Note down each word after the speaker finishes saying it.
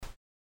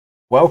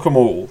Welcome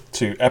all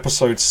to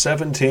episode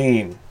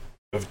 17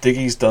 of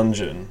Diggy's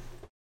Dungeon.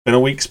 Been a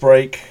week's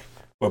break,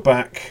 we're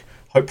back.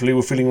 Hopefully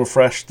we're feeling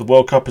refreshed. The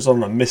World Cup is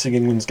on, I'm missing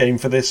England's game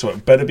for this, so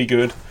it better be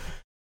good.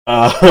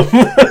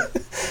 Let's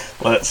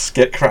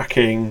get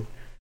cracking.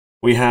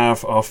 We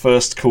have our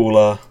first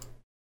caller,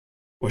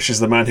 which is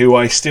the man who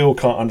I still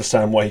can't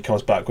understand why he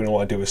comes back when all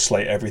I do is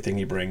slate everything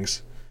he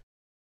brings.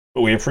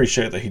 But we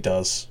appreciate that he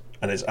does,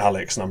 and it's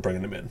Alex, and I'm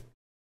bringing him in.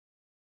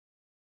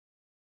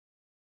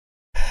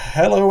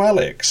 Hello,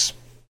 Alex.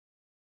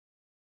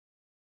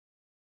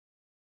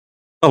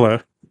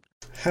 Hello.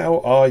 How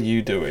are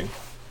you doing?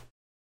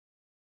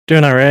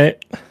 Doing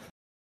alright.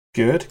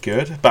 Good,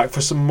 good. Back for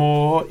some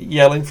more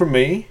yelling from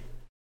me.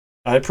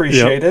 I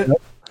appreciate it.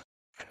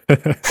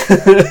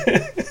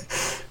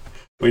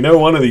 We know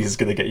one of these is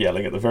going to get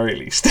yelling at the very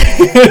least.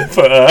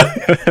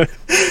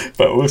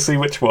 but we'll see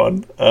which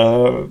one.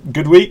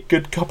 Good week?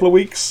 Good couple of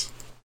weeks?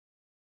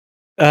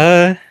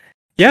 Yeah,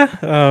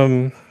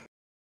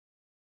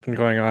 been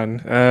going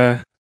on.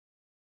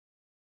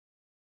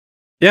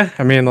 Yeah,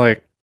 I mean,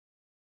 like,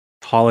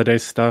 holiday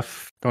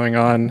stuff going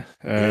on.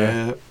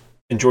 Yeah.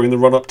 Enjoying the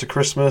run up to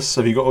Christmas?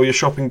 Have you got all your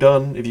shopping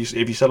done? If you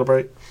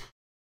celebrate?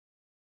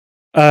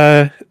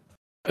 No,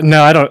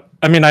 I don't.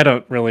 I mean, I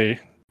don't really.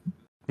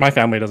 My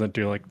family doesn't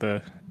do like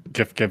the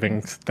gift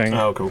giving thing.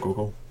 Oh,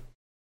 cool.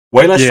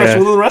 Way less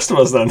stressful than the rest of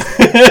us, then.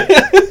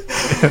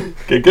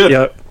 Okay, good.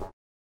 Yep.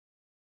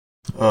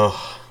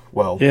 Oh,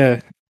 well. Yeah.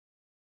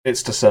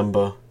 It's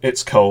December.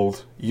 It's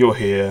cold. You're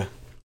here.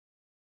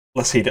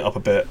 Let's heat it up a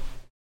bit.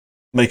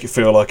 Make it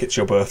feel like it's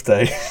your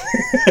birthday.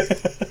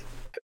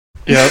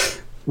 Yep.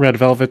 Red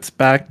Velvet's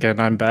back,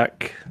 and I'm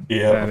back.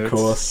 Yeah, and of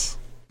course.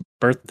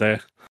 Birthday.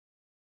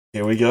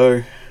 Here we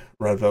go.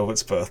 Red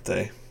Velvet's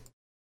birthday.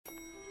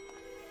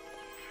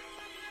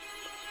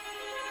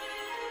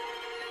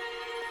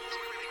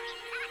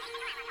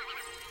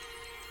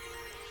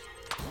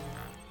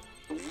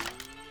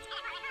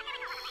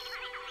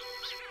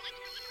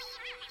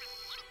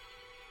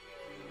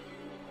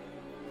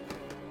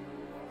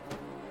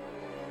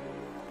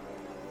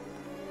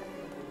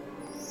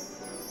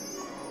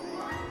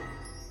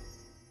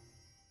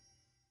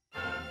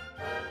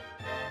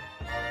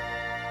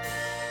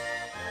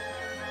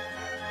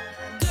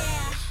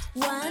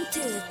 One,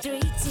 two,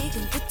 three,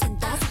 지금부턴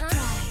다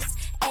surprise.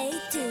 A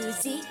to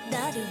Z,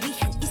 너를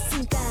위한 이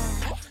순간.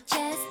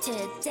 Just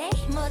today,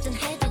 뭐든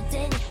해도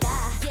되니까.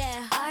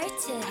 Yeah, R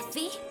to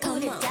V,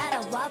 우릴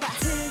따라와봐.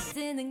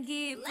 들뜨는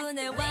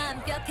기분에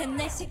완벽한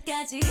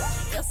날씨까지.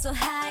 Feel so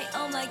high,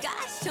 oh my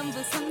gosh,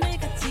 전부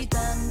선물같이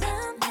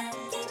덤덤.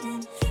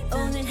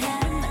 오늘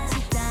하루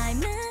마치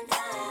diamond.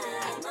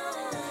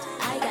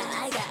 I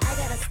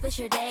got a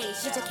special day.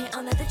 시작해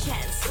another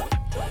chance.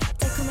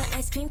 달콤한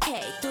아이스크림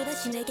케이크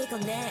또다시 내게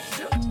건네.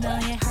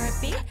 너의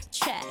heartbeat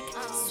check,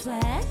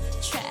 sweat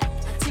check.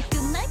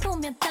 지금 날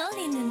보면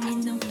떨리는 네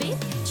눈빛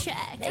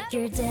check. Take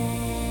your day.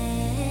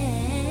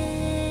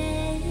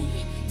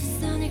 두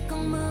손을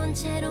꼭 모은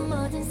채로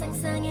뭐든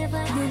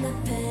상상해봐.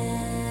 눈앞에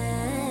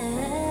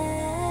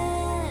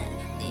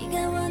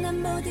네가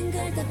원한 모든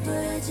걸 다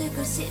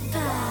보여주고 싶어.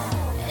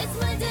 It's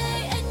my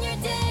day and your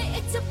day.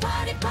 It's a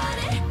party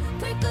party.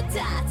 불꽃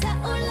다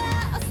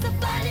타올라. 어서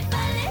빨리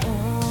빨리.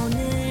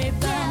 오늘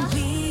밤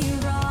we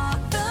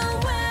rock the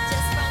world.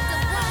 Just rock the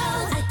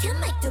world. I can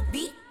make the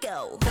beat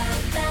go.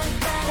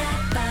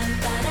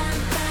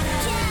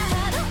 Yeah,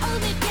 바로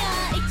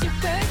오늘이야. It's your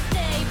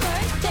birthday.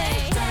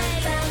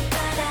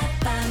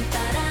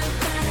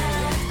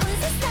 온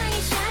세상이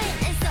shine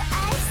and so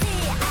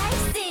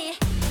icy.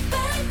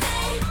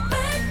 Birthday. 딱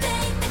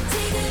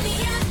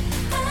지금이야.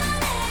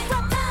 Party.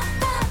 Pop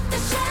the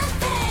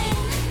champagne.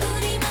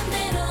 우리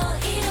맘대로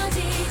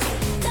이루어지지.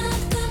 더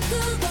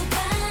꿈꾸고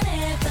바래.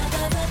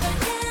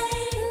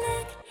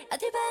 Look,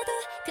 어딜 봐도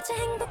그저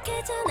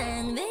행복해져 난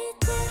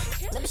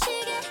with you.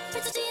 넘치게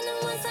펼쳐지는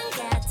환상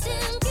같은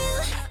view.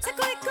 자꾸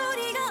이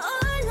꼬리가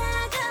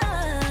올라가.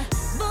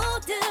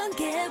 모든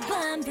게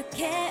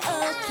완벽해,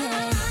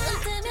 okay.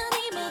 눈 뜨면 이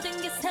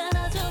모든 게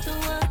사라져도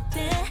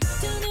어때?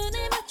 두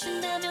눈을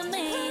맞춘다면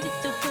매일이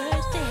또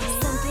birthday.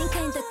 Something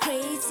kinda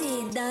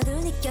crazy. 너도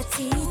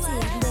느껴지지?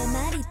 내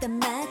말이 다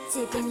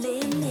맞지?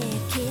 Believe me,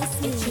 kiss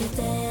me. It's your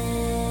day.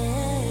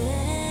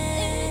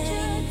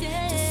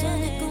 두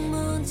손을 꼭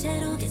모은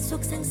채로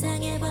계속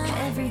상상해봐.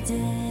 Every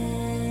day.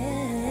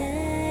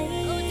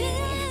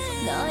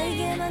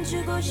 너에게만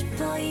주고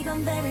싶어.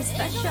 이건 very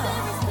special.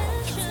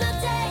 It's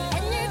my day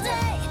and your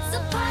day. It's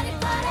a party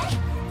party.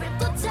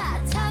 불꽃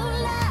다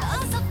타올라.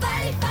 어서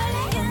빨리 빨리.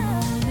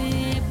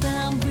 오늘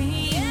밤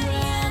we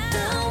rock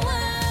the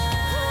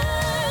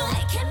world. I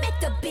can make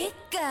the beat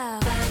go.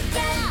 바로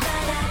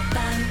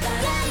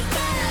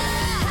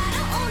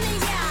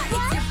오늘이야.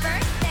 It's your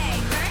birthday.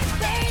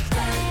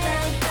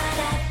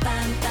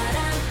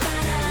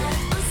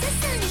 온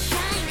세상이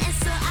shine and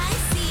so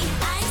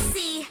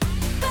icy.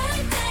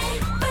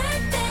 Birthday. 딱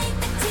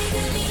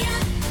지금이야.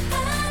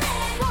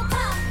 Party. Pop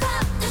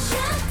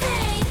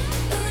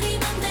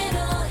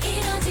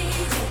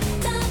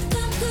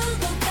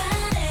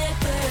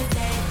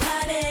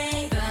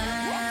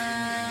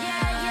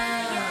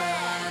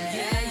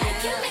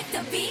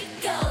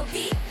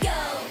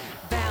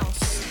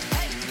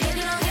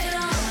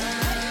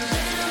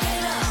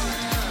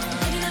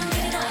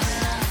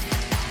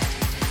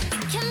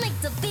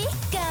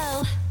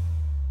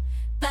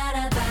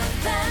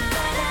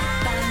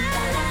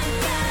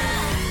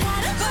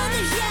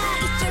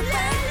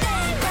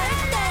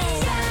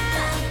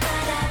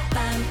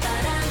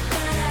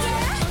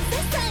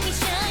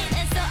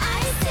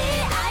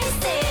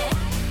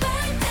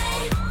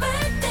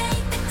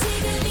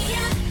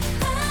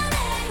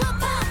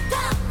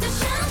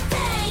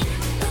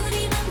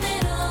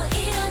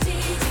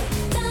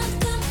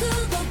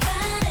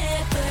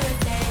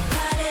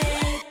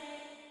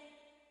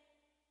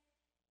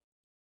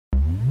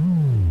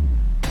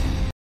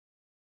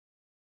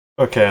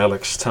Okay,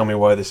 Alex, tell me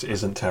why this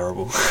isn't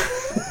terrible.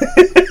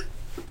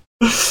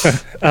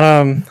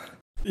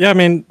 Yeah, I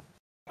mean,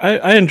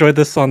 I enjoyed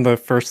this on the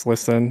first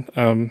listen.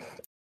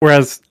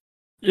 Whereas,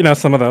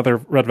 some of the other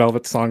Red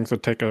Velvet songs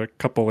would take a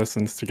couple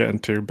listens to get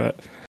into, but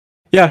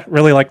yeah,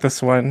 really like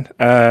this one.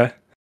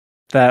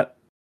 That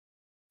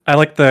I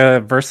like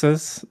the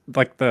verses,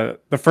 like the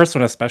first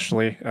one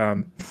especially.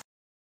 Yeah,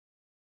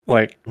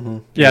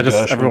 The just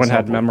Gershwin everyone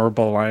had sample.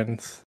 memorable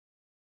lines.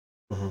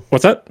 Mhm.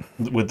 What's that?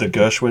 With the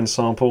Gershwin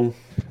sample.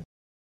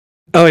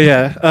 Oh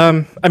yeah. I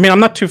mean, I'm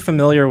not too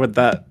familiar with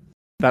that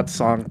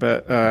song,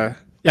 but I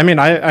mean,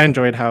 I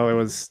enjoyed how it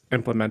was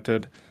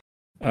implemented.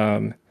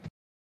 Yeah,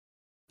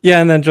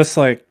 and then just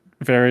like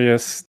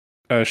various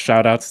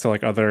shout outs to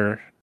like other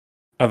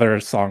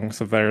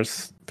songs of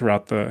theirs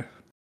throughout the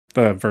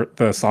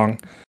song.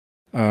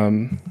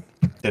 Didn't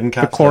The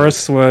catch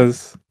chorus those.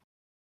 was,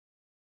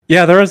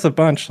 yeah, there was a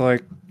bunch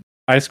like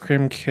ice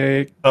cream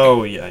cake,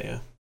 Oh yeah.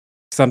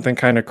 something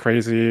kind of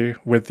crazy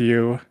with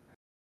you.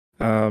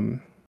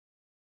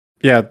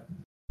 Yeah,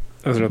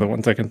 those are the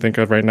ones I can think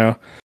of right now.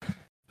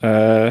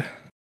 Yeah,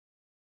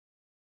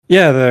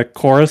 the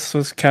chorus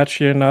was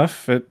catchy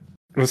enough. It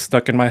was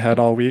stuck in my head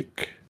all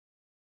week.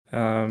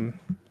 Yeah,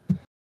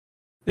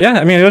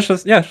 I mean, it was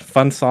just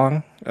fun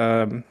song.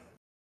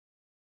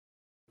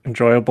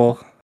 Enjoyable.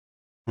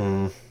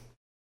 Mm.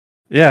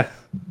 Yeah,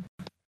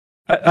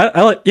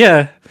 I like.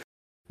 Yeah,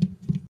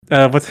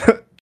 what's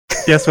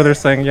yes, what they're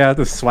saying. Yeah,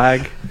 the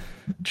swag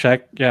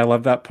check. Yeah, I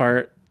love that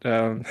part.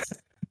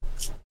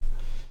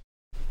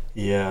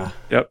 Yeah.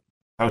 Yep.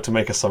 How to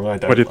make a song I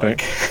don't What do you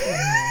like.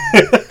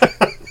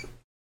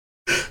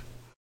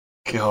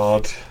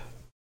 God.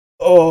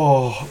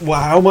 Oh,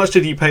 wow. How much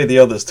did you pay the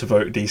others to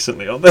vote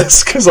decently on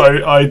this? Because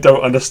I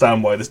don't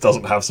understand why this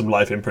doesn't have some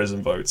life in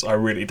prison votes. I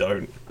really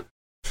don't.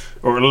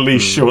 Or at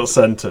least short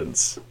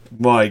sentence.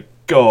 My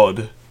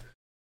God.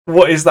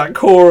 What is that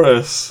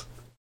chorus?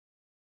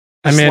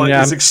 I mean,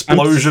 yeah, this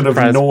explosion of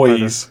surprised by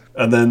noise,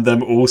 and then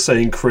them all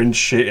saying cringe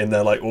shit in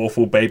their like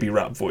awful baby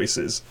rap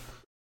voices.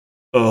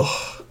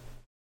 Ugh.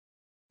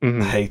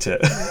 I hate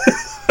it.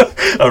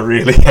 I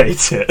really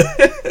hate it.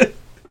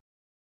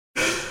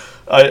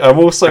 I'm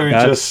also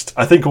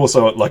I think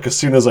also, like, as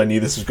soon as I knew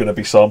this was going to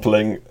be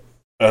sampling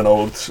an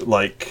old,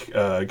 like,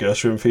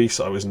 Gershwin piece,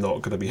 I was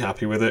not going to be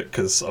happy with it,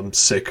 because I'm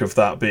sick of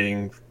that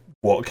being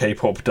what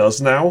K-pop does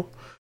now,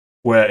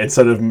 where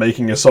instead of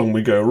making a song,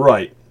 we go,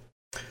 right,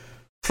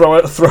 throw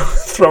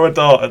a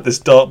dart at this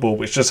dartboard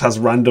which just has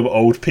random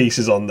old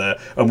pieces on there,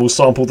 and we'll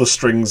sample the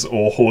strings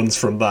or horns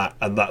from that,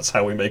 and that's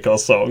how we make our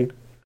song.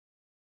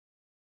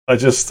 I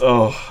guess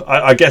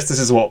this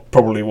is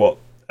probably what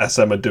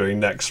SM are doing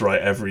next,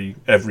 right?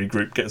 Every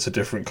group gets a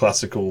different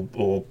classical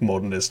or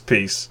modernist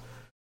piece,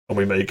 and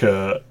we make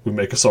a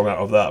song out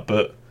of that.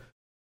 But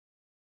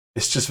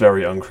it's just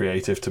very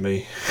uncreative to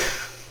me.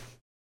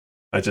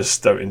 I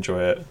just don't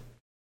enjoy it.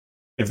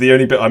 If the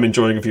only bit I'm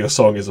enjoying of your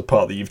song is a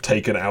part that you've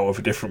taken out of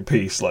a different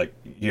piece, like,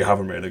 you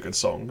haven't written a good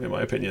song, in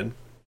my opinion.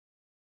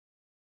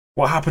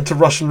 What happened to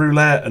Russian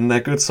Roulette and their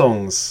good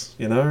songs?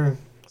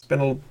 It's been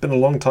a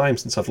long time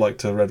since I've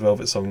liked a Red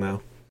Velvet song now.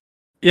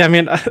 Yeah, I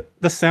mean,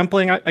 the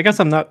sampling, I guess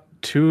I'm not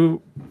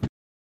too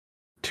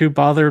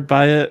bothered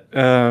by it.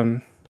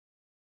 I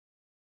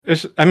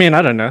mean,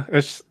 I don't know.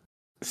 It's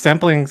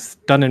sampling's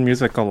done in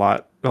music a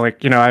lot. Like,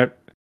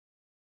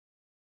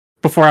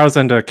 before I was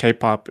into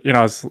K-pop,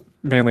 I was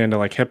mainly into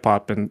like hip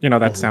hop, and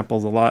that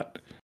samples a lot,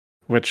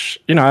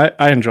 which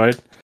I enjoyed.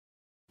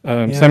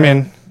 So I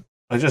mean,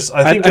 I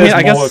think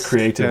there's more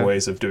creative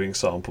ways of doing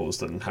samples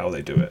than how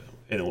they do it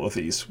in all of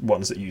these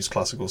ones that use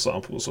classical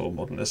samples or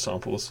modernist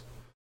samples.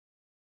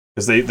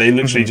 Because they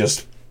literally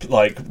just,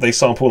 like, they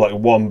sample like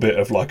one bit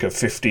of like a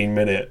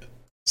 15-minute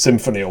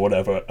symphony or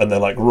whatever, and they're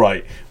like,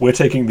 right, we're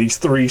taking these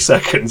 3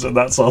 seconds and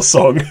that's our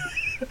song.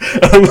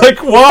 And I'm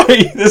like,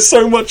 why? There's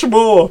so much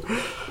more.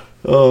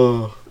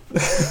 Oh.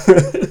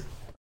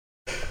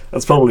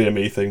 That's probably a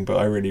me thing, but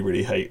I really,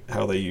 really hate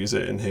how they use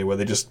it in here, where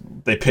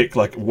they pick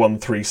like 1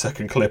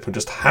 3-second clip and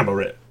just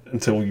hammer it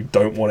until you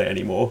don't want it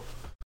anymore.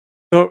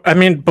 So I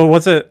mean, but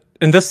was it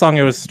in this song?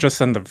 It was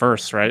just in the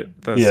verse, right?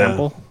 The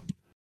sample.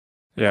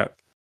 Yeah.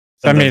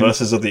 And the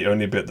verses are the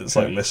only bit that's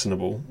like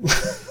listenable.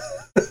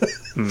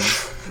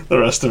 The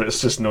rest of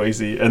it's just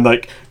noisy, and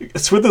like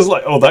Swither's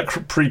like, oh, that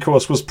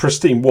pre-chorus was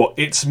pristine. What?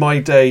 It's my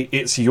day.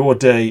 It's your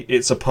day.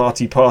 It's a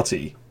party.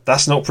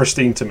 That's not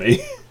pristine to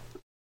me.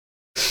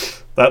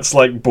 That's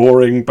like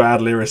boring,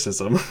 bad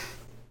lyricism.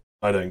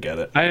 I don't get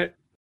it.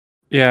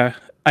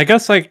 I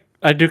guess like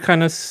I do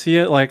kind of see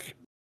it like,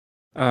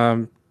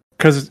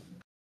 because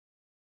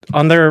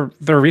on their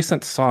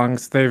recent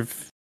songs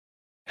they've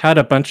had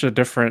a bunch of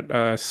different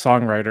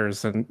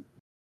songwriters and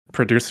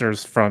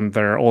producers from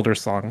their older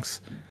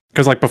songs.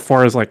 Because like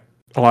before it was like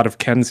a lot of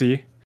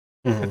Kenzie,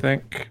 I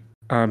think,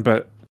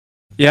 but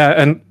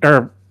and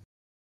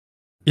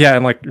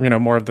like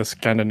more of the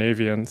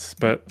Scandinavians.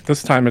 But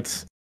this time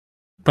it's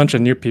bunch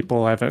of new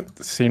people I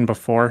haven't seen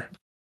before.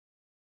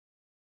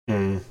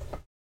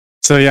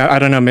 So yeah, I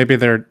don't know. Maybe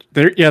they're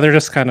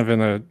just kind of in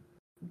a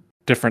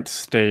different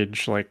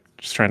stage, like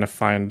just trying to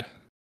find,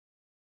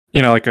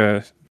 you know, like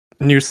a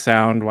new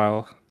sound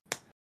while,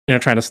 you know,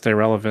 trying to stay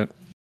relevant.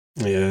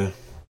 Yeah,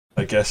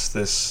 I guess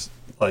this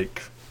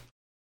like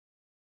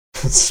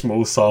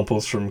small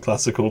samples from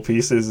classical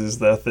pieces is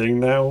their thing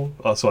now.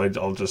 So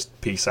I'll just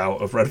piece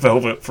out of Red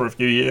Velvet for a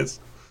few years.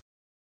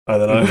 I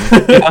don't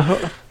know.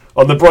 Yeah,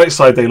 On the bright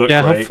side, they look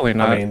Yeah, great. hopefully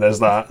not. I mean, there's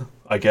that.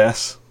 I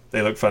guess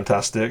they look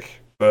fantastic,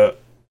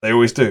 but they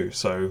always do.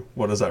 So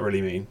what does that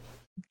really mean?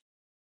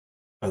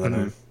 I don't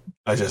know.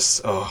 I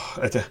just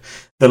the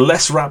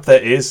less rap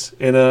there is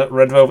in a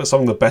Red Velvet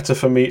song, the better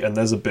for me. And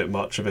there's a bit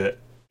much of it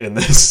in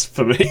this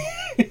for me.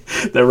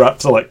 Their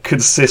raps are like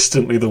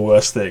consistently the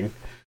worst thing,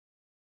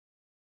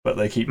 but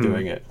they keep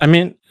doing it. I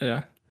mean,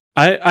 yeah,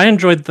 I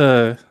enjoyed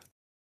the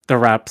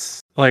raps.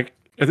 Like,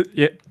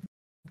 you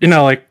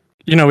know, like,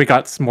 you know, we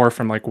got more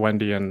from like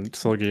Wendy and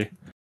Silgi,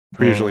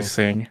 who usually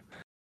sing.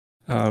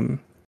 So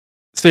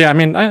yeah, I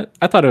mean, I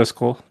thought it was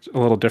cool, a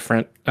little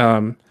different.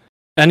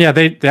 And yeah,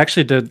 they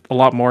actually did a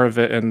lot more of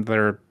it in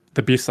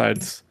the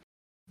B-sides,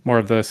 more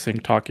of the sing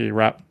talky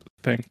rap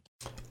thing.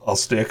 I'll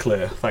steer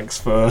clear. Thanks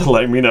for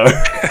letting me know.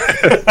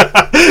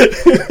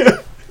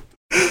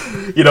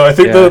 You know, I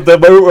think the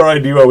moment where I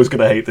knew I was going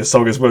to hate this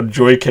song is when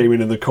Joy came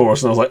in the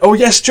chorus, and I was like, "Oh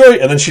yes, Joy!"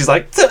 And then she's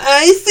like,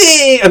 "I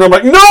see," and I'm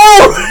like, "No,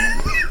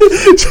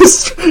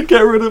 just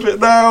get rid of it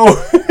now."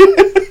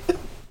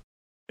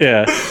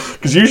 Yeah,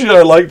 because usually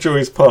I like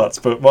Joy's parts,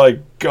 but my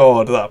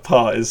god, that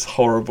part is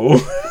horrible.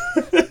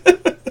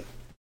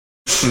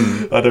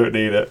 I don't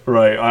need it.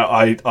 Right,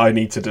 I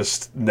need to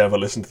just never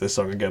listen to this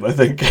song again. I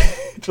think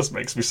it just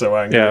makes me so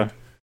angry.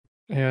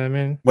 Yeah. I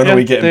mean, when are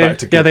we getting back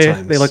to good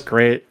times? They look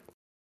great.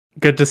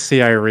 Good to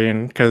see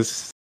Irene,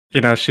 because, you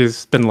know,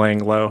 she's been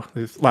laying low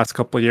these last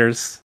couple of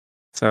years.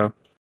 So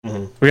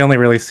we only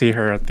really see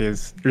her at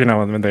these, you know,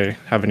 when they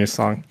have a new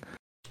song.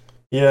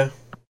 Yeah.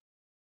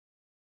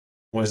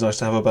 Always nice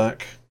to have her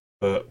back,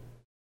 but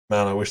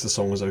man, I wish the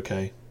song was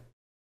okay.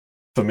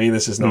 For me,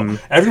 this is not.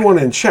 Everyone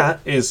in chat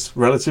is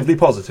relatively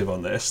positive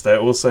on this. They're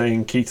all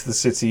saying key to the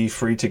city,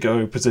 free to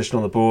go, position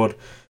on the board.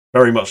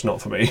 Very much not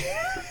for me.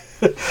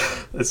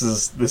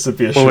 This would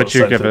be a short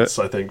sentence,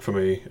 I think, for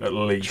me, at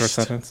least. Short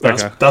sentence?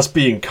 That's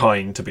being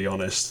kind, to be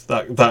honest.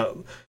 That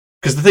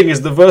because the thing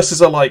is, the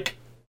verses are like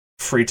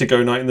free to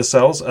go night in the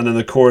cells, and then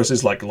the chorus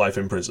is like life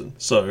in prison.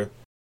 So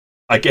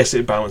I guess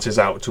it balances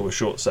out to a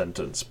short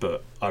sentence,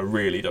 but I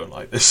really don't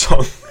like this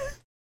song.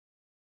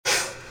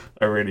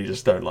 I really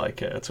just don't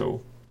like it at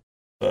all.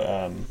 But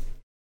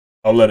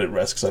I'll let it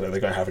rest because I don't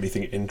think I have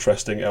anything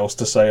interesting else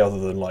to say other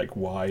than like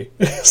why.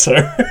 So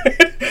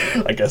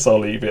I guess I'll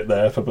leave it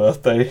there for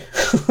birthday.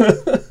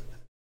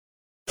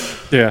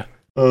 Yeah.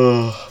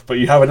 But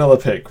you have another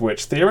pick,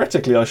 which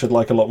theoretically I should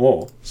like a lot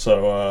more.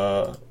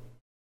 So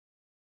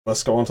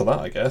let's go on to that,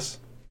 I guess.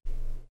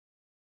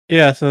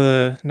 Yeah, so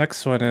the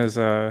next one is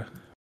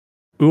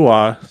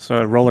Ua, so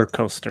a roller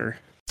coaster.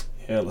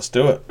 Yeah, let's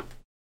do it.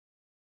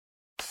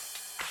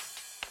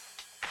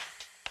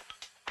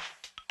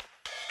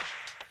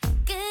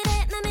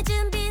 그래 맘의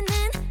준비는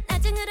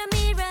나중으로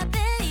미뤄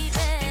baby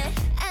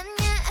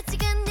아니야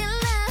아직은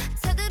일러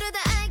서두르다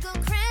알고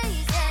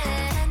crazy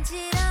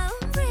간지러운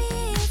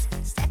breeze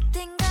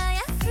시작된 거야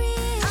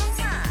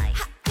freeze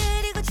핫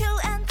그리고 chill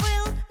and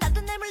thrill 나도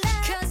날 몰라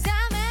Cause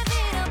I'm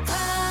having a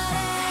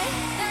party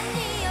난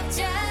네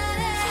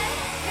옆자리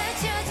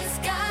펼쳐진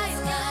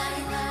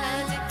skyline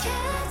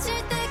아득해질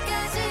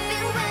때까지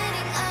Been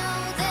waiting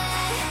all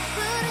day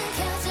불은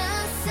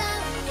켜졌어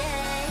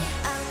yeah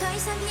더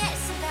이상 예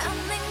수가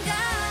없는 걸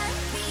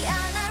We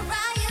are not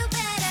right you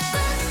better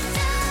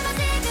붙잡아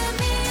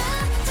지금이야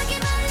저기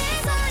멀리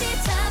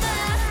소리쳐봐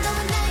너와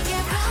나의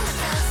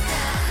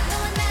rollercoaster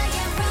너와 나의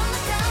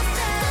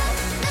rollercoaster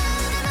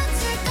눈에 맞출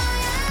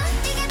거야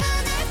이게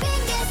눈을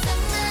핑계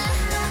삼아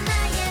너와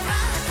나의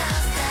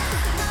rollercoaster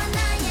너와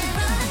나의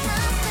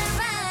rollercoaster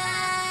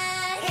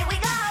ride Here we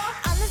go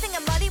어느샌가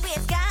머리 위에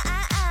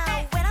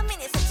sky When I'm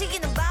in it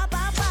스치기는 봐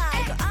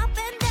Go up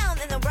and down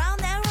and around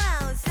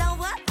So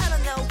what? I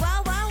don't know why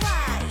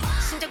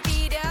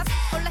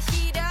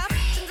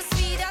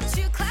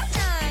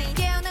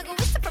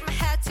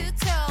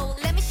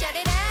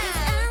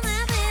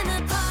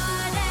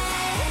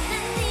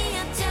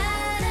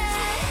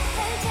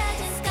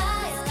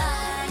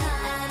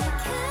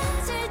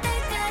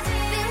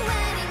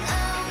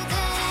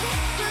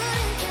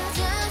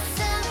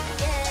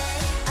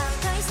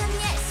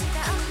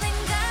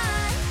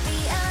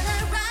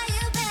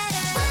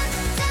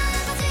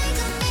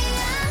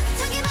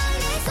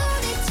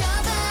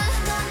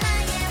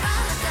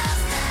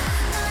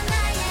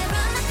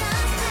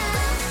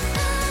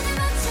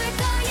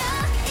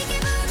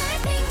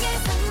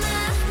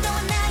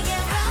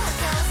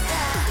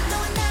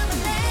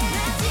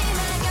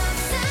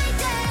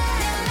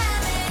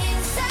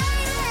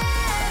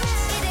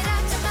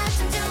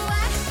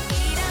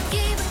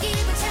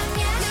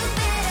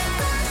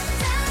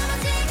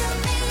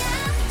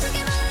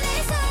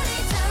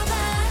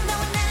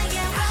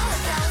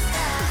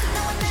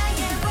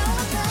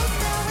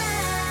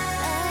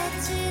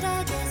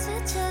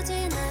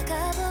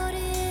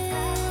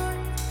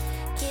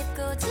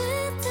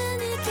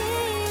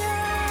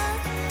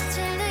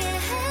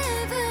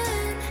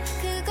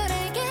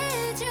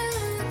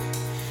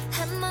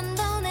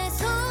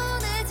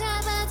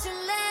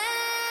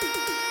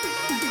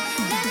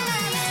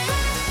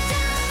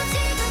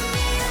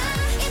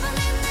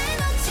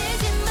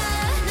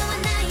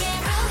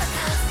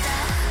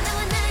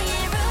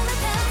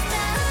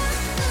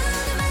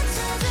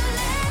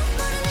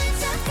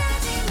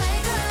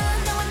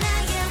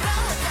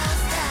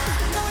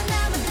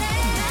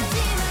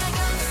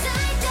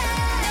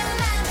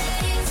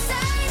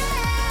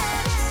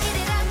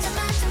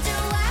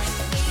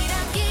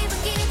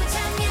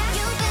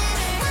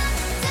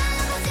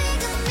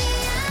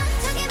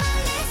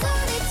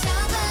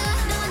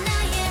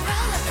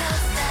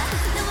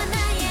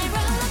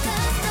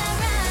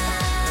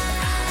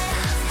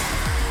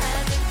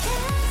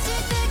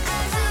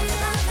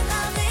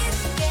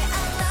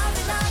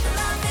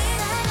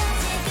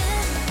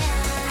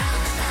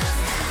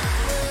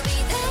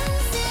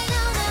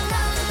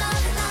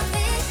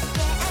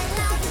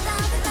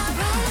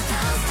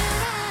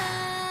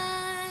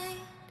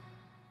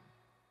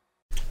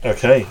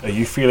Okay, are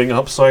you feeling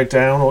upside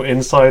down or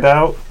inside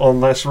out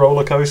on this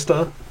roller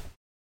coaster?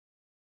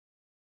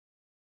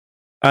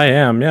 I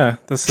am, yeah.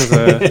 This is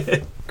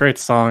a great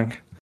song.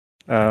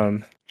 Yeah,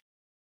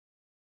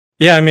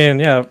 I mean,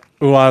 yeah,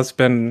 UA's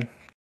been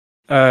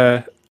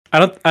I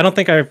don't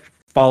think I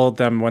followed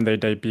them when they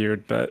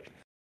debuted, but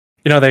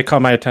they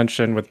caught my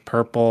attention with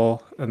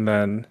Purple, and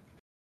then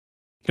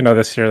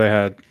this year they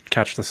had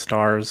Catch the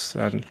Stars,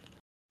 and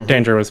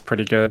Danger was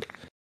pretty good.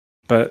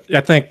 But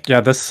I think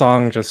this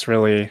song just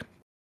really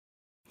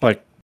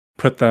like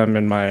put them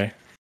in my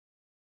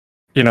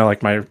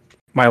like my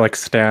like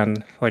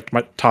stan, like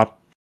my top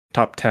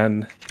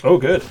 10, Oh,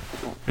 good.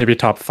 maybe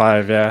top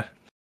 5, yeah.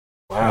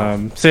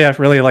 Wow. So yeah, I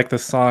really like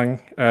this song.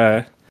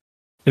 It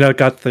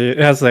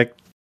has like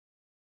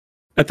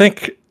I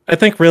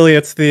think really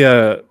it's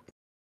the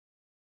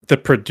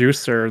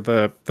producer,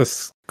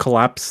 this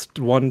collapsed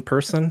one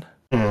person.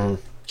 Mm.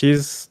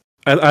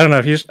 I don't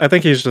know, I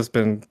think he's just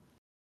been,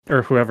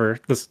 or whoever,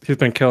 he's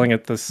been killing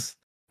it this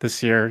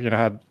year,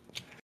 had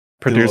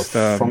produced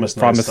Promise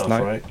Promise stuff,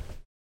 9. right?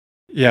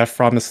 Yeah,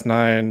 Promise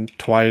 9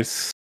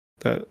 twice,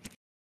 the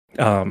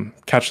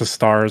Catch the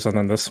Stars, and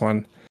then this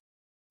one.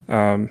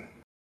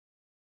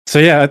 So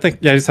yeah, I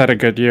think he's had a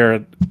good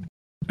year.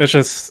 It's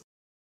just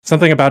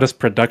something about his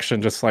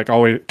production just like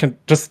always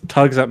just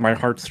tugs at my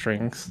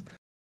heartstrings.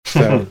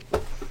 So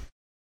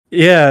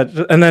yeah,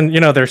 and then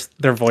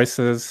their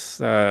voices,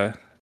 they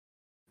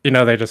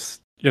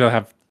just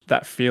have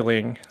that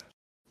feeling.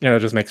 It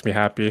just makes me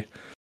happy.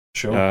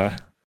 Sure.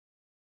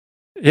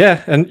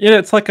 Yeah, and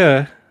it's like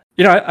I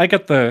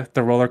get the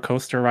roller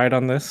coaster ride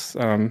on this.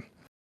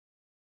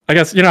 I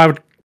guess I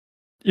would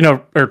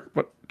or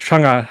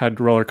Chungha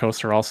had roller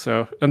coaster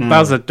also, and that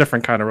was a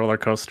different kind of roller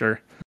coaster.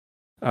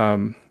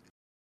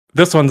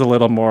 This one's a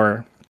little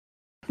more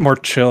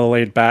chill,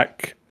 laid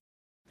back.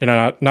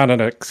 Not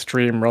an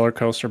extreme roller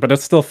coaster, but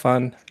it's still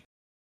fun.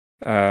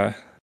 Yeah,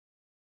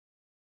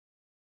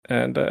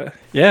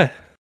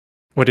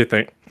 what do you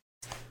think?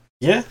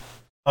 Yeah,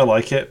 I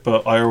like it,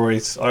 but I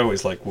always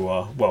like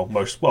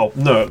Wua.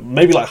 No,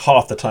 maybe like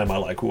half the time I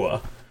like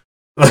Wua.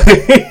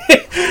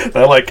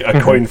 They're like a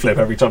coin flip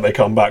every time they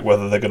come back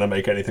whether they're going to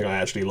make anything I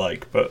actually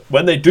like. But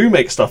when they do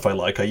make stuff I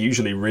like, I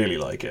usually really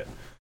like it.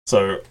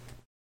 So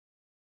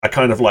I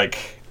kind of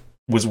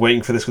was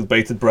waiting for this with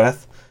bated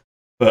breath,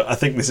 but I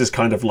think this is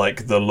kind of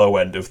like the low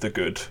end of the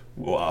good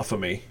Wua for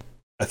me.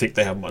 I think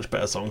they have much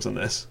better songs than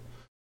this,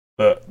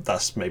 but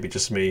that's maybe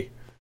just me.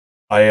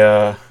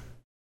 It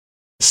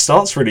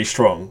starts really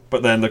strong,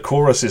 but then the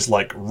chorus is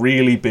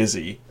really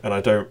busy, and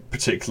I don't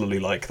particularly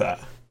like that.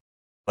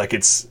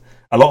 It's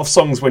a lot of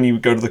songs when you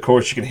go to the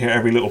chorus, you can hear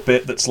every little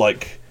bit that's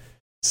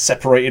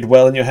separated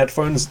well in your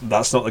headphones.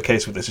 That's not the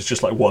case with this. It's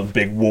just one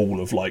big wall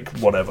of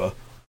whatever.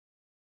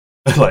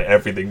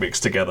 Everything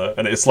mixed together,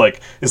 and it's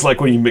like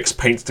when you mix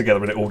paints together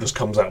and it all just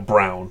comes out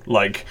brown.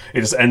 It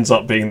just ends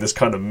up being this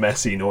kind of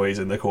messy noise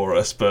in the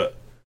chorus. But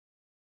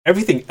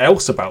everything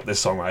else about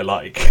this song I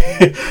like.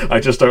 I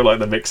just don't like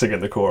the mixing in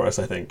the chorus,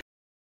 I think.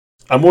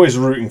 I'm always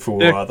rooting for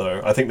Wua,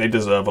 though. I think they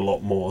deserve a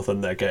lot more than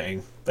they're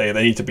getting. They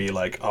need to be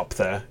up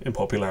there in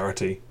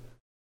popularity.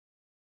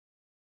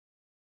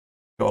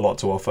 Got a lot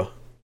to offer.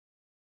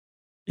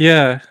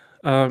 Yeah.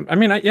 I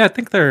mean, I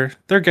think they're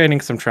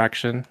gaining some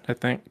traction, I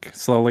think,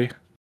 slowly.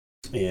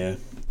 Yeah,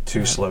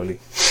 too slowly.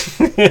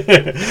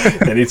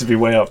 They need to be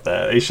way up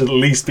there. They should at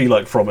least be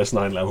Promise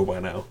 9 level by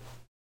now.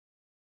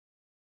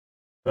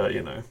 But,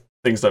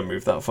 things don't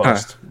move that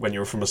fast when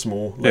you're from a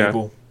small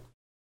label,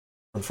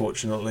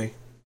 unfortunately.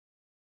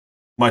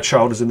 My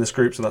child is in this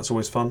group, so that's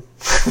always fun.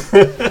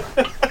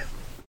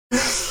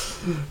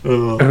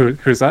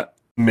 Who's that?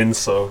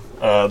 Minso,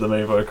 the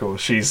main vocal.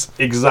 She's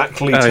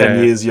exactly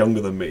 10 years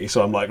younger than me,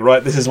 so I'm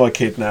right, this is my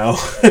kid now.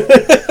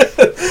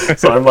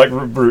 So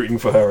I'm rooting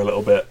for her a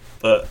little bit.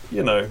 But,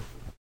 Yeah.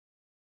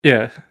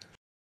 The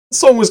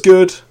song was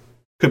good.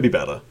 Could be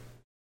better.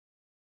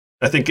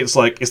 I think it's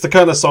the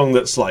kind of song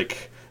that's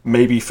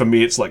maybe for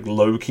me it's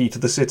low key to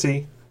the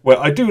city, where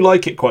I do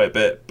like it quite a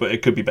bit, but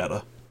it could be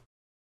better.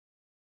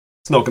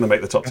 It's not going to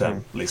make the top 10,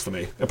 at least for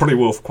me. It probably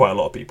will for quite a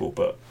lot of people,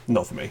 but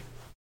not for me.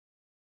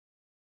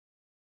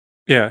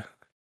 Yeah.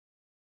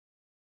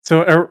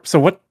 So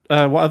what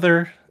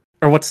other,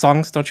 or what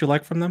songs don't you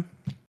like from them?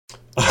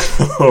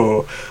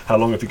 Oh, how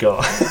long have you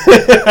got?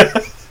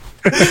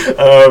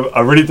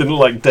 I really didn't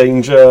like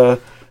Danger.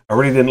 I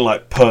really didn't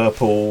like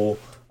Purple.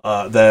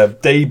 Their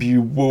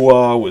debut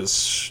Wua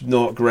was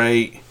not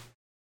great.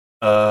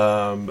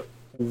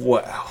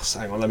 What else?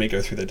 Hang on, let me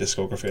go through their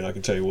discography and I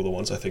can tell you all the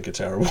ones I think are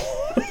terrible.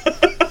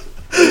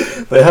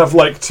 They have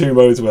 2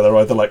 modes where they're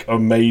either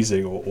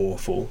amazing or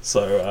awful.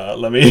 So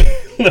let me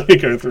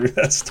go through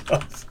their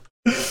stuff.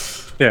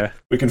 Yeah,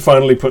 we can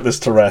finally put this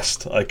to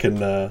rest. I can.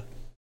 To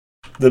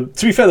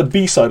be fair, the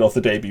B-side off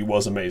the debut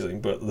was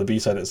amazing, but the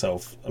B-side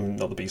itself, I mean,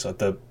 not the B-side,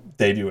 the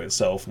debut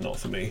itself, not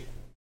for me.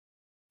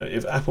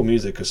 If Apple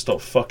Music has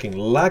stopped fucking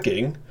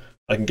lagging,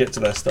 I can get to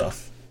their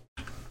stuff.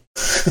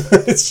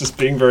 It's just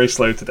being very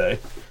slow today.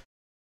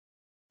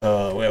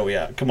 Where are we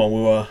at? Come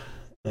on,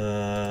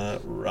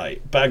 Right.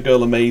 Bad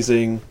Girl,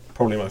 amazing.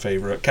 Probably my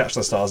favourite. Catch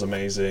the Stars,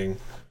 amazing.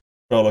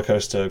 Roller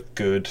Coaster,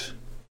 good.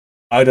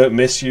 I Don't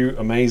Miss You,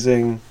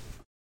 amazing.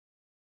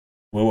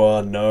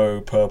 Woo-ah,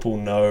 no. Purple,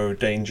 no.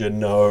 Danger,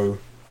 no.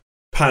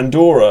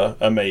 Pandora,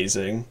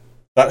 amazing.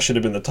 That should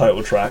have been the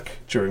title track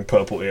during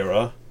Purple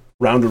era.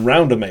 Round and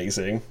Round,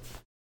 amazing.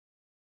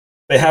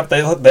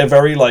 They're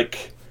very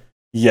like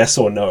yes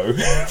or no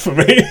for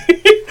me.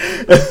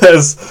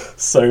 There's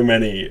so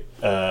many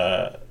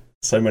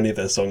of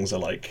their songs are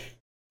like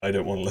I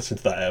don't want to listen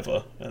to that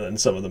ever, and then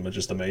some of them are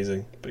just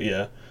amazing. But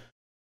yeah,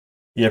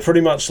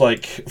 pretty much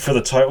like for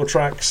the title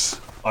tracks,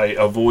 I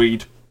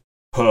avoid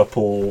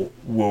Purple,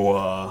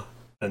 Woo-ah,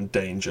 and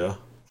Danger.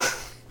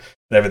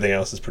 And everything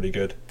else is pretty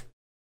good.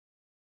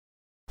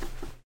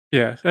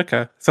 Yeah.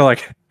 Okay. So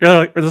like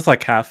you're just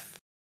like half.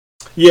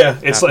 Yeah,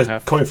 it's Half and like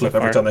half coin flip so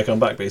every far. time they come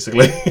back,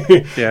 basically.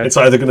 Yeah. It's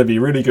either going to be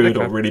really good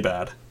or Okay. really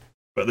bad.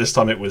 But this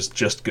time it was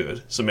just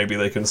good, so maybe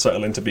they can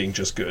settle into being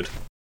just good.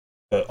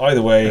 But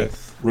either way,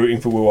 Yes. rooting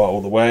for Woo-ah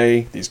all the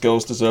way. These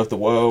girls deserve the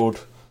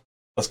world.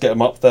 Let's get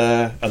them up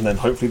there, and then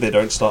hopefully they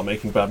don't start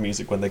making bad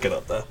music when they get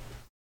up there.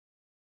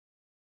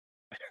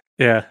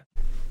 Yeah.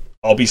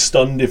 I'll be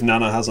stunned if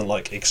Nana hasn't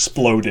like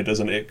exploded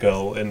as an it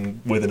girl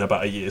within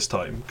about a year's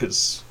time,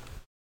 because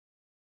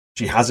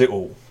she has it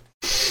all.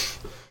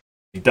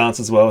 She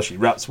dances well, she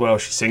raps well,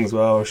 she sings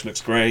well, she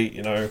looks great,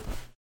 you know.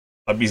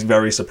 I'd be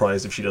very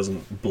surprised if she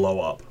doesn't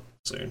blow up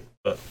soon.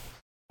 But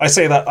I've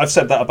said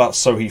that about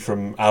Sohee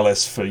from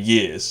Alice for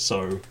years,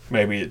 so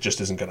maybe it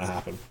just isn't going to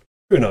happen.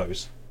 Who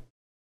knows?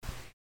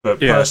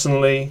 But Yeah.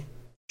 personally,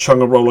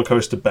 Chunga Roller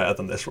Coaster better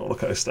than this roller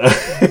coaster.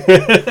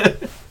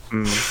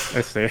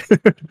 I see.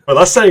 Well,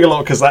 that's saying a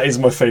lot because that is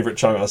my favourite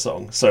Chunga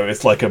song. So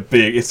it's like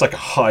a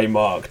high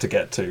mark to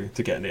get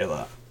near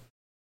that.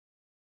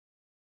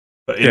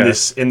 But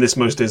in this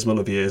most dismal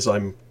of years,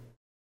 I'm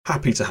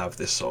happy to have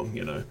this song.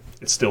 You know,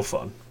 it's still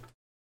fun,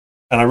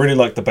 and I really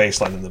like the bass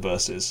line in the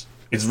verses.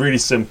 It's really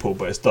simple,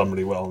 but it's done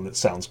really well, and it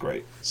sounds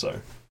great. So,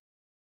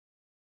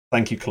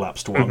 thank you,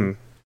 Collapsed One.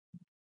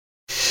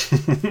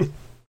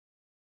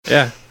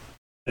 Yeah.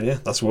 And yeah,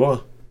 that's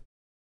War.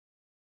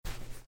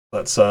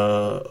 Let's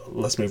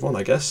move on,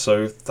 I guess.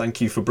 So,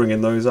 thank you for bringing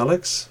those,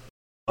 Alex.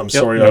 I'm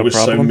sorry no I was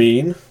so problem.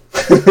 mean.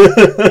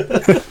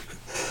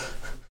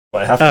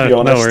 But I have to be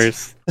honest. No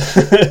worries.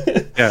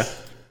 Yeah.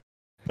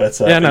 But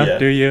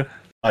do you?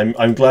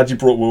 I'm glad you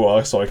brought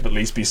Woo-ah so I could at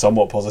least be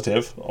somewhat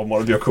positive on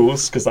one of your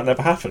calls, because that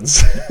never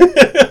happens.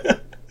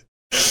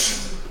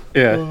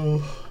 Yeah.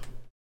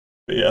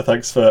 But yeah,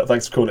 thanks for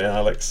calling in,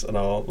 Alex, and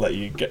I'll let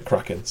you get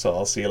cracking. So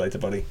I'll see you later,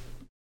 buddy.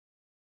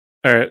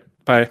 All right.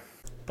 Bye.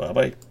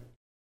 Bye.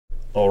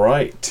 All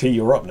right, T,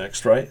 you're up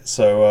next, right?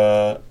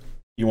 So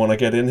you want to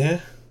get in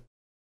here?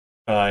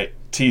 All right,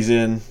 T's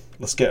in.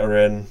 Let's get her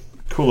in.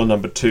 Caller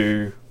number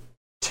 2,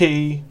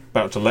 T,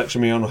 about to lecture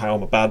me on how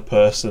I'm a bad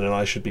person and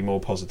I should be more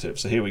positive.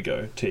 So here we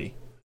go, T.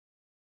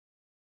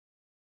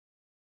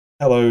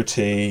 Hello,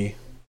 T.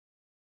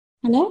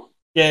 Hello?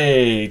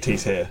 Yay,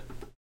 T's here.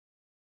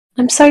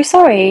 I'm so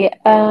sorry.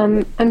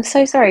 I'm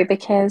so sorry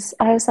because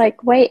I was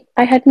like, wait,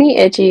 I had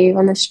muted you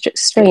on the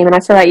stream and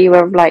I feel like you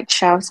were like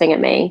shouting at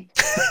me.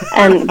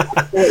 And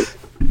you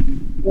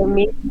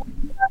were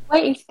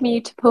waiting for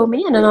me to pull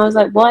me in, and I was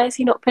like, why is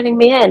he not putting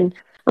me in?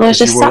 And I was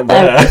just you sat weren't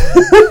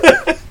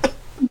there.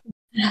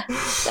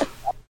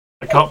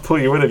 I can't pull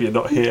you in if you're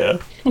not here.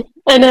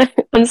 I know.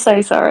 I'm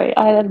so sorry.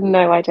 I had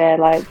no idea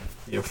like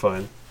You're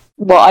fine.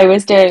 what I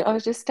was doing. I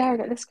was just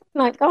staring at the screen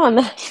like, go on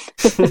then.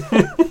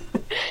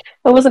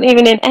 I wasn't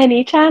even in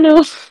any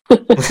channel.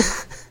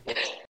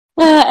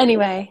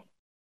 Anyway,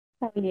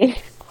 how are you?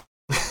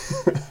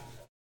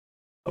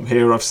 I'm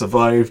here, I've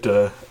survived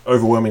a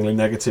overwhelmingly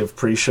negative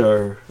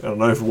pre-show and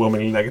an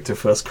overwhelmingly negative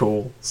first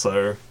call,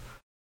 so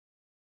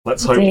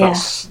let's hope dear.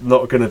 that's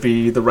not going to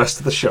be the rest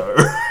of the show.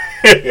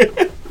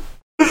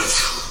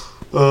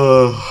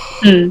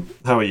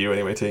 How are you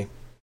anyway, T?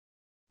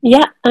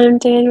 Yeah, I'm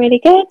doing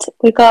really good.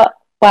 We've got,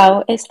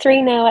 well, it's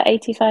 3 now at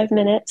 85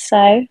 minutes,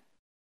 so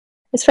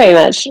it's pretty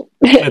much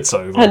It's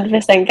over.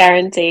 100%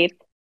 guaranteed.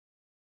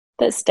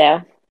 But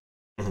still.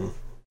 Mhm.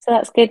 So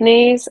that's good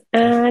news.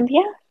 And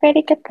yeah,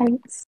 really good,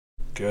 thanks.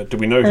 Good. Do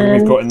we know who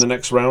we've got in the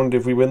next round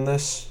if we win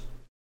this?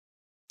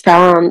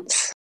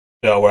 France.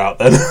 Yeah, we're out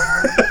then.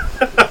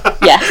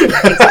 Yeah,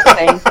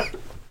 exactly.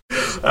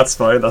 That's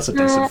fine, that's a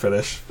decent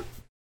finish.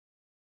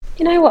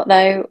 You know what,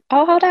 though?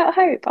 I'll hold out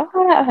hope.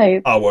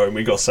 I won't,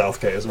 we got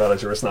Southgate as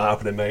manager, it's not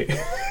happening, mate.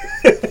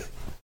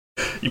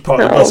 You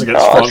partner Oh, us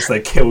against God. France, they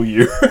kill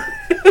you.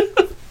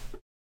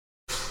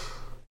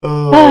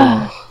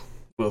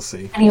 We'll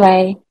see.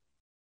 Anyway.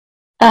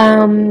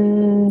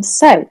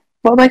 So,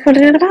 what am I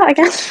calling in about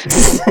again?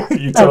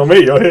 You tell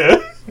me, you're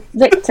here.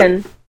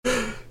 Victon.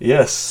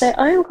 Yes. So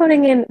I'm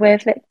calling in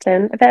with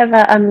Victon, a bit of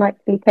an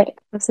unlikely pick,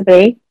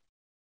 possibly.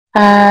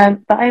 But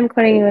I'm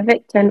calling in with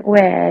Victon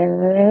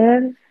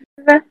with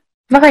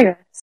Virus.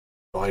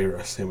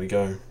 Virus, here we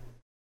go.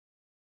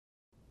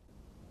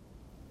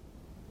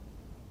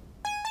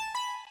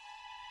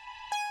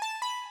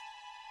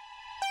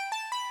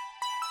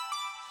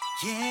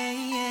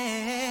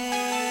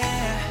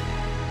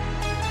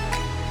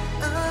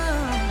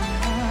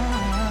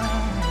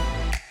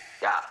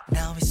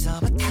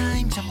 너에서부터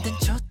타임 잠든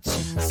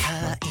초점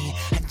사이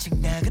한층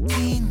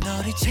나긋린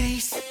너를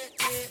chase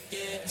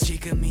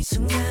지금 이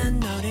순간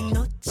너를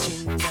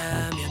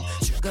놓친다면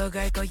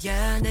죽어갈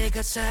거야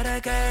내가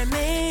살아갈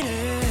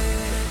매일을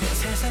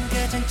세상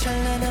가장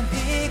찬란한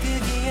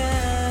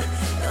비극이야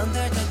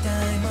Under the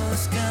diamond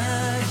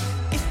sky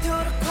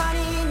이토록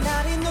환히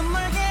나를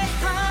눈멀게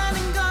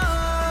하는 걸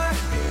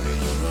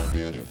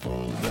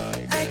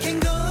I can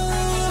go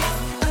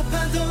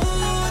아파도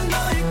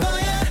너일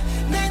거야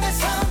내가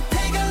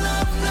선택을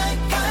love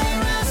like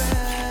virus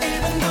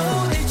 1분도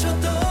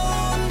 1초도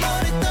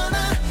너를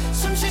떠나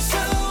숨 쉴 수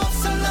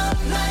없어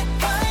love like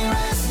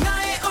virus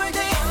나의 all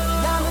day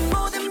남은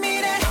모든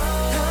미래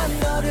다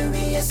너를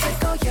위해 쓸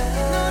거야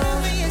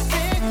너를 위해 쓸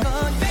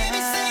거야 Baby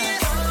say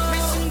yes 매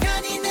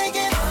순간이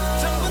내겐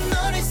전부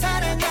너를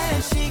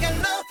사랑할 시간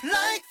love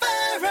like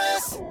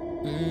virus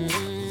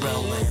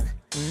Rolling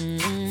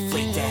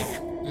Freak that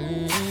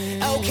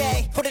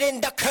Okay put it in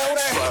the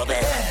corner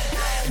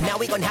Now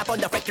we gon' hop on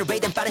the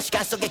refrigerator 빠른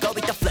시간 속에 go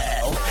with the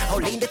flow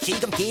홀린 듯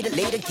지금 길을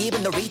잃은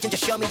기분 너 reason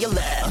just show me your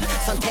love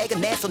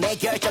선택은 내 손에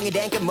결정이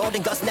된 그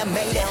모든 것은 난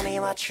made it Tell me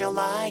what you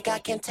like I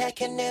can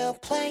take you new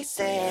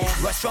places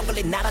We're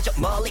strongly 날아줘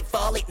멀리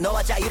멀리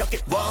너와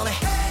자유롭길 원해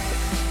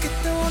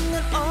끝도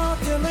없는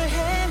어둠을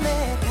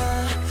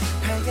헤매가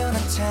발견한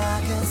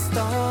작은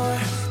store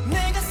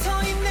내가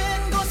서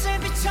있는 곳을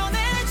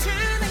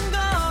비춰내주는 걸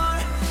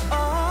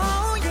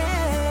Oh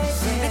yeah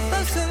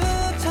수백번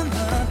수천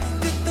번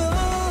끝도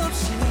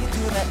없이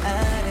두발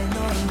아래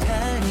놓인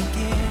달리길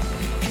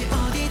그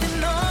어디든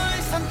널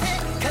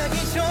선택하기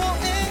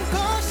좋은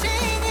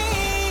곳이니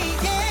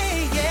yeah,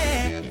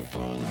 yeah.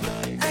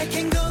 I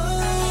can go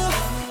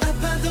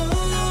아파도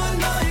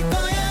너일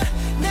거야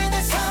내내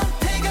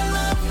선택을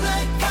love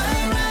like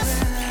virus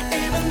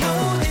 1분도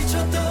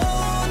 1초도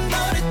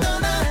너를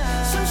떠나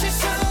숨 쉴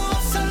수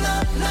없어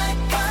love like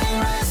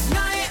virus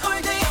나의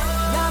all day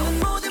남은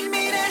모든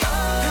미래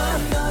다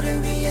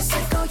너를 위해 쓸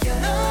거야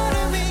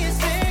너를 위해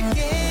쓸게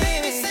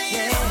Baby say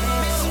yes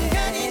매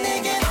순간이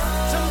내겐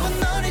전부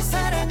너를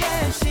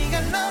사랑할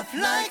시간 love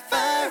like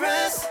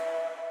virus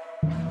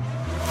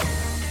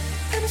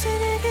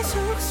당신에게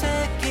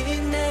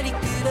속삭인 날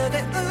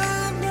이끌어갈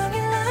운명이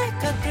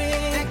like a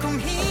dream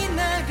달콤히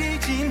나를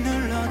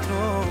짓눌러도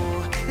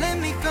Let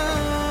me go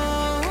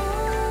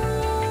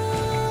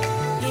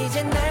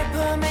이제 날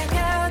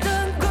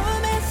보내가던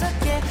꿈에서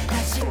깨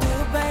다시 두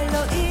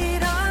발로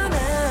일어나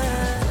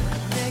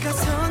내가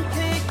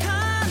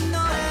선택한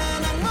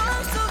너의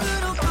낭만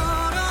속으로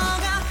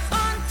걸어가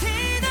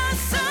Until the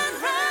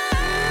sunrise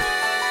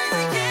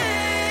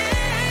yeah,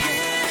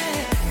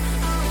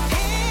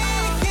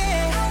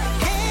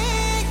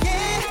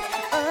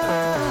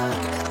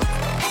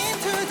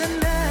 Into the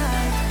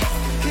night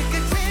그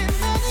끝을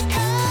너니까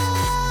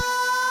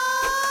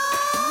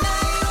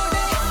나의 오래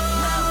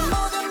남은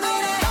모든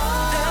미래 다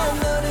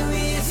너를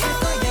위해 쓸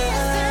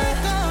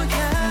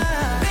거야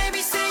Baby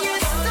say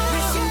yes 매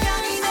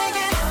순간이 내겐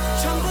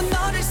전부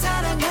너를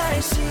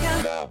사랑할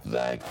시간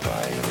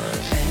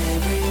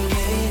Every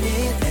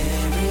minute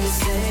every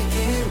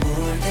second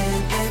more than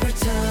every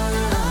time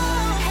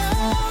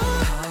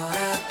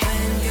허락된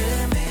그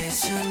매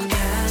순간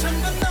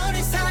전부 너를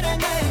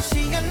사랑할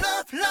시간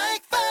love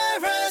like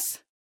virus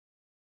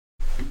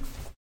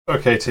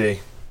Okay, T.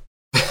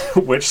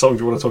 Which song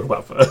do you want to talk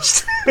about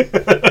first?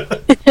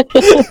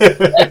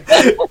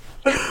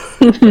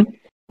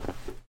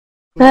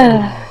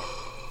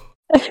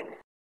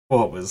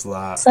 What was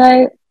that?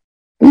 So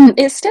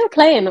it's still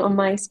playing on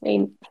my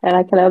screen for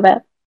like a little bit.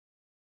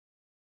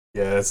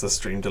 Yeah, it's a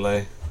stream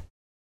delay.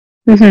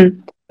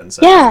 Mm-hmm. 10 seconds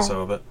Yeah. or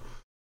so of it.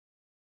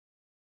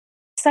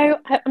 So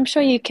I'm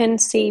sure you can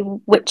see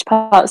which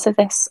parts of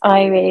this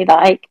I really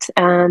liked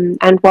and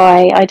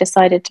why I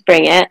decided to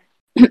bring it.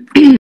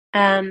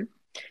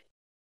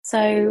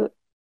 So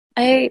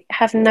I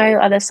have no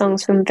other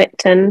songs from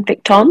Victon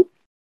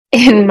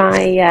in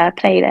my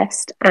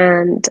playlist,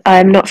 and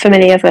I'm not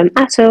familiar with them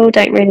at all.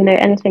 Don't really know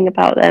anything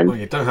about Oh, them.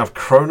 you don't have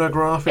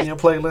Chronograph in your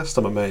playlist?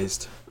 I'm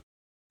amazed.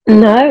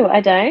 No, I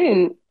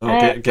don't.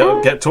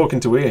 Oh, get talking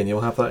to Ian.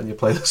 You'll have that in your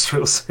playlist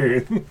real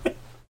soon.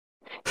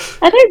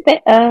 I don't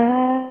think.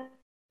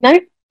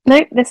 No,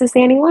 this is the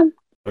only one.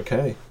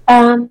 Okay.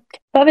 But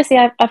obviously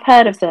I've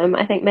heard of them.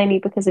 I think mainly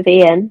because of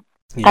Ian.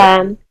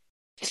 Yeah.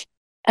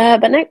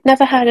 But no,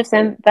 never heard of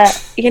them.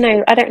 But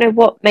I don't know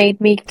what made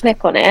me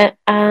click on it.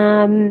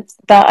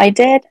 But I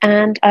did,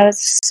 and I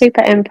was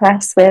super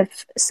impressed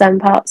with some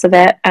parts of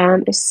it.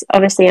 It's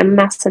obviously a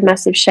massive,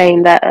 massive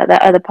shame that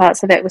other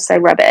parts of it were so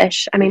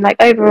rubbish. I mean,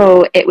 like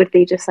overall, it would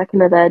be just like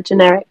another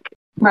generic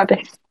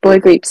rubbish boy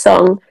group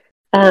song.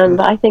 But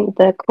I think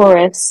the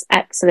chorus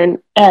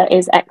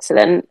is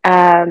excellent.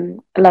 I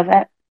love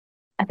it.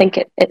 I think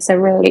it's a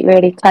really,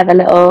 really clever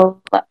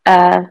little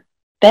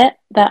bit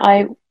that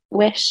I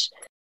wish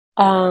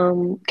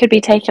could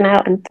be taken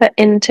out and put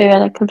into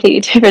a completely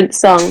different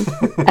song.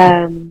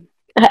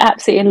 I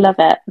absolutely love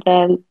it.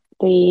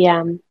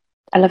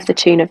 I love the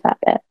tune of that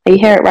bit. You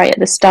hear it right at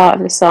the start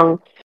of the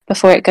song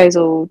before it goes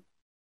all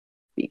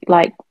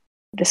like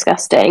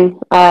disgusting.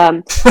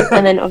 And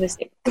then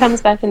obviously it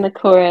comes back in the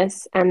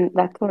chorus, and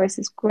that chorus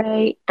is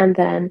great. And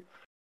then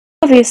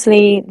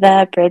obviously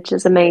the bridge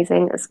is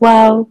amazing as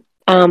well.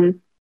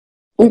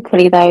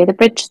 Equally though, the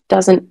bridge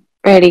doesn't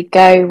really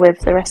go with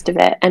the rest of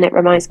it, and it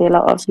reminds me a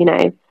lot of,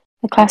 the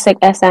classic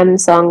SM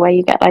song where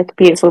you get like a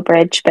beautiful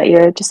bridge, but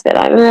you're just a bit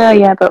like, oh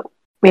yeah, but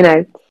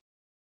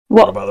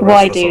What about the rest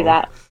why of the do song?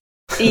 that?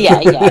 Yeah,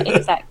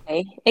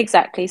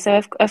 exactly.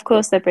 So of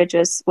course the bridge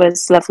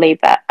was lovely,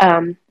 but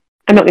I'm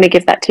not going to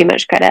give that too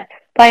much credit.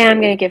 But I am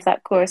going to give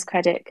that chorus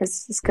credit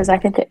because I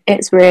think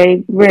it's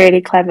really really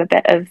clever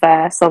bit of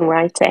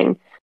songwriting.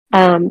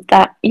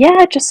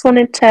 I just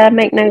wanted to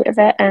make note of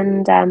it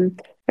and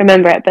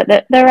remember it. But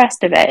the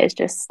rest of it is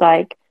just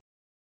like,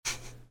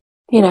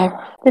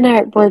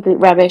 generic boy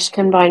group rubbish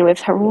combined with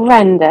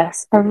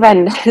horrendous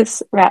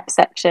rap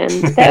section.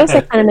 That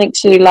also kind of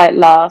makes you like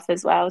laugh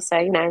as well.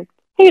 So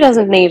who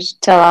doesn't need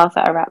to laugh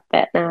at a rap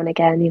bit now and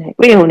again?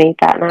 We all need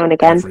that now and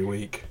again. Every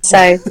week. So,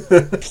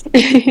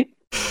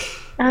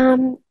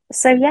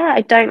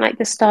 I don't like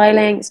the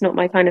styling. It's not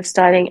my kind of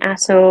styling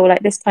at all.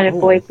 Like this kind of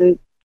boy group.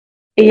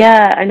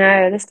 Yeah, I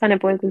know. This kind of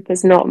boy group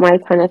is not my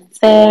kind of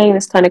thing.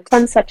 This kind of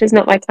concept is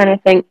not my kind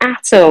of thing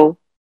at all.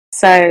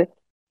 So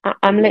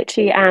I'm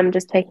literally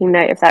just taking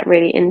note of that.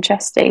 Really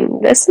interesting.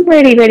 There's some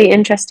really, really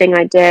interesting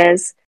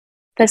ideas.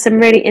 There's some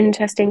really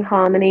interesting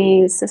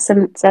harmonies. There's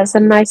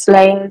some nice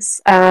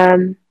layers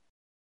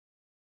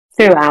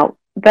throughout.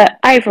 But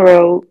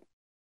overall,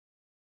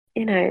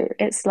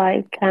 it's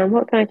like,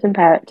 what can I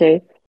compare it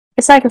to?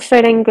 It's like a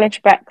full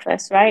English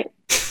breakfast, right?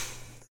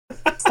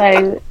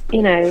 So,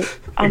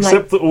 I'm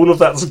Except that all of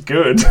that's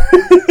good.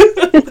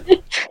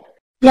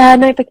 yeah,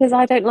 no, because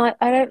I don't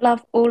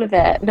love all of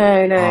it.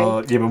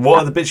 No. Yeah, but what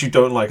are the bits you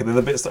don't like? Are they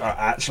the bits that are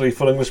actually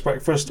full English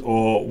breakfast,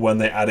 or when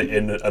they add it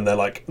in and they're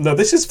like, no,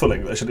 this is full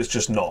English and it's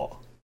just not?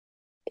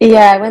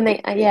 Yeah, when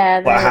they Like they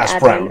hash add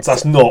browns, in-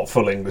 that's not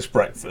full English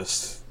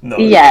breakfast. No.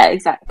 Yeah,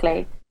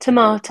 exactly.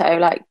 Tomato,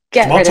 like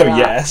get rid Tomato, of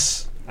that.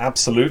 yes.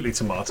 Absolutely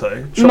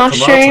tomato. Chopped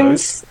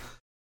Mushrooms.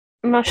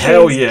 tomatoes.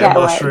 Hell yeah, get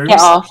away, mushrooms. get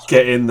off.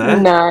 Get in there.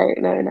 No.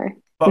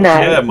 Fuck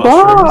no. yeah, What?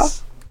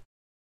 mushrooms.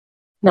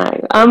 No,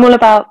 I'm all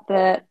about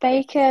the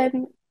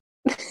bacon,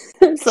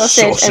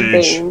 sausage, and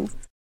beans.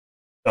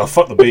 Oh,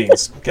 fuck the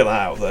beans. Get that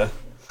out there.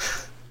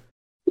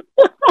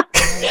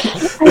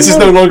 This is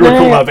no longer a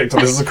call about Victon.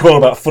 This is a call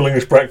about full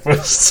English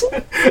breakfast.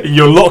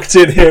 You're locked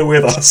in here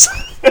with us.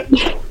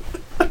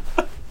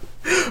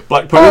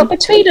 Black Well, pudding.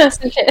 between us,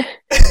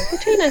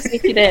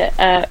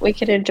 we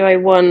could enjoy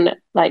one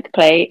like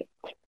plate,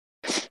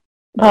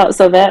 parts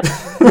of it.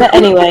 But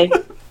anyway,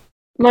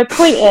 my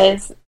point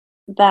is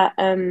that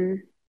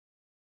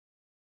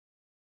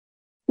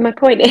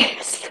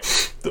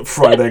That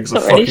fried eggs are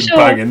Not really fucking sure.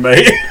 banging,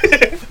 mate.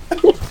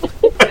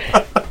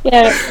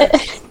 yeah.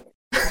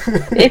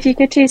 If you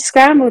could choose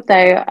scrambled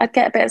though, I'd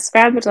get a bit of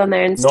scrambled on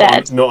there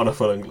instead. Not on a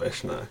full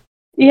English, no.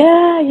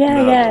 Yeah.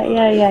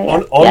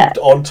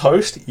 On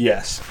toast,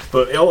 yes,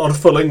 but on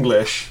full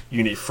English,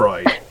 you need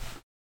fried.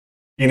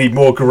 You need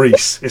more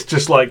grease. It's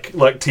just like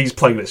T's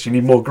playlist. You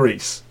need more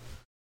grease.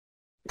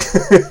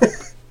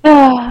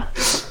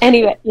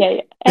 Anyway,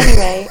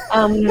 Anyway,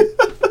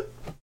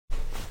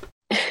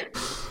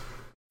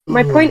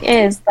 my point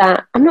is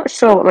that I'm not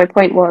sure what my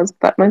point was,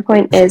 but my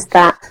point is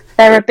that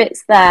there are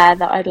bits there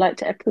that I'd like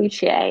to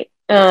appreciate,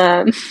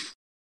 and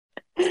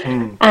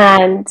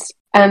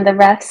the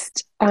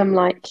rest, I'm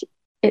like,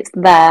 it's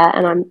there,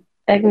 and I'm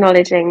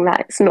acknowledging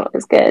that it's not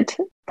as good,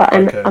 but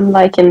I'm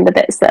liking the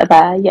bits that are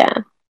there. Yeah.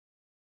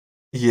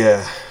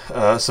 Yeah,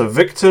 so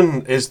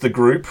Victon is the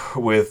group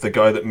with the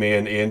guy that me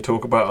and Ian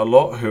talk about a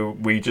lot, who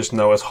we just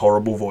know as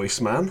Horrible Voice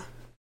Man.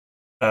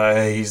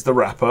 He's the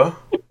rapper.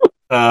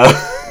 You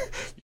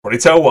probably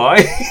tell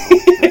why.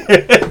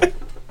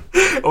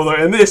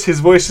 Although in this, his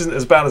voice isn't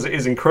as bad as it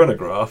is in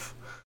Chronograph,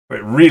 where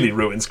it really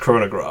ruins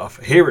Chronograph.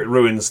 Here it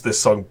ruins this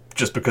song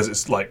just because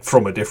it's like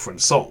from a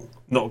different song,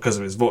 not because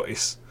of his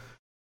voice.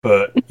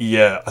 But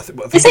yeah, I think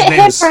Is it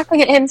him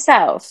rapping it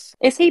himself?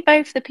 Is he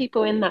both the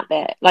people in that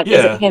bit? Like, is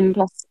Yeah. it him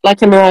plus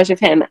like a mirage of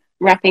him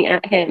rapping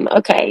at him?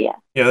 Okay, yeah.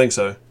 Yeah, I think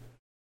so.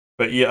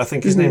 But yeah, I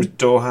think his name's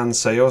Dorhan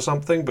Say or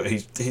something, but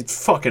he's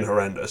fucking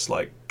horrendous.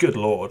 Like, good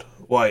lord.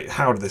 Why,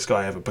 how did this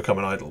guy ever become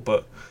an idol?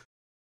 But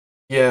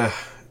yeah,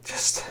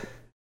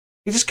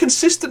 he just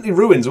consistently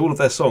ruins all of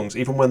their songs,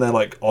 even when they're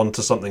like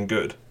onto something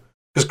good.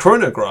 Because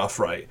Chronograph,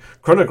 right?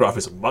 Chronograph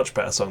is a much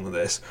better song than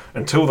this,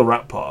 until the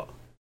rap part.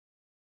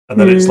 And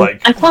then it's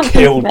like I can't think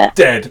killed of it.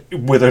 dead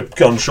with a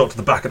gunshot to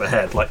the back of the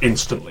head, like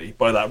instantly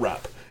by that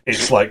rap.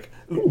 It's like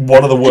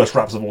one of the worst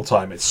raps of all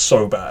time. It's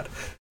so bad.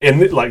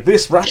 Like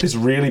this rap is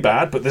really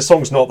bad, but this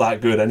song's not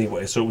that good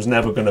anyway, so it was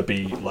never going to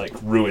be like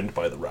ruined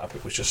by the rap.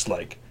 It was just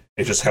like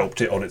it just helped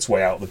it on its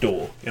way out the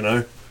door, you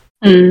know?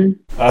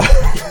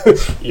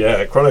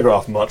 Yeah,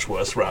 Chronograph, much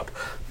worse rap,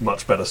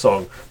 much better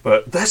song.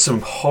 But there's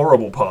some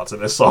horrible parts in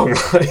this song.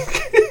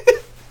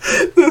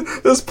 Like,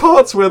 the There's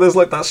parts where there's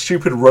like that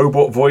stupid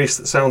robot voice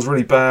that sounds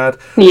really bad.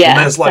 Yeah, And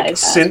there's like that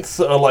is bad. synths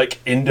that are like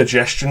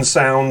indigestion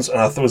sounds, and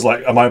I thought it was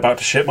like, am I about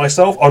to shit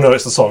myself? Oh no,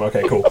 it's the song.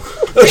 Okay, cool.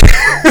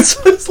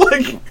 It's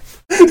like,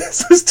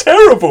 this is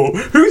terrible.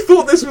 Who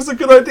thought this was a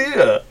good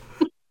idea?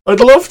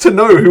 I'd love to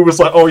know who was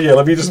like, oh yeah,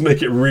 let me just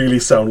make it really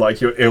sound like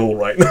you're ill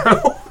right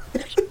now.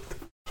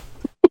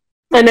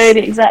 I know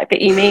exactly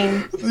what you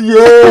mean.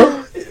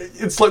 Yeah,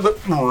 it's like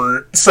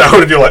the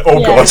sound, and you're like, oh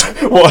Yeah.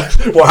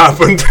 god, what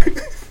happened?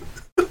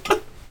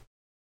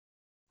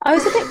 I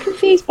was a bit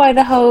confused by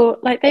the whole,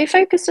 like, they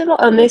focused a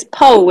lot on this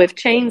pole with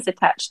chains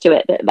attached to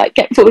it that, like,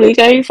 get pulled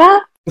over.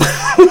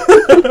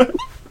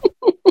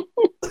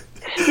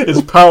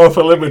 It's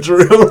powerful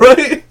imagery,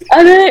 alright?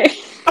 I know.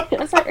 I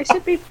was like, I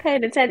should be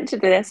paying attention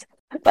to this,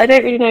 but I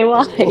don't really know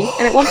why.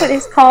 And at one point,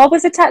 his car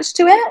was attached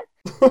to it.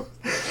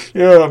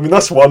 Yeah, I mean,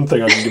 that's one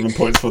thing I can give them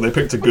points for. They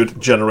picked a good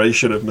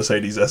generation of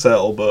Mercedes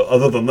SL, but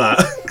other than that,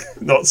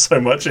 not so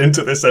much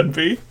into this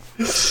MP.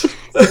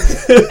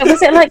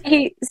 Was it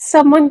like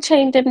someone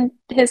chained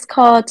his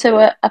car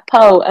to a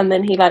pole and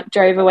then he like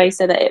drove away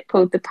so that it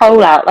pulled the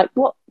pole out? Like,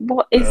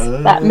 what is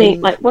that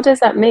mean? Like, what does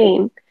that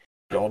mean?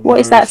 God What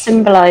is that knows.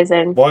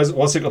 symbolising?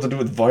 What's it got to do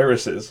with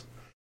viruses?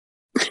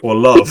 Or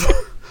love?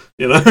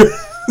 You know?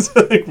 It's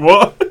like,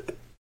 what?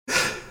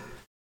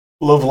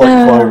 Love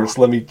like virus.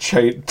 Let me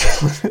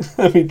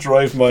let me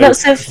drive my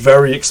Lots of-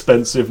 very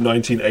expensive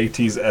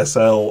 1980s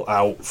SL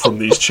out from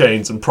these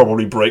chains and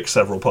probably break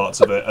several parts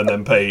of it, and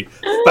then pay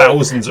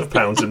thousands of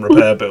pounds in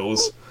repair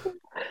bills.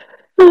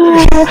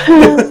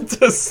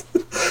 Just-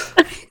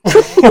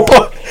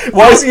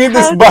 Why is he in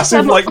this How-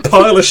 massive like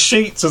pile of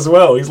sheets as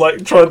well? He's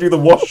like trying to do the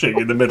washing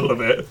in the middle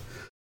of it.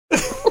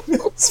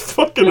 It's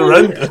fucking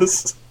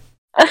horrendous.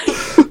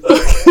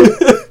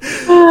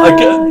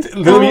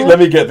 Let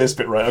me get this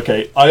bit right.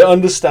 Okay, I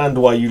understand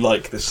why you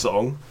like this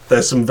song.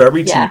 There's some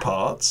very Yeah. T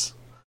parts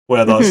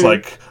where there's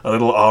like a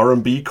little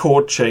R&B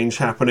chord change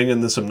happening,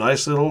 and there's some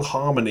nice little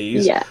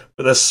harmonies. Yeah.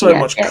 But there's so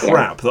much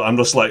crap that I'm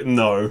just like,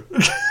 no,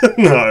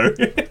 no.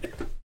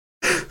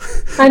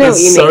 I know There's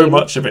what you so mean.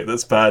 much of it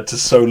that's bad to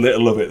so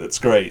little of it that's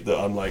great that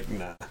I'm like,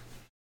 nah,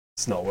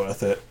 it's not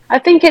worth it. I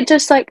think it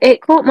just like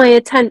it caught my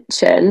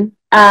attention,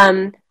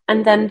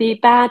 and then the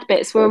bad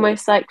bits were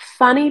almost like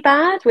funny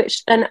bad,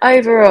 which then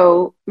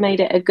overall made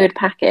it a good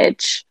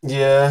package.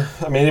 Yeah,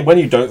 I mean, when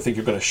you don't think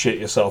you're going to shit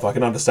yourself, I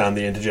can understand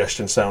the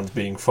indigestion sounds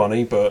being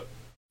funny, but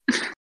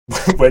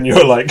when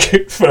you're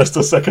like first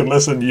or second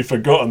listen, you've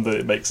forgotten that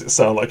it makes it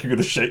sound like you're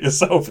going to shit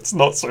yourself. It's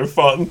not so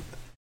fun.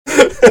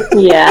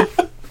 Yeah,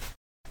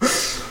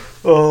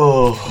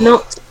 Oh,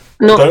 not.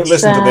 don't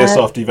listen to this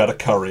after you've had a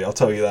curry. I'll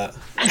tell you that.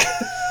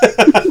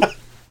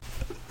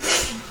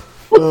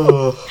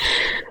 Oh.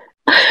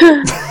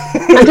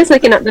 I'm just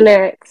looking at the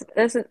lyrics.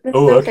 There's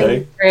Oh, nothing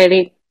okay.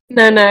 really.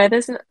 No,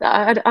 there's.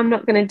 I'm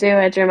not going to do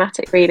a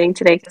dramatic reading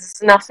today because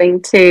there's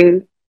nothing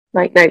too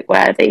like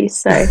noteworthy.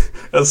 So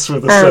As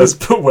Swither says,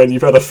 but when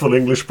you've had a full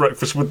English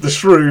breakfast with the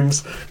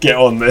shrooms, get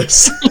on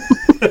this.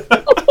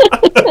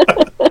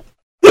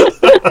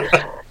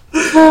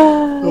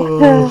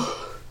 Oh.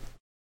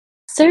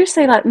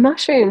 seriously, like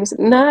mushrooms?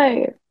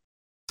 No.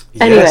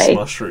 Yes, Anyway.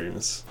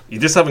 mushrooms. You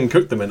just haven't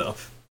cooked them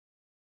enough.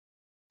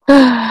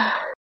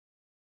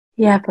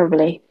 Yeah,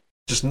 probably.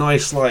 Just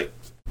nice, like,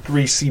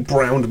 greasy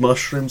browned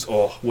mushrooms.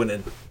 Oh,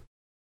 winning.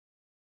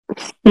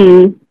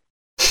 Hmm.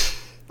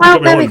 Well,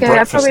 Got me there we wanting go.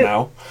 breakfast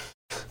now.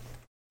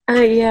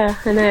 Oh yeah,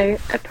 I know.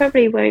 I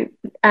probably won't.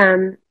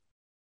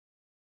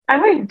 I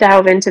won't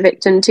delve into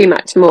Victon too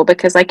much more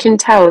because I can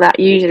tell that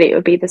usually it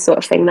would be the sort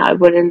of thing that I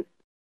wouldn't,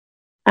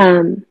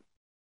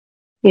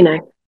 you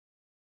know,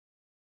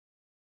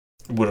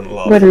 Wouldn't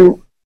love.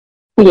 wouldn't.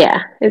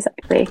 Yeah,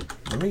 exactly.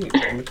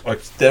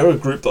 They're a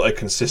group that I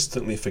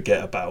consistently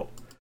forget about.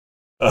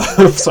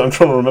 So I'm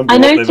trying to remember I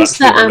what they've noticed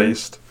actually that,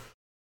 released.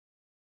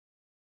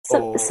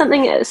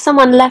 Oh.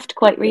 Someone left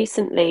quite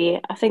recently.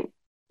 I think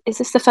is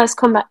this the first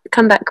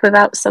comeback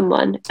without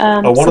someone?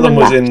 One of someone them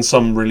was left. in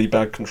some really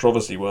bad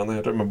controversy, weren't they?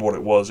 I don't remember what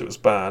it was. It was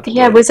bad.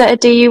 Yeah, but was it a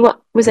DUI?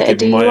 Was it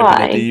a it might have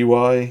been a DUI?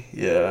 DUI.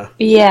 Yeah.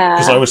 Yeah.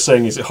 Because I was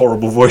saying, is it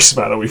horrible voice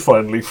man? Are we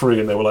finally free?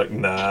 And they were like,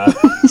 nah.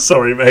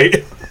 Sorry,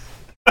 mate.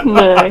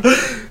 No.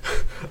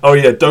 Oh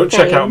yeah, don't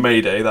check Same. out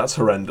Mayday. That's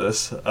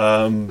horrendous.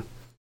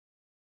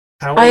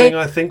 Howling,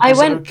 I think, I was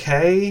went-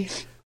 okay.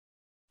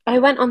 I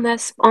went on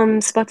on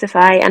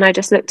Spotify and I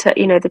just looked at,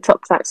 the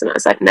top tracks and I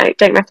was like, no,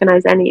 don't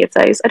recognise any of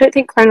those. I don't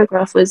think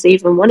Chronograph was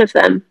even one of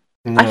them.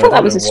 No, I thought that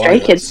don't was know a why Stray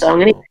Kids that's-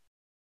 song.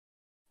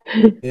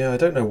 Anyway. Yeah, I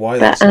don't know why But,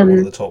 that's not one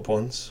of the top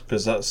ones,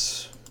 because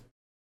that's...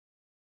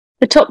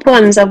 The top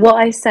ones are What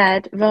I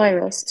Said,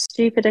 Virus,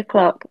 Stupid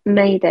O'Clock,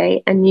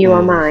 Mayday, and You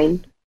Are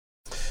Mine.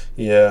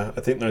 Yeah, I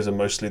think those are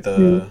mostly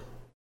the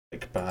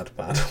like bad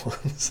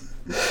ones.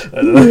 I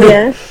don't know.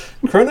 Yeah.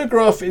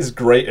 Chronograph is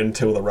great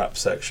until the rap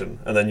section,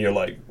 and then you're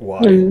like,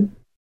 why?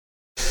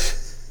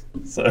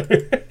 So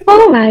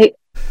All right.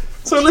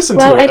 so listen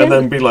Well, to I it and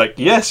don't- then be like,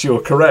 yes,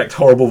 you're correct.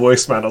 Horrible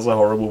voice man has a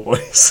horrible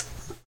voice.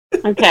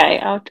 Okay,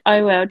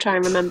 I will try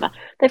and remember.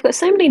 They've got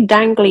so many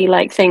dangly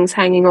like things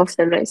hanging off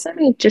them, like so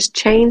many just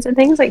chains and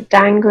things like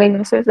dangling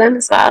off of them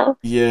as well.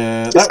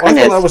 Yeah, Just I kind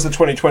thought of, that was the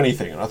 2020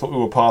 thing, and I thought we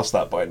were past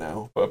that by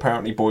now. But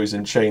apparently, boys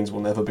in chains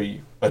will never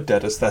be a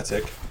dead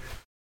aesthetic.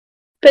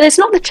 but it's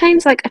not the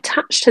chains like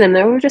attached to them;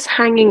 they're all just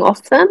hanging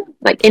off them,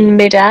 like in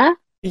midair.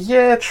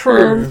 Yeah,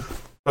 true.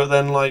 But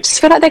then, like,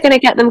 Just feel like they're going to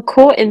get them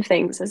caught in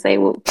things as they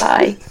walk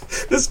by.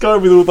 this guy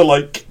with all the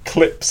like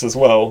clips as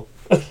well,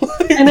 like,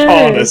 I know.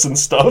 harness and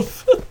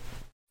stuff.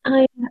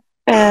 I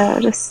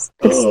just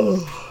Oh.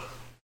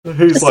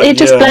 Who's Just- like, it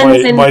just yeah,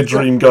 blends my in.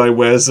 dream guy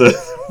wears a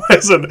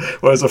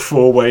wears a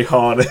 4-way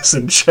harness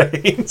and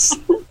chains.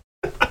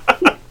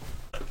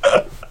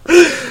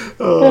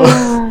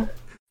 Oh.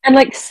 and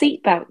like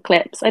seatbelt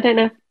clips. I don't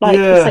know if like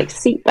Yeah. it's like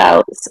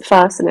seatbelts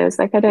fasteners.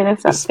 Like I don't know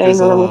if that's It's going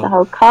along with bizarre. the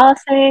whole car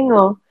thing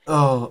or.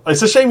 Oh,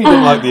 it's a shame you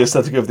didn't like the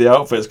aesthetic of the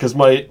outfits, because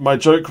my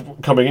joke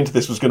coming into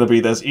this was going to be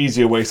there's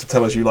easier ways to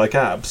tell us you like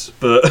abs,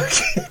 but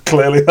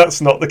clearly that's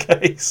not the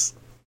case.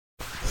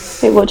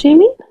 Wait, what do you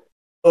mean?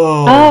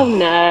 Oh, Oh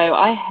no,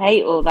 I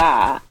hate all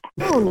that.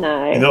 Oh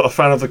no. you're not a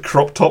fan of the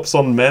crop tops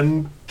on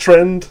men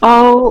trend?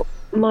 Oh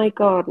my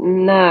god,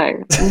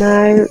 no.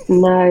 No.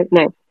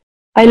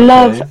 I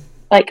love Okay.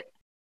 like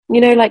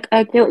like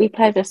a guilty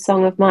pleasure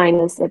song of mine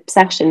is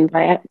Obsession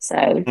by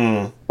EXO.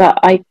 Mm. But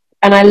I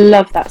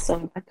love that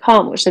song. I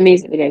can't watch the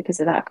music video because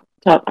of that.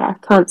 I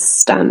can't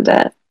stand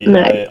it. Yeah,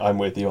 No. I'm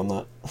with you on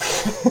that.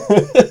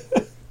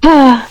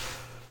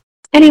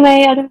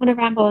 Anyway, I don't want to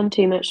ramble on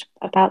too much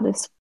about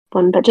this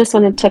one, but just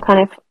wanted to kind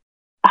of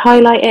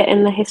highlight it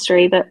in the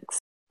history books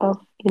of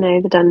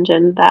the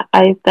dungeon that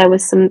there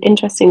was some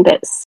interesting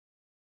bits,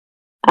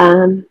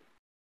 and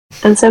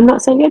some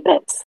not so good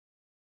bits.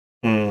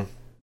 Mm.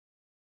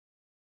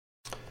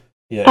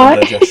 Yeah, Hi.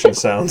 indigestion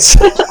sounds.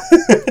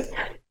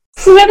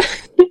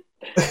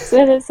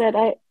 Swither said,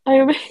 I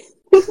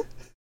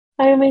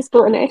almost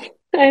bought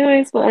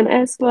an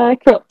S-wear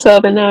crop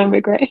top and now I'm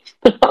regretting.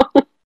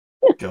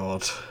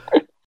 God.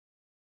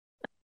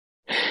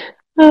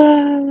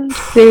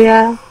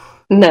 Yeah,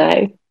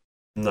 no,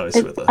 No,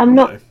 Swither. I'm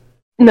not-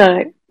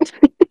 no.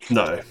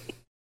 No.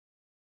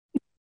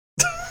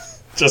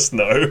 Just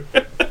no.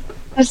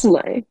 Just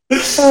no.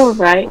 All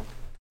right.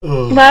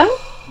 Ugh. Well,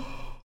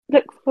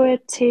 look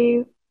forward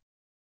to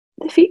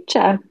the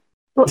future.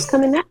 What's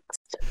coming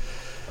next?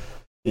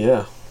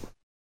 Yeah.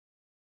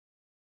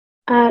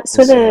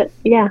 Swither,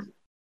 yeah.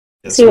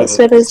 Yeah, See what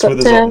Swither's got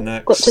Swither's up to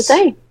next.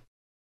 say.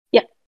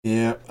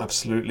 Yeah,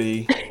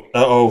 absolutely.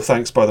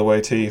 Thanks, by the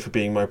way, T, for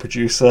being my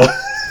producer.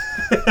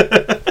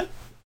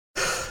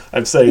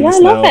 I'm saying Yeah, this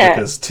I love now it.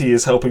 because T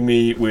is helping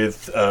me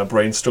with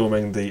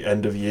brainstorming the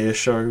end of year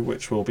show,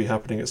 which will be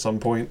happening at some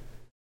point.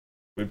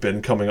 We've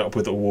been coming up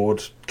with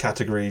award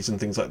categories and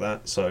things like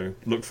that, so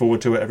look forward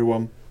to it,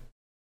 everyone.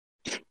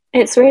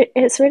 It's really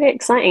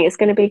exciting. It's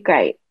going to be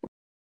great.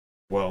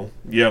 Well,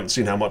 you haven't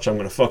seen how much I'm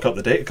going to fuck up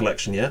the data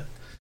collection yet.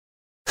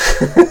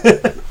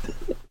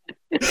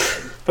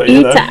 But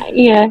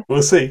Yeah,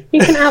 we'll see. you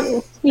can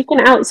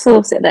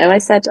outsource it though. I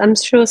said I'm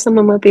sure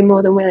someone will be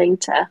more than willing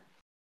to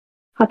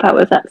help out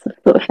with that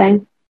sort of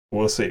thing.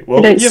 We'll see. You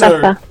Well, don't you know,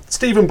 suffer.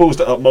 Stephen ballsed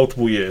it up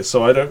multiple years,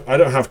 so I don't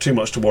have too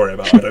much to worry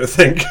about. I don't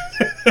think.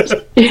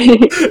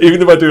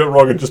 Even if I do it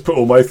wrong and just put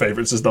all my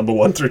favourites as number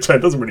 1 through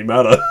 10, doesn't really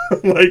matter.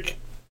 Like,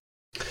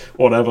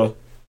 whatever.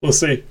 We'll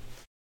see.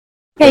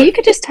 Yeah, you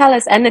could just tell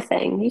us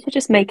anything. You could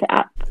just make it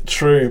up.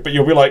 True, but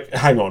you'll be like,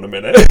 hang on a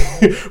minute.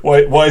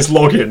 why is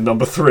login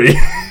number 3?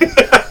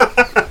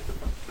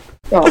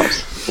 God,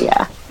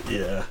 yeah.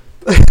 Yeah.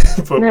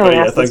 but No one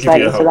yeah, else thank is you for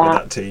ready your for help with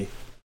that. that, T.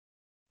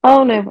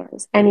 Oh, no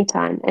worries.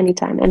 Anytime,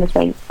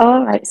 anything.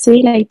 All right, see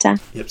you later.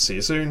 Yep, see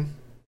you soon.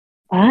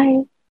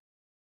 Bye.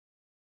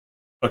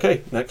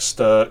 Okay, next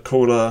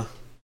caller,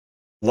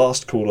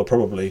 last caller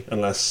probably,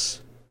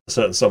 unless a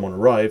certain someone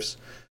arrives,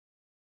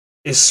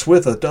 is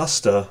Swither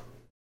Duster.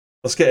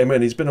 Let's get him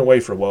in. He's been away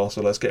for a while,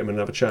 so let's get him in and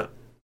have a chat.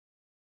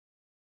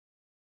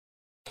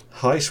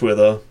 Hi,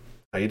 Swither.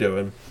 How you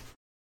doing?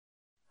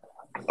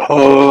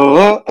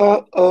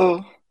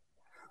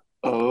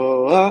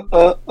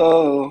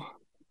 Oh.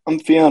 I'm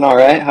feeling all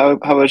right. How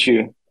about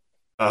you?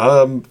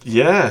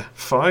 Yeah,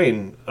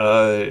 fine.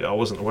 I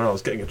wasn't aware I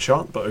was getting a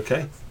chant, but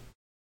okay.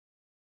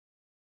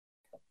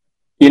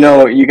 You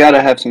know, you got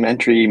to have some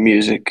entry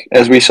music.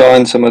 As we saw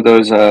in some of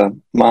those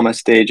mama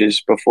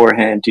stages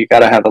beforehand, you got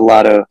to have a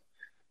lot of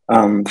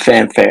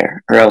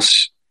fanfare, or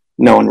else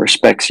no one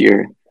respects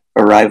your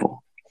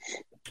arrival.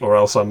 Or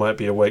else I might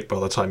be awake by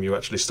the time you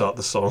actually start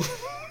the song.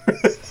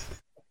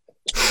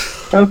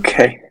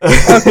 Okay.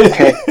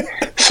 Okay.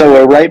 So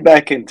we're right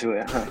back into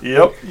it, huh?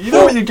 Yep. You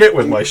know what you get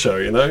with my show,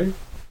 you know?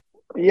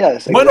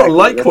 Yes. You might not exactly.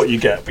 like That's- what you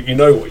get, but you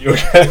know what you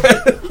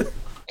get.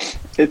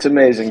 It's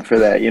amazing for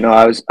that. You know,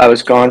 I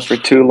was gone for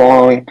too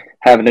long,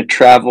 having to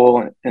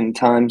travel in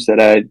times that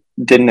I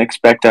didn't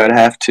expect I'd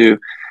have to,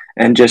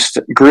 and just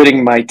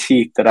gritting my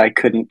teeth that I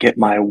couldn't get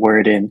my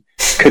word in,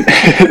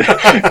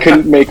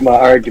 couldn't make my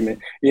argument.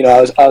 You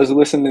know, I was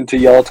listening to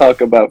y'all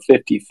talk about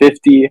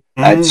 50-50.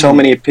 I had so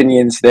many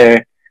opinions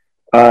there.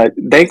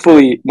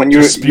 Thankfully, when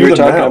you Just were, spew you were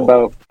them talking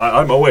now. about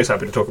I'm always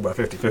happy to talk about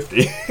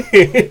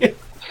 50-50.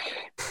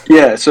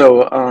 yeah,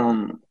 so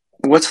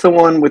what's the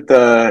one with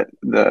the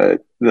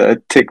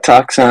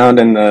TikTok sound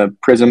and the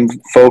Prism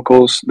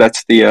vocals?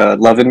 That's the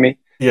 "Loving Me."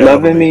 Yeah,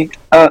 Loving me,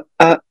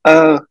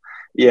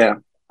 yeah.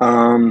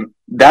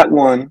 That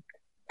one,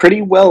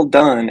 pretty well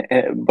done.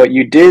 But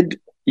you did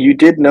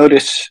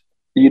notice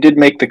you did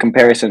make the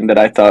comparison that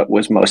I thought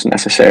was most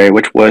necessary,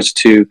 which was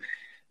to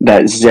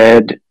that Z,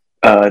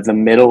 the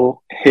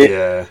middle hit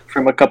Yeah.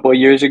 from a couple of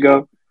years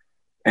ago,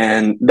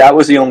 and that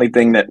was the only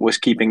thing that was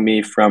keeping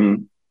me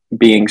from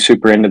being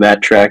super into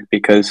that track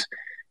because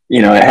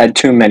it had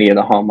too many of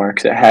the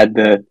hallmarks. It had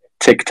the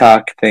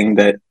TikTok thing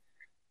that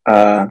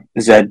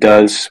Zed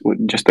does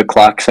with just the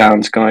clock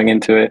sounds going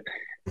into it,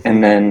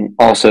 and then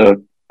also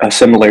a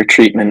similar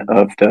treatment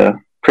of the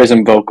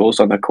Prism vocals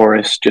on the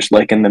chorus, just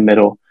like in the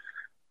middle.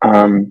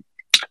 Um,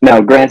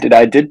 Now, granted,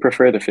 I did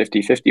prefer the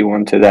 50-50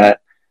 one to that,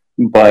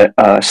 but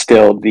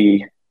still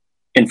the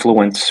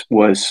influence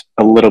was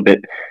a little bit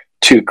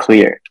too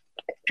clear.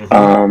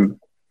 Mhm.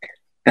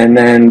 And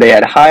then they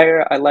had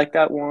Higher. I like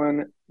that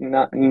one,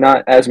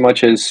 not as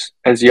much as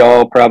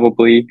y'all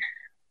probably.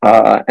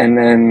 And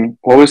then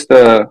what was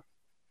the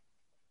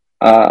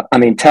I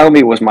mean, Tell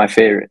Me was my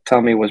favorite.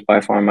 Tell Me was by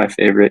far my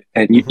favorite.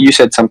 And you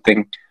said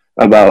something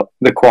about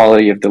the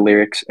quality of the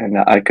lyrics, and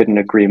I couldn't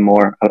agree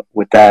more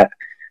with that.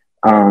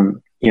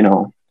 You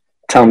know,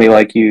 tell me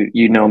like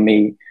you know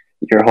me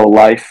your whole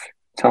life.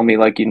 Tell me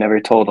like you never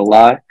told a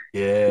lie.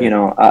 Yeah. You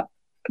know,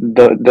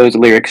 those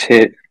lyrics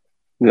hit.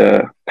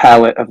 The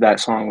palette of that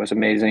song was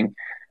amazing.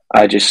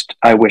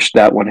 I wish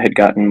that one had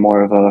gotten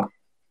more of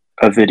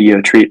a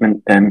video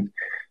treatment than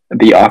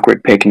the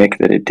awkward picnic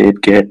that it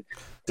did get.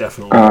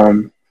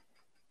 Definitely.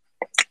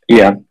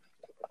 Yeah,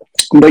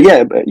 but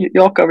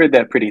y'all covered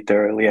that pretty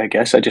thoroughly, I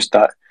guess. I just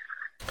thought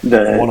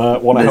the Wanna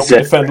the help Z-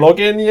 me defend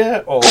login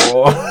yet? Or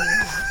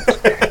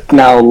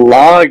now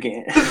log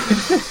in.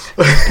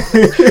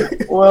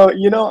 Well,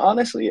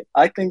 honestly,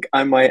 I think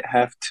I might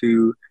have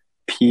to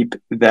peep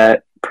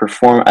that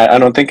perform. I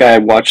don't think I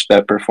watched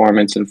that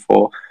performance in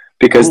full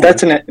because Ooh.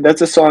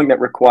 that's a song that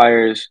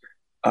requires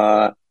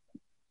uh,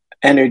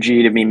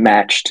 energy to be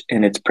matched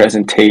in its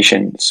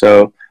presentation.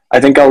 So I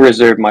think I'll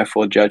reserve my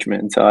full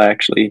judgment until I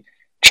actually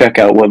check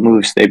out what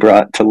moves they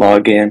brought to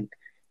log in.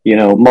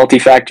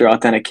 Multi-factor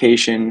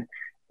authentication.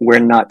 We're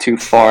not too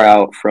far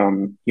out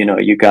from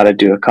you got to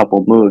do a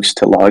couple moves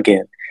to log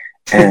in,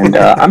 and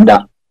I'm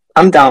down.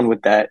 I'm down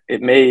with that.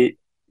 It may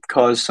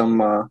cause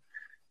some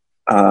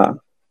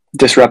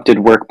disrupted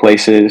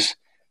workplaces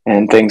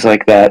and things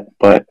like that,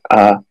 but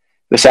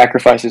the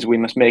sacrifices we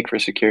must make for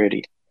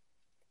security.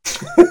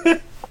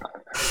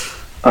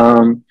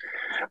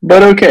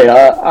 But okay,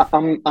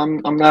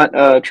 I'm not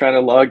trying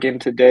to log in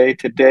today.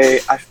 Today,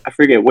 I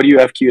forget. What do you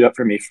have queued up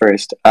for me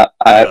first?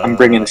 I'm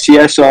bringing the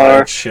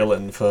CSR.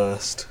 Ichillin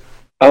first.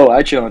 Oh,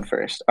 Ichillin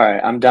first. All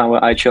right, I'm down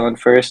with Ichillin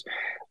first.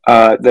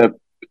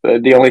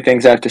 The only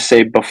things I have to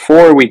say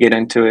before we get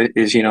into it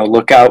is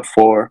look out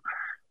for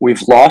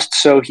we've lost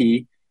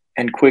Sohee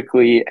and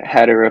quickly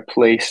had her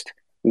replaced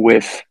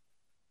with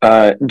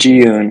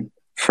Jiyoon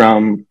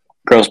from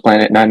Girls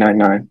Planet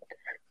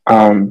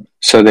 999.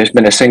 So there's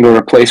been a single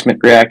replacement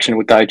reaction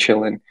with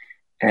Ichillin,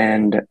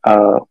 and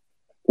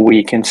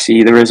we can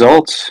see the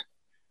results.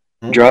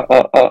 Draw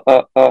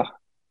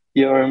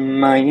your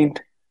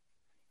mind.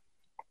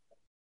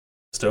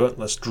 Let's do it.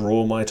 Let's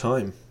draw my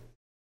time.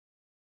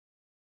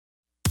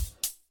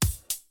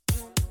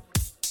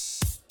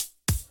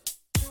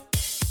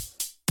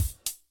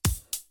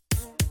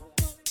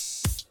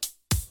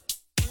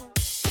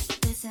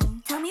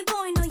 Listen, tell me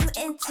boy, know you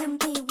into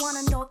me.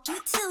 Wanna know you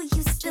till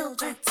you spill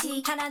the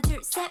tea. 하나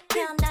둘셋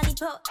편안히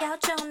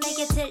보여줘.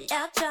 내게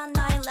들려줘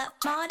너의 love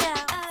model.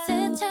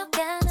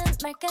 스쳐가는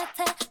말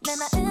같아. 내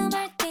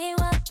마음을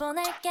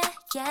띄워보낼게.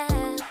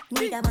 Yeah.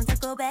 네가 먼저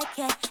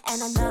고백해.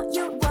 And I know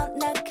you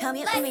wanna come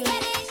with me.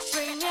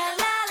 Bring me a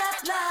lot of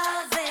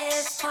love.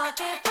 This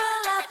pocket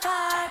full of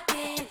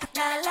heartbeat.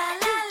 La la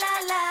la la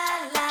la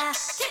la.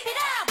 Keep it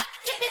up,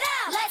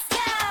 let's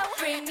go.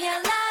 Bring me a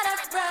lot of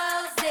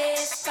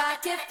roses.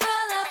 Pocket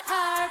full of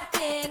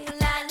heartbeat.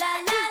 La la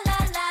la la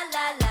la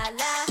la la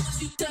la.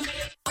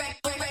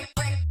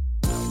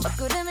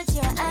 먹구름을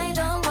치워 I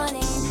don't want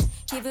it.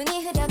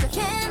 기분이 흐려도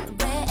can't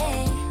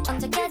wait.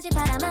 언제까지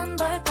바라만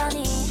볼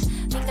거니.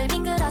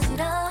 빙글빙글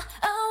어지러.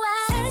 Oh I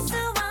셀 수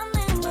없는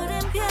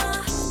물음표.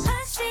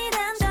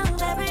 확실한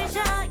정답을 줘.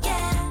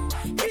 Yeah.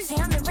 글쎄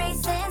I'm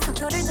erasing.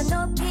 속도를 더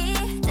높이.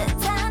 The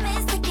time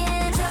is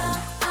ticking. Draw.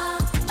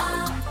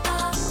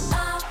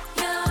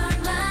 Your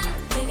mind.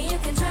 Baby you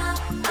can draw.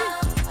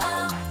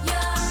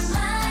 Your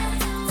mind.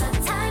 The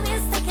time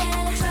is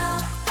ticking. Draw.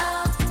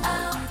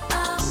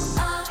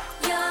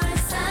 Your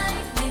sign.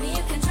 Baby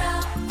you can draw.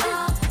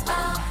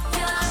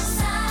 Your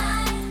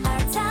sign.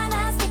 Our time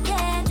is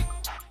ticking.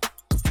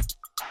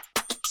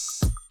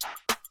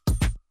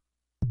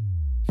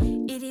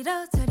 이리로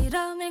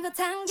저리로 밀고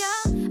당겨.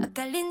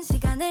 엇갈린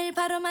시간을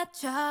바로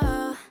맞춰.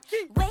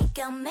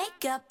 Wake up,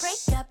 make up,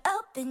 break up,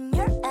 open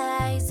your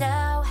eyes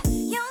up.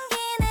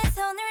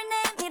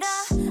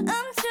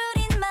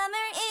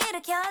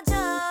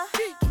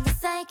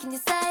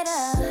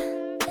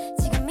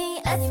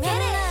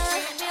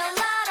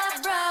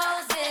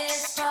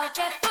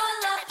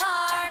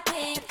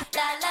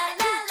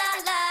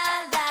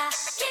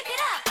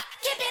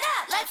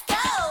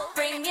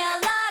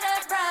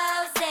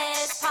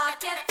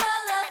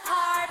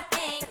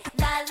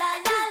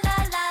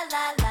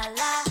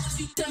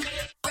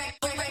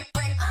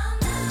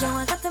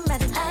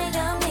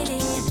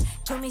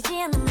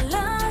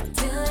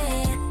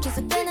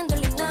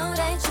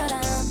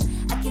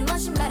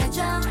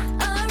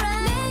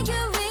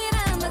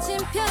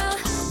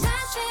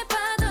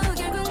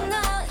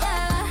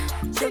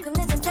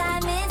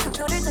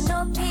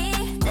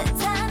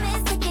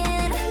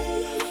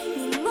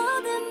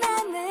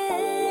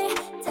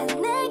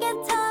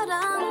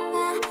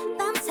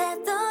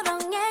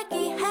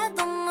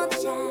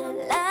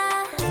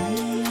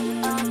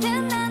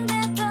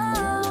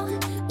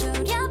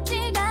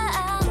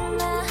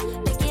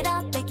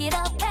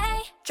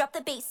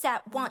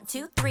 ASAP 1,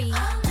 2, 3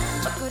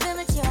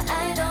 먹구름을 치워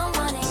I don't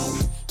want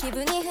it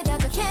기분이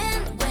흐려도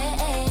can't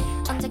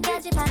wait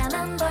언제까지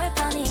바라만 볼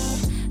거니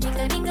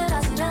빙글빙글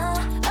어지러워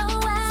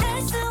oh I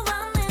셀수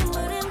없는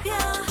물음표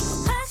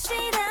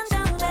확실한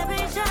정답을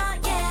줘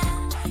yeah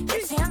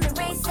끝이 없는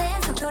racing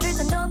속도를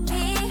더 높이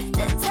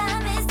The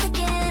time is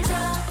ticking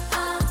Draw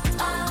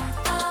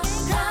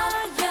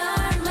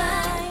your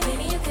mind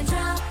Baby you can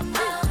draw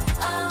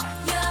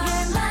your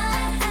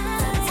mind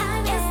The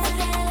time is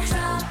ticking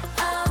Draw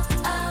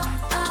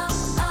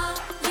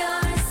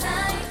your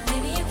sign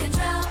Baby you can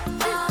draw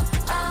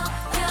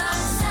your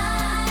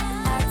sign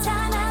Our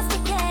time is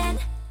ticking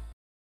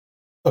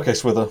Okay,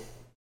 Swither,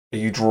 are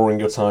you drawing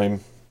your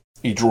time?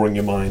 Are you drawing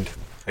your mind?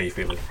 How are you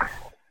feeling?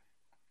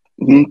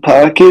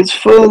 Pockets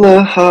full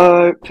of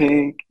heart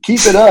pink.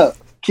 Keep it up.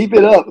 Keep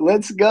it up.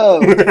 Let's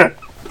go.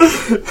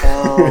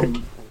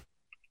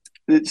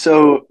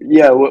 So,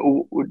 yeah,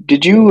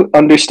 did you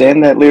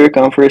understand that lyric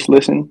on first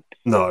listen?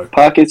 No.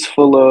 Pockets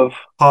full of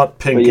Heart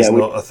pink But yeah, is we-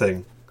 not a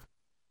thing.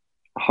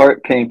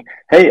 heart pink.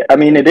 Hey, I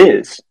mean, it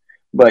is.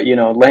 But, you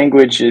know,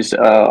 language is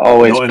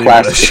always Not in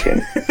plastic.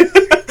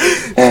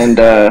 English. And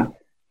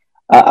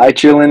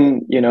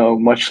Ichillin, you know,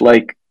 much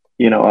like,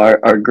 you know,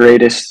 our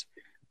greatest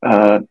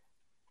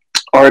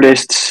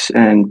artists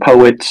and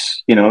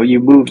poets, you know, you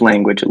move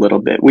language a little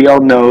bit. We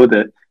all know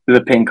that the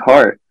pink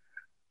heart,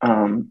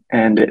 and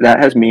that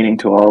has meaning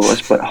to all of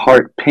us. But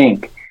heart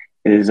pink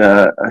is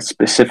a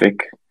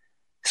specific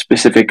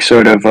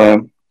sort of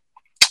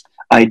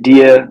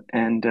idea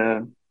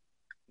and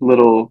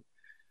little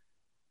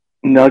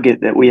nugget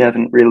that we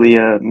haven't really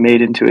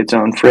made into its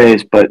own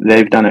phrase, but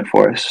they've done it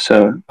for us.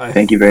 So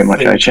thank you very much,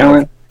 think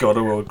Ichillin. I've got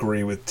to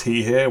agree with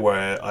T here,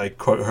 where I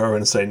quote her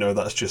and say, no,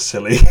 that's just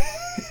silly.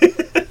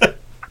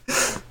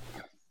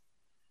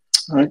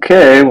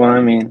 Okay, well, I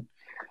mean,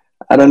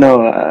 I don't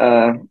know.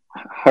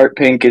 Heart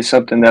pink is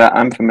something that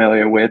I'm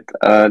familiar with.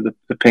 The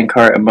pink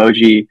heart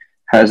emoji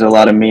has a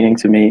lot of meaning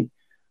to me.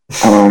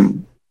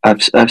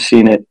 I've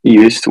seen it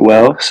used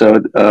well.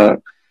 So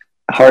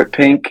heart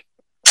pink,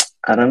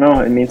 I don't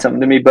know. It means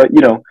something to me. But you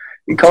know,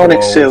 you're calling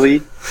it 12.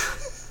 silly.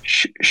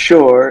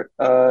 Sure.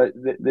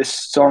 This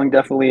song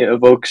definitely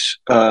evokes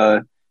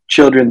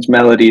children's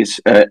melodies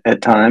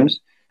at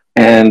times,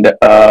 and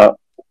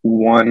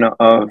one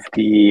of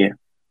the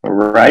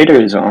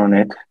writers on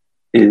it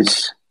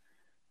is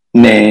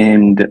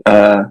named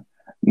Nonan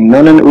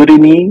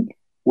Urini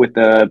with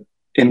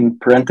in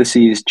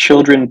parentheses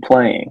children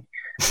playing.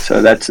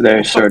 So that's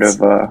their sort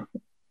of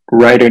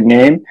writer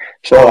name.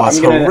 So Oh, it's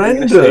I'm gonna say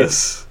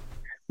horrendous.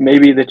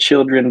 maybe the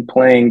children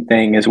playing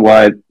thing is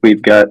why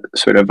we've got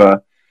sort of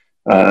a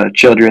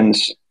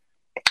children's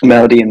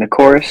melody in the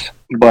chorus.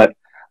 But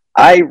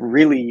I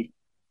really,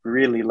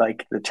 really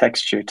like the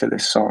texture to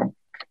this song.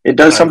 It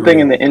does I something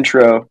agree. in the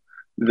intro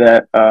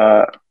that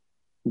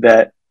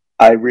that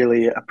I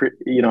really,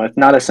 you know, it's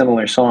not a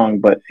similar song,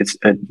 but it's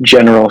a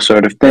general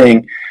sort of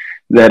thing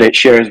that it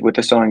shares with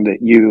the song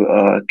that you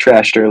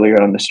trashed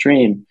earlier on the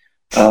stream,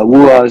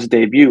 Wua's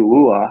debut,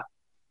 Wua,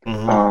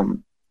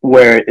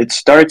 where it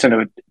starts in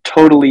a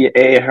totally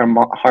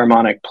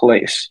harmonic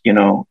place, you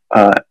know,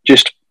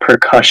 just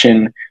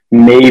percussion,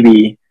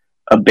 maybe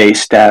a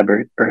bass stab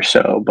or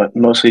so, but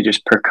mostly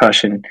just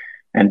percussion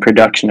and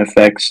production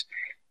effects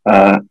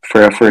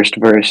for a first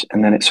verse,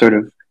 and then it sort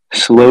of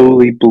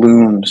slowly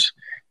blooms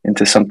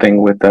into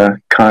something with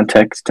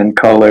context and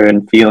color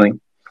and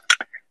feeling.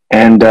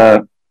 And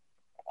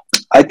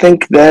I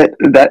think I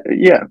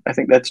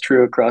think that's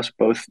true across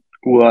both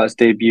Wua's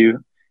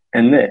debut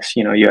and this.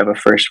 You know, you have a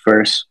first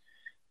verse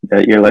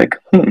that you're like,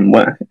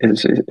 what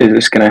is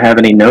this going to have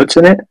any notes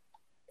in it?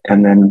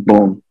 And then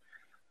boom.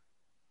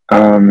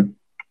 And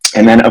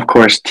then of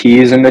course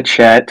T's in the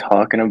chat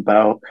talking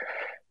about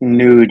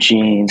New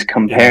Jeans,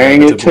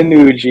 comparing it to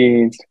New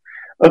Jeans.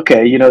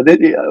 Okay, you know,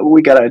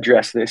 we got to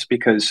address this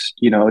because,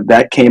 you know,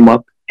 that came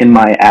up in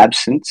my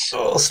absence.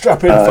 Oh,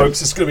 strap in,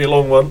 folks. It's going to be a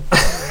long one.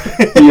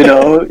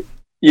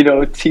 you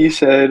know, T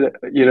said,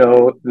 you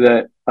know,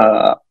 that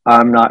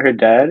I'm not her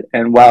dad.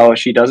 And while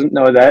she doesn't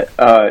know that,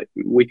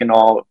 we can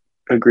all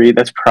agree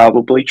that's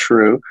probably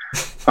true.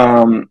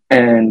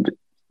 And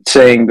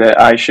saying that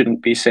I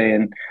shouldn't be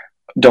saying,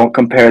 don't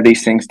compare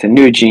these things to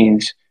New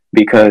Jeans,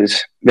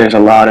 because there's a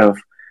lot of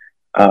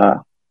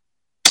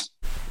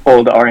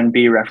old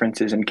R&B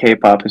references in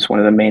K-pop. Is one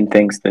of the main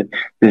things that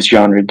this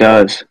genre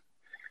does.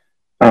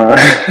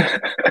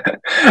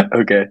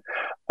 Okay,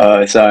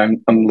 so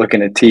I'm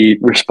looking at T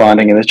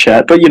responding in the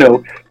chat, but you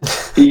know,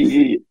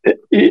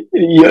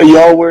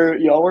 y'all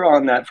were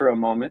on that for a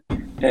moment,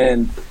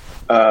 and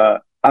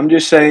I'm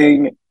just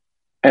saying,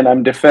 and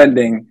I'm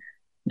defending,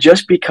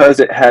 just because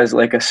it has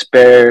like a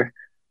spare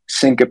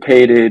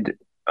syncopated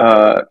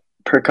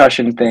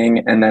percussion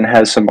thing and then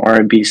has some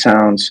R&B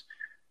sounds.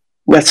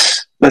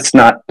 Let's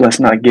not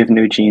give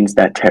New Jeans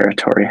that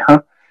territory,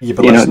 huh? Yeah,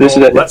 but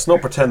let's not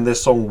pretend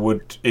this song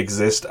would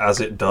exist as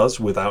it does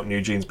without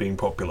New Jeans being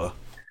popular.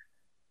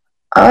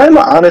 I'm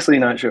honestly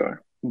not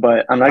sure,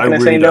 but I'm not going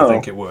to say no. I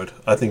think it would.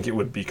 I think it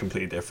would be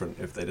completely different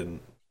if they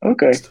didn't.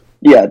 Okay.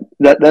 Yeah,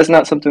 that's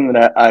not something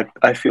that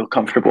I feel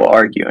comfortable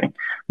arguing,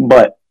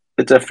 but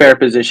it's a fair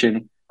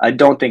position. I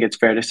don't think it's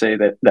fair to say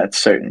that that's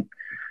certain.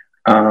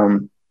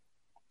 Um,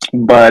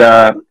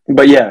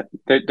 but yeah,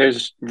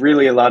 there's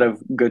really a lot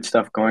of good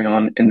stuff going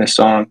on in this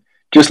song.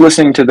 Just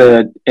listening to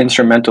the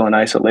instrumental in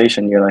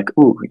isolation, you're like,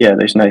 ooh, yeah,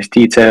 there's nice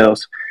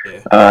details.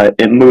 Yeah.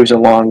 It moves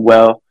along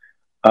well.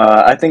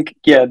 I think,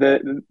 yeah,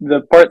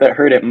 the part that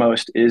hurt it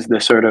most is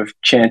the sort of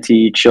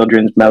chanty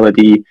children's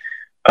melody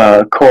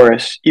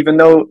chorus, even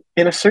though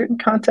in a certain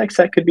context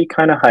that could be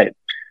kind of hype.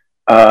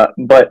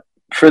 But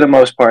for the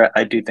most part,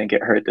 I do think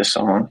it hurt the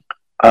song.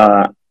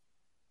 Uh,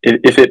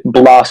 if it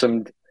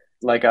blossomed,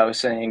 like I was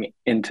saying,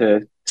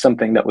 into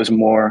something that was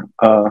more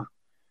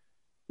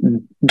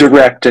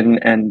direct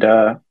and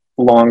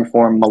long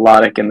form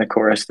melodic in the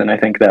chorus, then I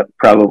think that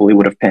probably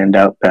would have panned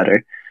out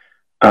better.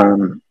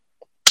 Um,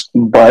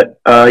 but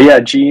yeah,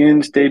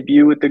 Ji-yoon's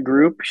debut with the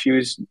group, she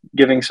was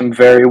giving some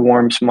very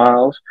warm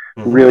smiles.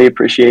 Mhm. Really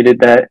appreciated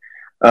that.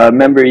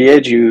 Member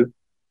Yeju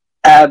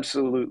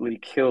absolutely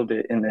killed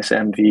it in this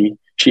MV.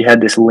 She had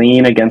this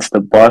lean against the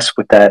bus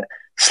with that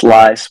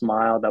sly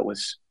smile that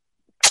was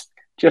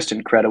just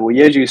incredible.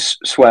 Yeju's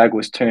swag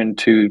was turned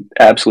to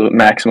absolute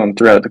maximum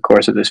throughout the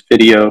course of this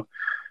video.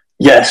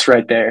 Yes,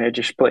 right there. It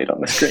just played on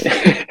the screen.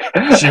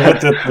 She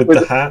with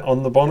the hat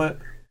on the bonnet.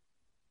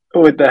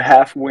 with the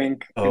half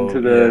wink Oh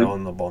into yeah, the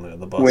on the bonnet of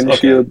the bus.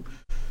 windshield. Okay.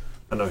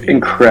 I know who you mean.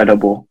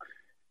 Incredible.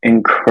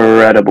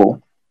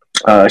 Incredible.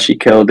 She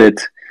killed it.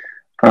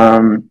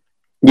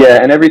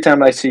 Yeah, and every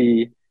time I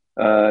see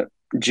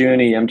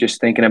Junie, I'm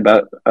just thinking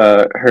about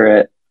her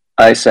at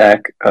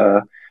ISAC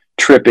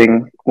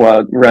tripping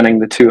while running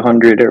the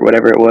 200 or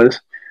whatever it was.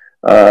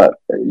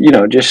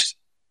 Just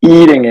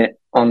eating it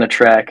on the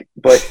track.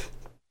 But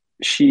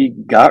she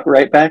got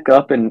right back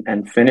up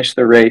and finished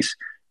the race.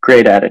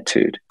 Great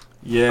attitude.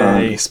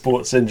 Yay,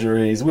 sports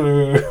injuries.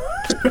 Woo.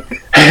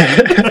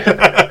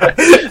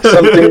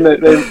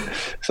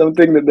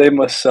 something that they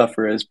must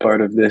suffer as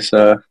part of this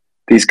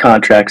these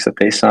contracts that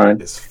they signed.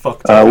 This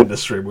fucked up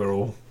industry we're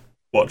all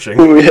watching.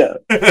 Oh, yeah.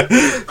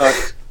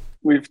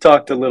 We've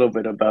talked a little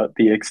bit about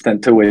the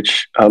extent to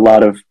which a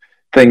lot of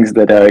things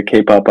that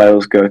K-pop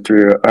idols go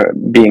through are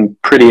being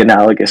pretty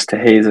analogous to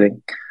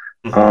hazing.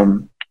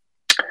 Mhm.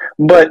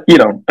 But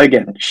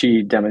again,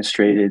 she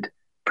demonstrated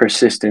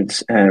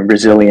persistence and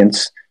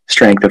resilience,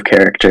 strength of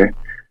character.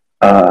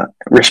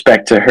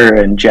 Respect to her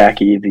and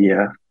Jackie,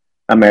 the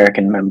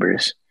American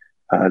members.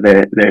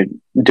 They're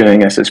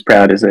doing us as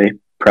proud as they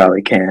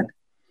probably can.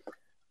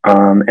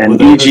 Were And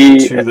they the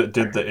EG, two that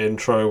did the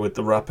intro with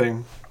the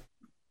rapping?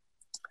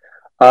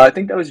 I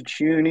think that was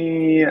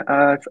Junie.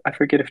 I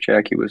forget if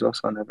Jackie was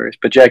also on that verse,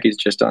 but Jackie's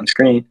just on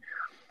screen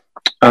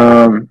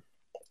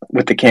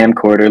with the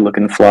camcorder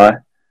looking fly.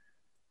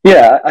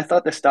 Yeah, I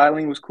thought the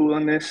styling was cool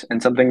in this,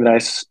 and something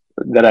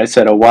that I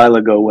said a while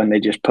ago when they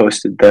just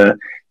posted the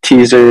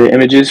teaser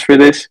images for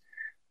this.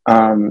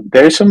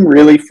 There's some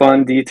really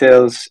fun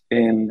details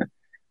in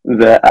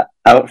the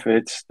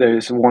outfits.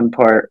 There's one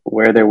part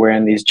where they're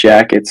wearing these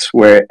jackets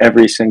where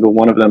every single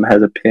one of them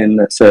has a pin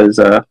that says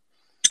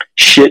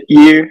 "shit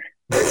year,"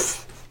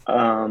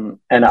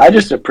 and I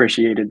just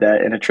appreciated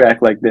that in a track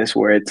like this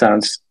where it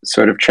sounds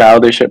sort of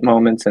childish at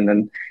moments, and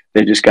then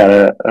they just got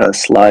a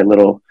sly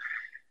little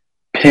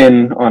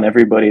pin on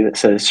everybody that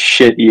says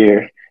 "shit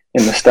year"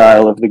 in the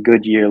style of the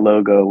Goodyear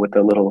logo with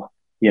a little,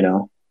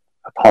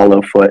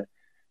 Apollo foot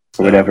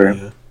or whatever. Oh,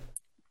 yeah.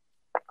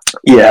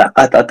 Yeah,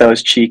 I thought that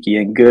was cheeky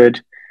and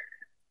good.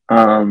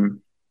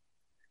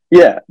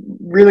 Yeah,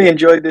 really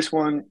enjoyed this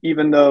one,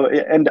 even though,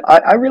 and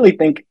I really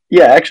think,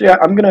 yeah, actually,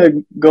 I'm gonna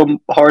go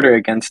harder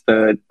against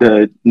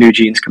the New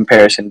Jeans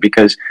comparison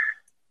because,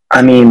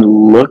 I mean,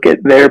 look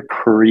at their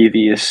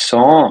previous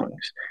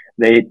songs.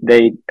 They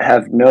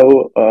have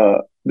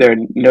they're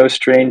no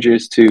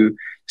strangers to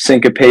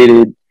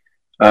syncopated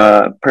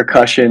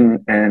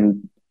percussion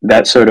and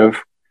that sort of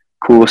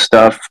cool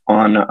stuff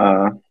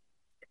on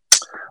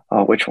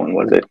which one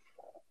was it?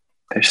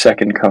 Their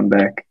second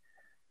comeback.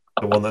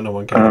 The one that no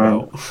one cared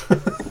about.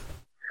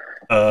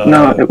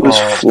 No, it was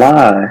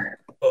Fly.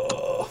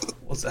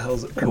 What the hell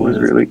is it It called? was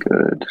really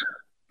good.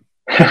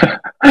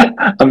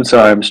 I'm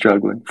sorry, I'm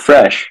struggling.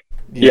 Fresh.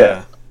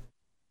 Yeah.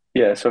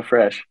 Yeah, so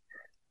Fresh.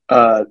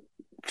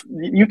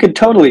 You could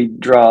totally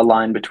draw a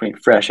line between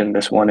Fresh and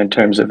this one in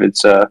terms of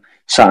its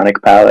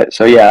sonic palette.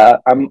 So yeah,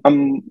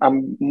 I'm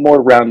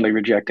more roundly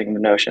rejecting the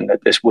notion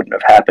that this wouldn't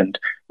have happened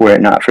were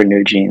it not for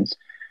New Jeans.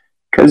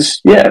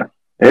 Because yeah,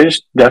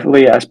 there's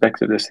definitely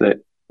aspects of this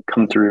that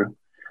come through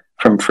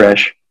from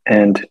Fresh,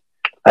 and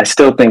I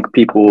still think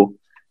people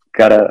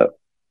gotta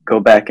go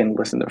back and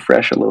listen to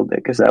Fresh a little bit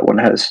because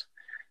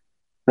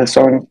that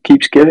song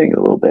keeps giving a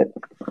little bit.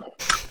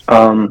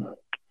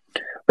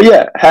 But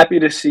yeah, happy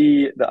to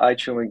see the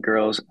Ichillin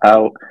girls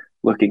out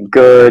looking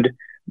good,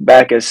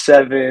 back as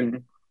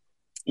 7.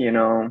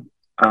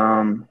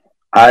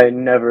 I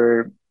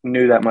never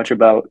knew that much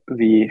about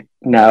the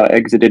now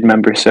exited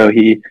member, so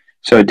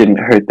it didn't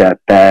hurt that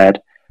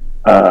bad.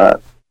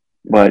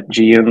 But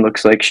Ji-yoon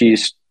looks like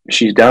she's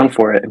down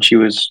for it, and she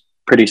was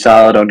pretty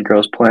solid on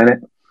Girls Planet.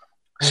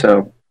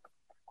 So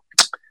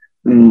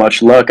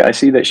much luck. I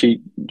see that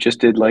she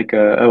just did like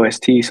a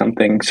OST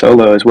something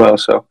solo as well.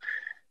 So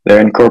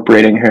they're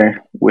incorporating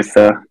her with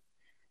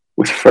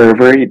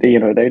fervor. You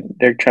know,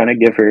 they're trying to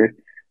give her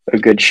a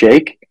good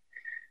shake.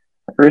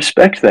 I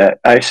respect that.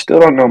 I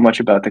still don't know much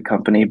about the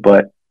company,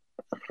 but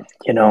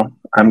you know,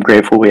 I'm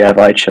grateful we have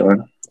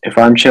Ichillin. If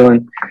I'm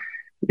chilling,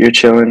 you're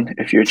chilling.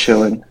 If you're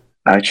chilling,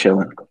 I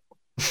chillin'.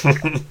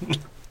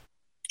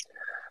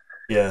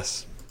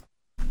 Yes.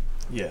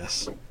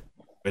 Yes.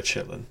 We're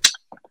chilling.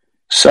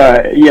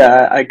 Sorry,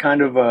 yeah, I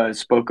kind of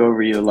spoke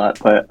over you a lot,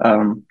 but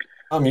I'm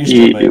used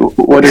to it,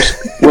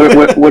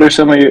 mate. what are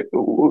some of your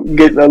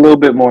get a little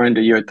bit more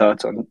into your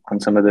thoughts on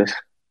some of this?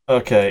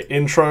 Okay,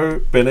 intro,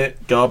 bin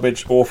it,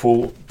 garbage,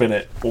 awful, bin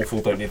it,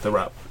 awful, don't need the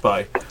rap,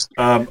 bye.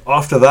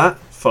 After that,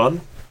 fun,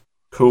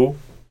 cool.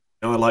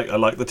 You know, I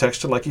like the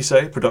texture, like you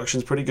say.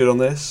 Production's pretty good on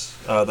this.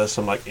 There's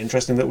some like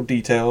interesting little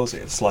details.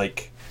 It's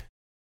like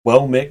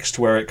well mixed,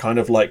 where it kind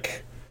of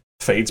like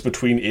fades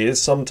between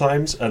ears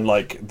sometimes, and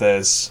like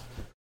there's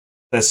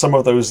some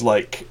of those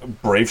like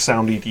brave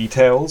soundy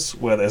details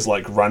where there's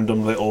like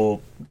random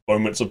little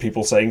moments of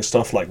people saying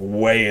stuff like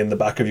way in the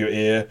back of your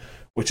ear,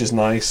 which is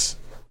nice.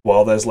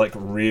 While there's like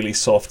really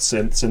soft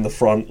synths in the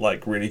front,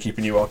 like really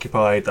keeping you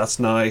occupied. That's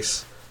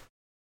nice.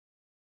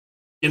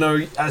 You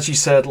know, as you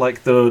said,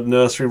 like the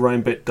nursery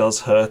rhyme bit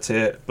does hurt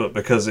it, but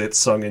because it's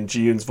sung in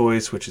Jiyoon's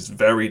voice, which is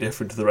very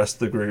different to the rest of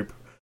the group,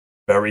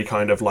 very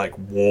kind of like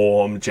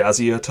warm,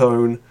 jazzier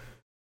tone,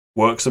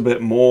 works a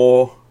bit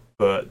more,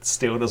 but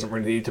still doesn't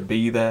really need to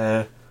be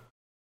there.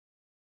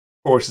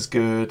 Chorus is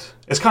good.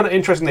 It's kind of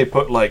interesting they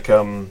put like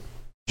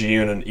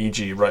Jiyoon and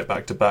EG right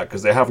back to back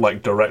because they have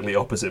like directly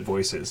opposite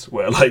voices,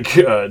 where like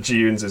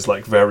Jiyoon's is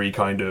like very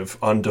kind of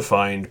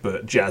undefined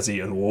but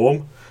jazzy and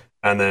warm,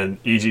 and then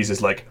EG's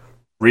is like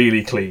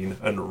really clean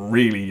and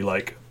really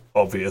like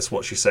obvious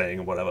what she's saying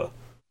and whatever.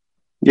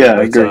 Yeah,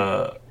 I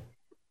agree.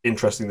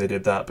 Interesting they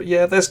did that, but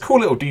yeah, there's cool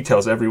little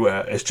details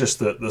everywhere. It's just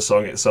that the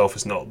song itself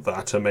is not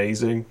that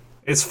amazing.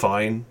 It's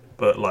fine,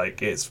 but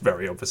like it's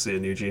very obviously a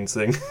New Jeans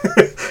thing.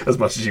 As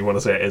much as you want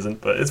to say it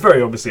isn't, but it's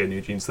very obviously a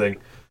New Jeans thing.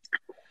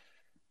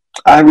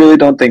 I really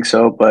don't think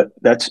so, but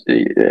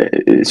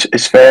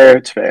it's fair.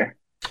 It's fair.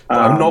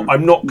 I'm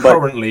not but-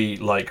 currently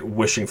like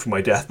wishing for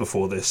my death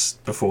before this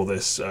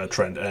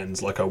trend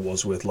ends, like I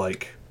was with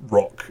like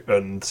rock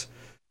and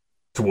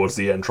towards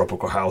the end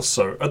Tropical House.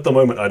 So at the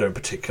moment, I don't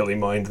particularly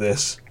mind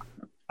this.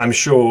 I'm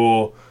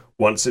sure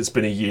once it's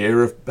been a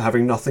year of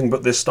having nothing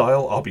but this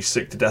style, I'll be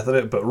sick to death of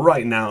it. But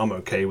right now, I'm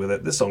okay with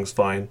it. This song's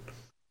fine.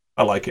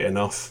 I like it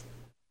enough.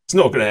 It's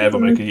not going to ever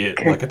make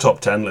a top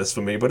 10 list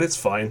for me, but it's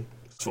fine.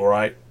 It's all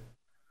right.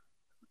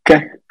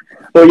 Okay.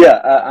 Well, yeah,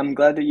 I'm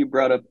glad that you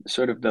brought up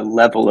sort of the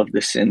level of the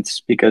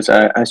synths because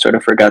I sort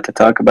of forgot to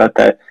talk about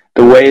that.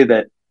 The way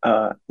that,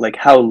 like,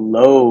 how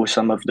low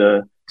some of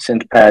the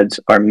synth pads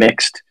are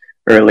mixed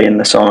early in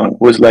the song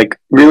was, like,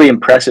 really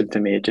impressive to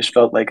me. It just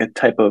felt like a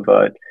type of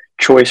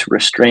choice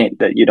restraint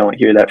that you don't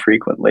hear that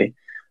frequently.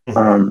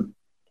 Mm-hmm.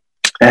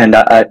 And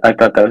I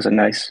thought that was a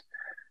nice...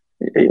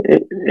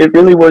 It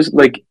really was,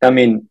 like, I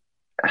mean,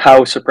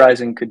 how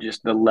surprising could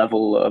just the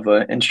level of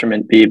an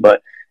instrument be,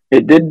 but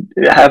it did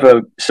have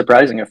a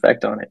surprising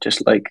effect on it.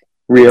 Just like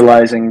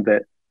realizing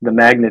that the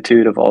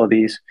magnitude of all of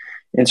these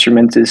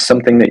instruments is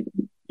something that,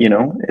 you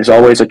know, is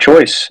always a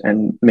choice,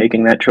 and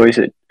making that choice,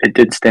 it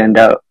did stand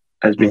out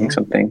as being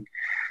something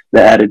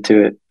that added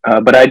to it.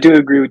 But I do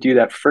agree with you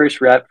that first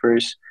rap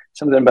verse,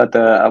 something about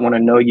the I want to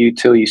know you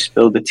till you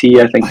spill the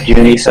tea. I think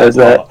Junie says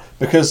that.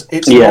 Because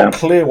it's not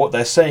clear what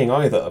they're saying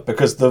either.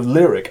 Because the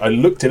lyric, I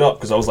looked it up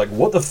because I was like,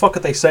 what the fuck are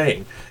they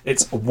saying?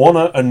 It's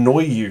wanna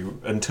annoy you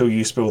until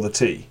you spill the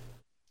tea.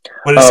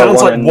 But it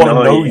sounds like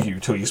wanna know you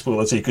till you spill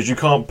the tea because you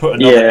can't put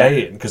another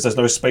A in because there's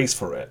no space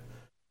for it.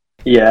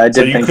 Yeah, I did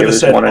so you think could it have was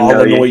said, wanna I'll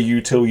know annoy you.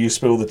 you till you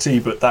spill the tea,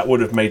 but that would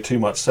have made too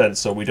much sense,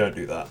 so we don't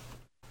do that.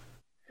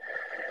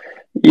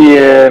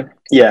 Yeah.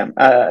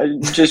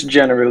 Just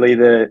generally,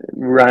 the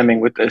rhyming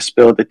with the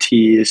spill the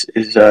tea is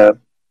it's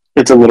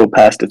a little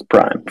past its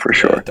prime for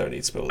sure. Yeah, don't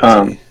need spill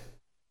the tea.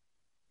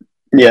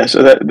 Yeah,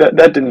 so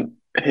that didn't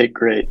hit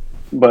great,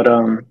 but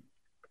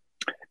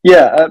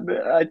yeah,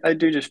 I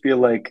do just feel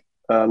like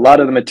a lot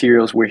of the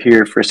materials were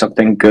here for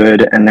something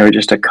good, and there were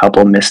just a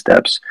couple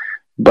missteps.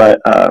 But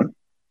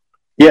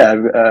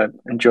yeah,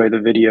 enjoy the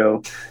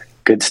video,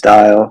 good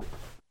style,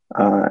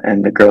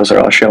 and the girls are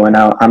all showing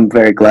out. I'm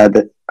very glad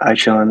that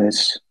Ichillin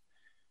is,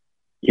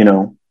 you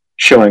know,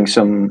 showing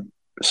some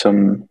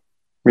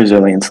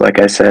resilience, like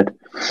I said.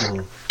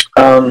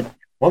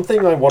 One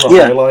thing I want to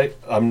highlight,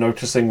 I'm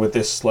noticing with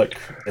this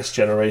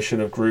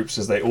generation of groups,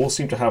 is they all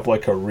seem to have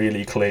like a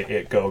really clear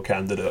it girl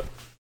candidate.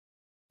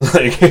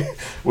 Like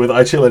with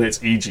Ichillin,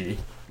 it's EG.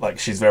 Like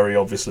she's very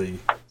obviously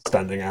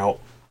standing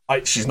out.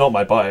 She's not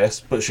my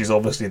bias, but she's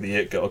obviously the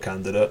it girl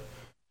candidate.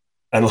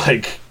 And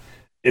like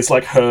it's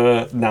like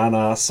her,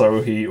 Nana,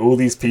 Sohee, all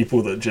these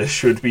people that just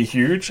should be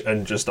huge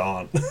and just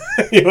aren't.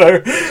 You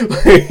know,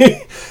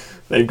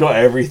 They've got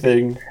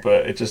everything,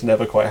 but it just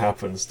never quite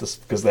happens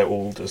just because they're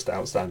all just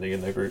outstanding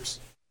in their groups.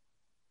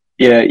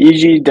 Yeah,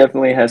 EG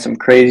definitely has some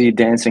crazy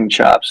dancing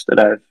chops that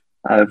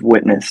I've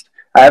witnessed.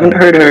 I haven't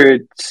Mhm. heard her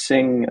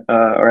sing,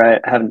 or I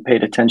haven't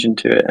paid attention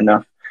to it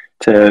enough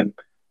to.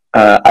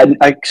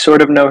 I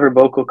sort of know her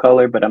vocal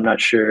color, but I'm not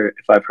sure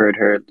if I've heard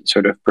her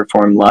sort of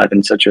perform live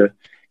in such a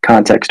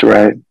context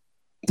where I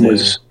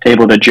was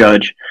able to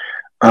judge.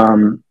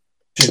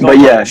 She's But not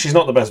yeah, like, she's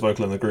not the best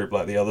vocal in the group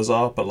like the others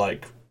are, but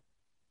like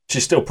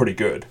she's still pretty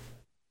good.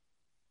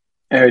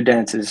 her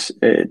dance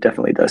it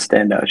definitely does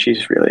stand out.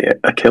 She's really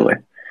a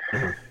killer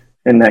Mhm.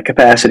 in that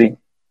capacity.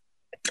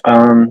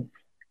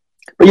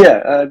 But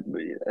yeah,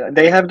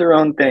 they have their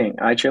own thing.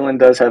 Ichillin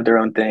does have their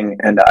own thing,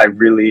 and I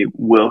really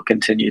will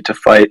continue to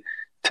fight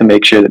to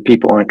make sure that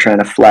people aren't trying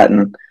to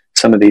flatten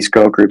some of these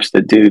girl groups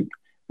that do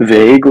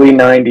vaguely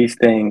 '90s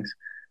things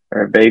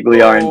or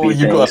vaguely R&B You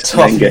things. got a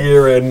tough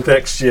year in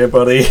next year,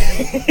 buddy.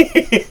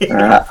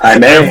 I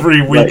may,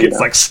 Every week but, it's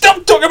like,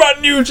 stop talking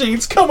about New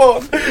Jeans, come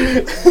on.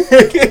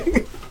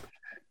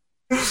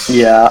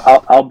 yeah,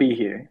 I'll be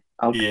here.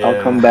 I'll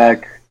Yeah. come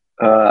back.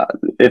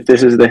 If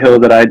this is the hill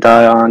that I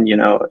die on,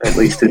 at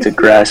least it's a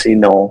grassy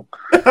knoll.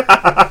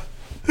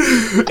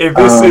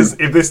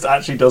 If this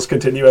actually does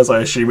continue, as I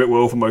assume it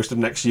will for most of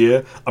next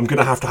year, I'm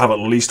gonna have to have at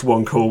least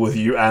one call with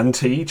you and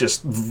T,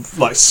 just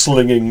like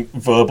slinging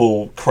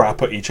verbal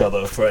crap at each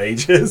other for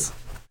ages.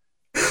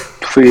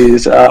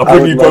 Please, I'll I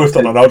bring would you love both to.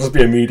 on, and I'll just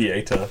be a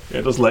mediator.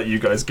 Yeah, just let you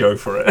guys go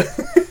for it.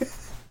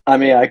 I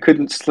mean, I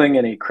couldn't sling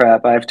any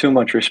crap. I have too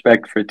much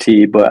respect for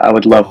T, but I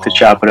would love to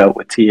chop it out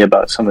with T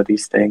about some of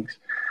these things.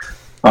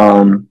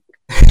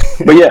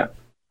 But yeah,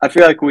 I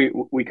feel like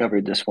we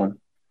covered this one.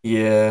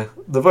 Yeah,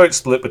 the vote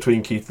split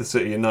between Key to the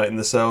City and Night in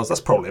the Cells.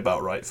 That's probably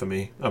about right for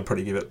me. I'm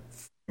pretty give it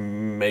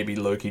maybe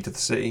low Key to the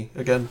City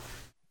again.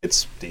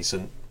 It's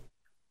decent.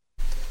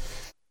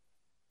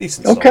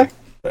 Decent song. Okay.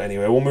 But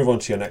anyway, we'll move on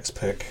to your next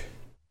pick.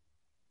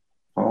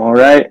 All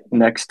right.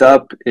 Next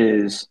up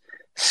is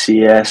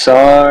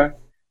CSR,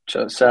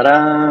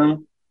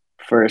 Chosaran,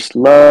 First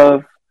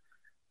Love.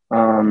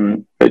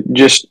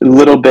 Just a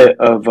little bit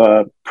of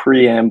a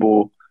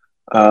preamble.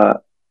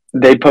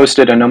 They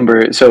posted a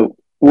number. So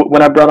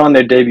when I brought on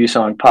their debut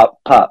song, Pop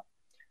Pop,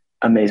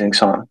 amazing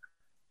song.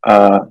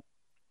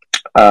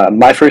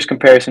 My first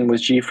comparison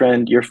was G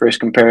Friend. Your first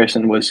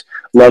comparison was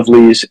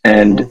Lovelies,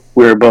 and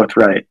we were both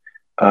right.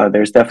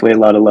 There's definitely a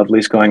lot of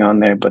Lovelies going on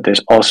there, but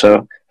there's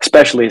also,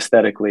 especially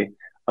aesthetically,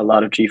 a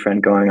lot of G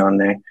Friend going on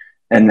there.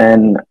 And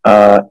then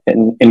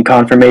in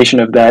confirmation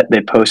of that,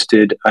 they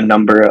posted a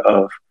number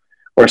of,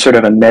 or sort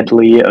of a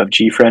medley of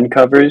G Friend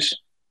covers,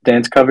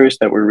 dance covers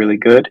that were really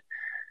good.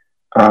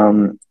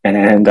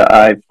 And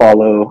I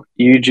follow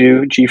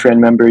Yuju, G Friend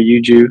member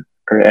Yuju,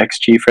 or ex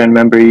G Friend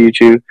member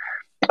Yuju,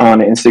 on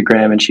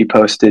Instagram, and she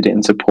posted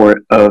in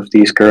support of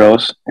these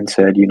girls and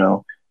said,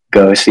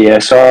 go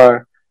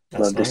CSR.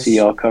 That's Love nice. to see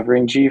y'all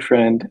covering G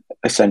Friend,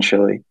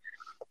 essentially.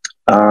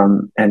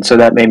 And so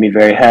that made me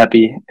very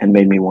happy and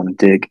made me want to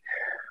dig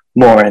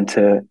more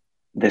into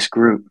this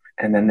group.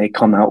 And then they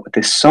come out with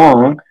this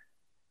song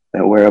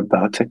that we're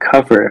about to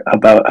cover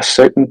about a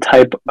certain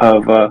type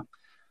of,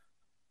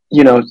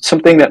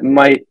 something that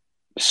might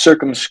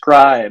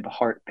circumscribe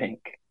Heart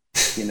Pink,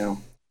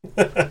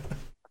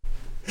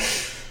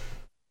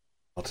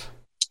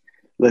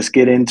 Let's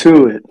get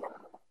into it.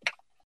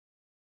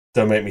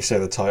 Don't make me say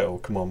the title.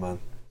 Come on, man.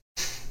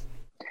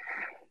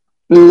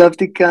 Love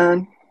the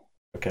gun.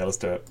 Okay, let's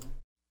do it.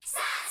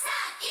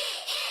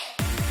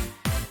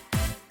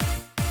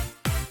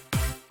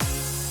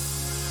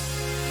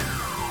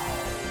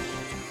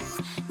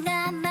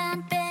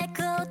 나만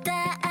빼고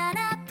다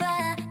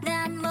알아봐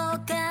난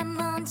뭐가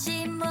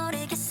뭔지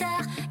모르겠어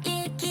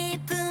이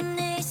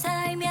기분을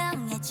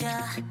설명해줘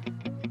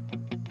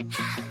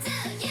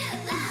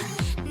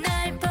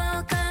널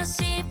보고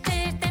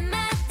싶을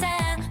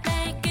때마다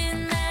말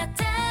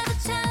끝마다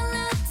붙여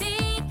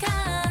루디건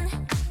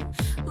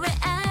왜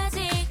아직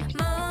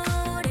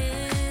모르겠어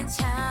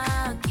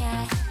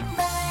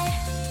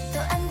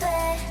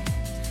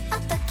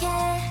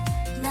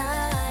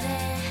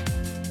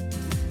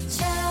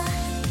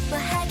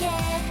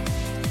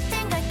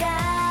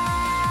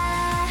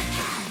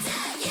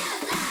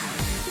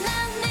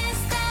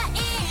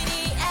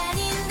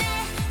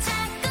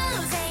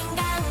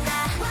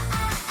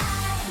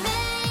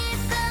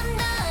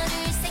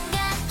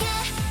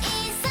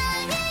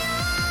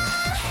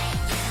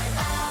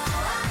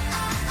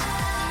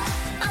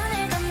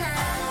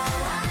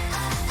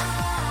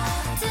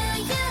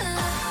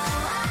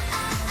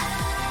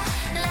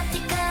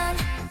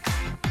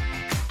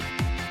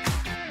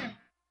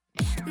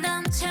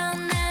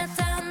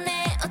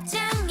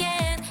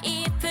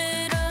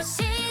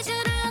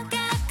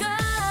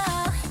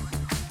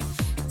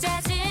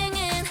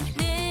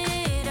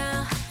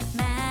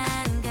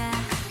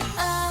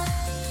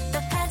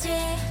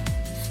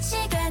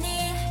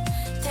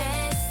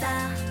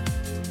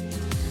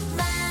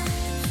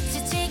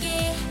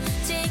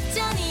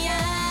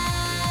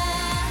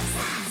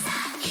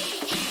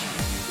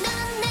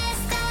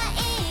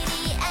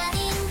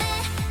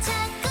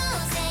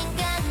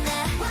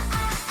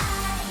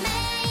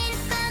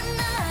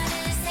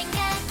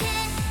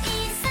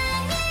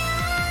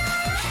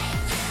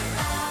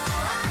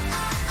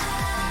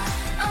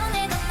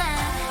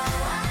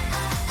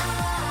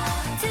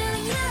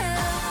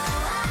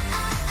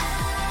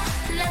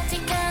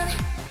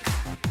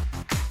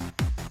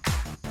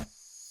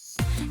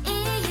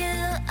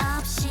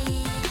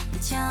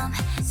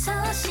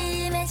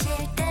소심해질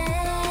때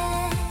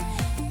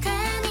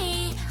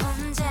괜히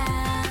혼자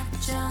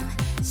좀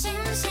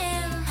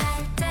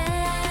심심할 때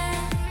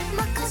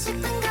먹고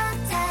싶은 거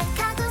다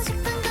가고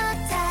싶은 거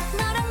다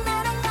너랑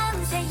나랑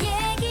밤새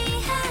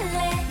얘기할래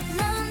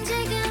넌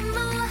지금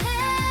뭐해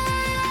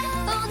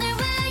오늘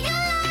왜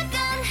연락 안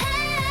해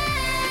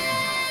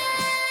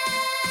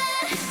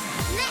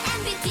내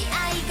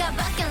MBTI가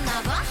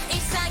바뀌었나봐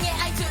일상의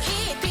I2E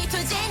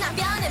B2G나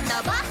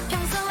변했나봐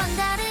평소와는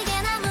다르게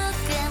나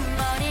묶은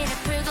머리를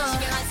풀고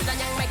신경 안 쓰던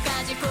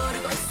양말까지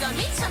고르고 있어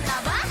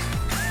미쳤나봐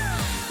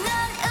넌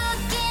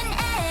웃긴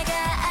애가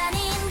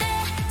아닌데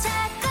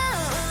자꾸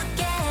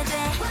웃게 돼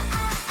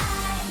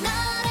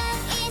너랑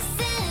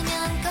있으면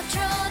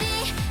컨트롤이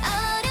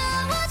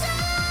어려워져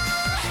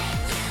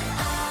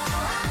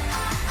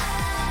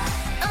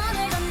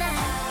오늘도 난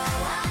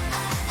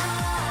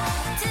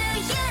Do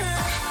you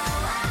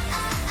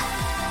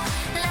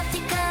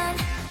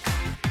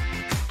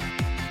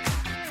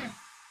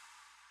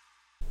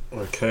Love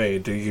Okay,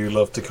 do you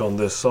love to con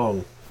this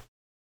song?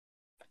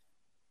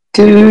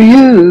 Do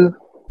you?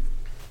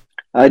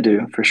 I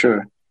do, for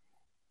sure.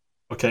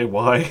 Okay,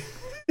 why?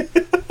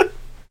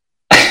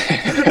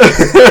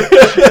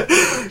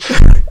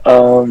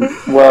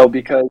 Well,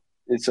 because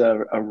it's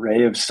a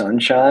ray of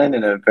sunshine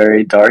in a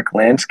very dark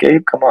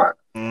landscape. Come on.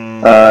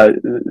 About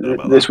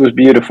This that. was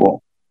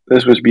beautiful.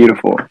 This was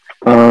beautiful.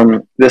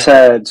 This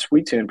had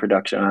Sweet Tune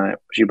production on it.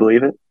 Would you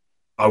believe it?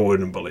 I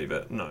wouldn't believe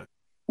it, no.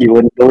 You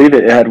wouldn't believe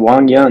it. It had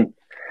Hwang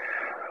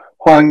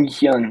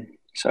Hyun,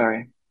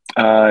 sorry,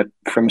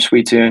 from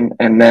Sweet Tune,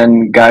 and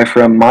then guy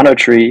from Mono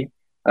Tree,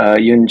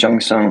 Yoon Jung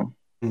Sung.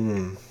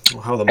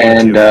 How the mighty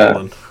And, have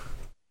fallen.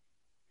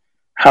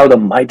 How the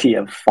mighty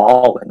have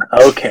fallen.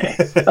 Okay,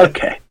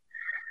 okay.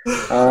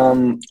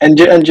 And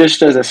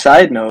just as a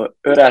side note,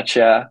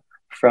 Uracha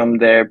from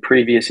their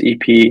previous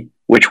EP,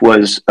 which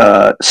was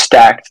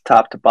stacked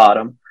top to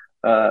bottom,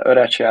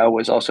 Uracha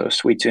was also a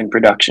Sweet Tune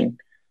production.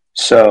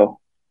 So,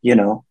 you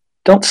know,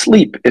 don't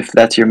sleep if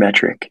that's your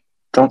metric.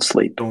 Don't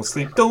sleep. Don't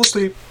sleep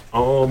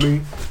on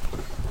me.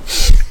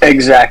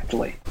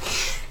 Exactly.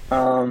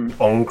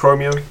 On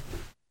Chromio.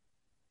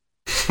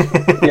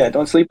 Yeah,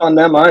 don't sleep on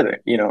them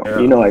either. You know,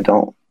 Yeah. I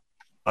don't.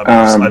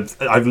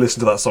 I've listened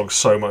to that song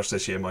so much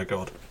this year, my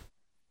god.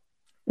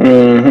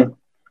 Mm-hmm.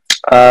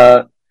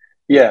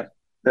 Yeah,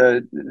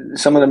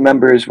 some of the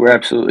members were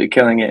absolutely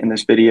killing it in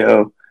this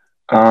video.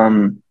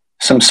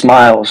 Some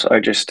smiles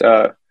are just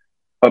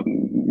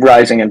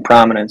rising in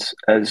prominence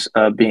as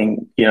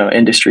being,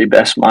 industry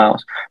best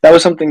smiles. That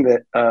was something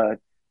that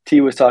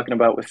T was talking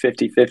about with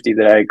 50/50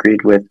 that I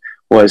agreed with,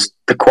 was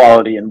the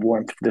quality and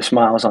warmth of the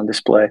smiles on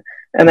display.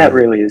 And that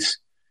really is,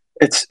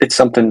 it's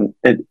something,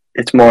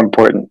 it's more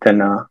important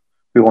than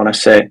we want to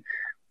say.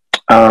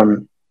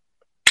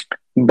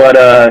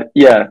 Member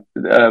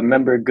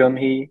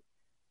Gumhee,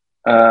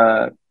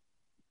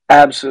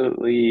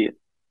 absolutely,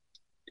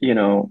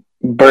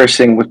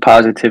 bursting with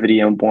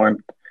positivity and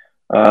warmth.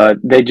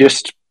 They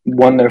just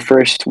won their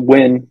first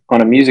win on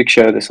a music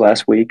show this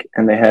last week,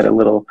 and they had a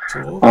little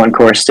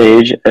encore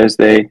stage as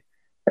they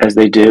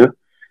do,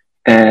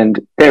 and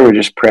they were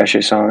just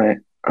precious on it.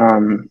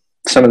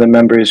 Some of the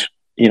members,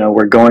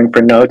 were going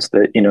for notes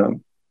that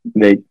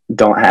they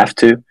don't have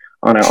to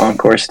on an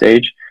encore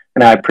stage,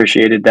 and I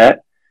appreciated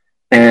that.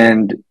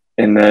 And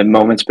in the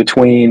moments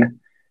between,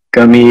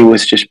 Gummy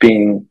was just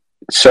being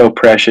so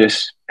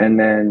precious, and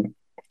then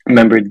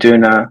member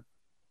Duna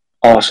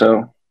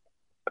also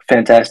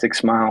fantastic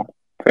smile,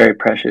 very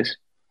precious.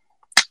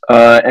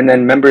 And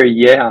then member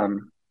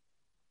Yeham,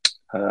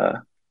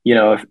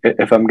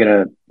 if I'm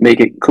gonna make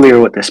it clear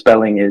what the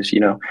spelling is,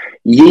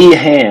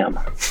 Yeham.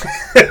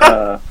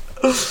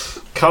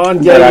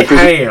 Kanye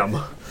Ham.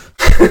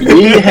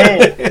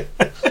 Yeham.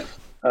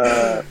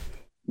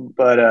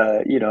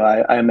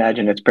 I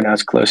imagine it's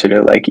pronounced closer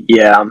to like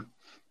Yam.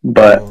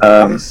 But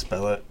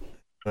spell it.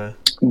 Yeah.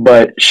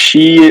 But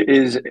she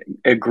is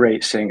a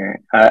great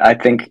singer. I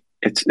think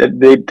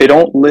they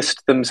don't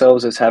list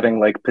themselves as having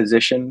like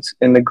positions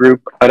in the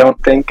group, I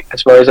don't think,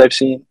 as far as I've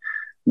seen.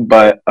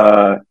 But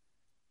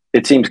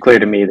it seems clear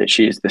to me that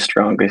she's the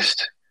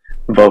strongest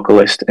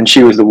vocalist, and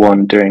she was the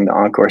one during the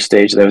encore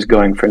stage that was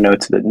going for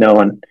notes that no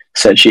one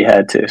said she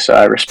had to. So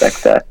I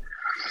respect that.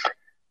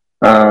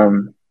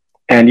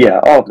 And yeah,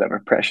 all of them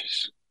are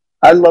precious.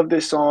 I love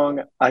this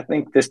song. I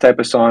think this type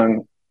of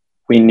song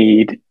we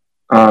need.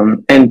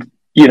 And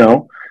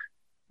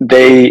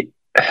they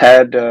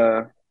had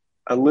a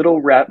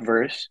little rap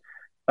verse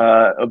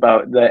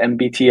about the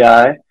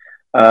MBTI,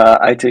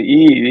 I to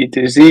E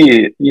to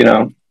Z,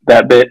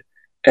 that bit.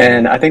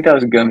 And I think that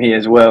was Gumhee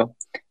as well.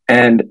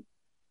 And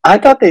I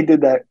thought they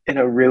did that in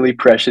a really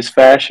precious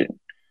fashion,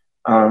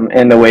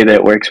 and the way that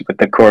it works with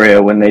the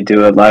choreo when they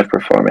do a live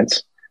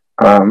performance.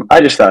 I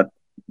just thought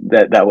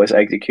that was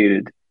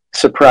executed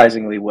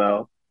surprisingly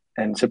well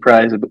and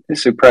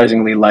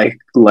surprisingly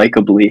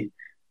likably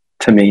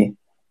to me.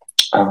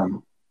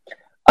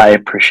 I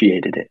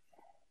appreciated it.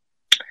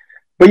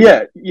 But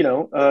yeah, you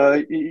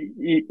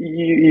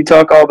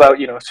talk all about,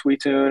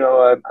 Sweet Tune.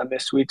 Oh, I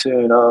miss Sweet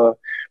Tune. Oh,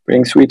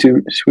 Bring Sweet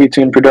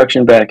Tune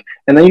production back,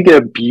 and then you get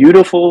a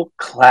beautiful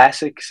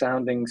classic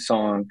sounding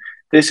song.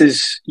 This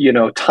is,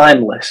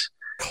 timeless.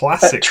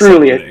 Classic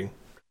truly, sounding.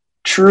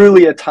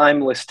 truly a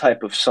timeless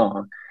type of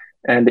song,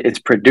 and it's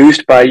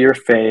produced by your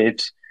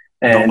faves,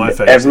 Not and my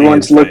faves,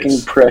 everyone's Ian's looking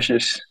faves.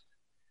 precious.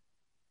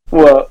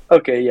 Well,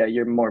 okay, yeah,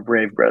 you're more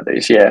Brave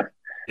Brothers, yeah.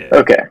 Yeah.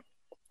 Okay,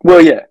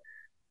 well, yeah,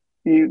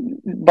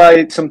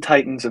 by some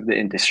titans of the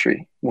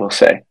industry, we'll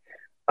say.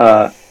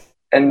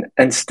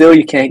 And still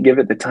you can't give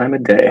it the time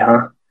of day,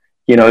 huh?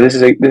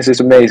 This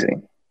is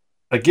amazing.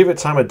 I give it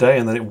time of day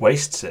and then it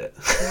wastes it.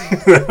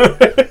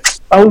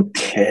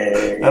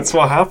 Okay. That's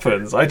what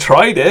happens. I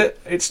tried it.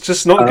 It's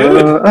just not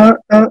good.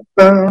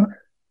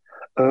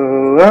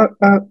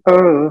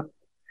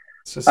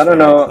 It's just I don't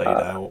very know. played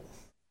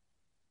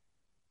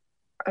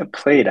out.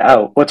 Played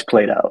out. What's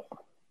played out?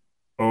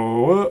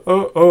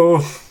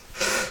 Oh.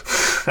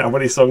 How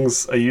many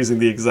songs are using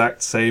the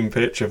exact same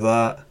pitch of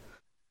that?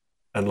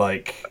 And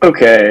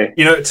Okay.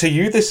 to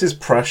you this is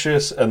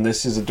precious and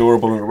this is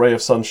adorable and a ray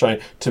of sunshine.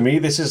 To me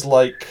this is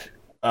like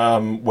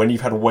when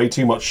you've had way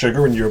too much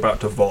sugar and you're about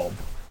to vom.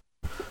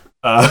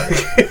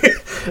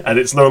 And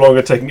it's no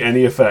longer taking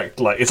any effect.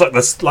 It's like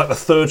the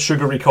third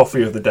sugary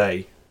coffee of the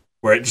day,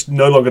 where it just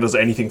no longer does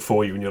anything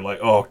for you, and you're like,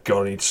 oh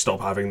god, I need to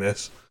stop having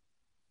this.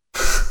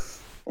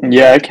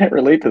 Yeah, I can't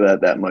relate to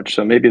that much,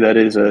 so maybe that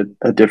is a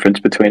difference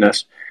between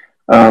us.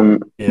 Yeah.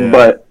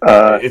 But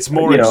it's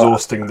more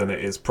exhausting than it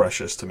is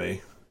precious to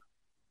me.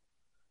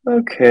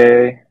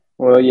 Okay.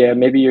 Well, yeah,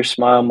 maybe your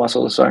smile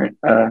muscles aren't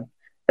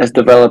as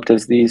developed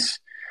as these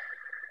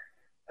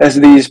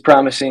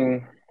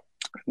promising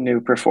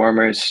new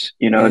performers.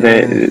 They've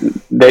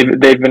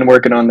been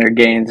working on their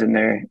gains and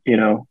their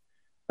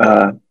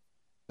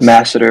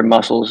masseter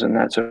muscles and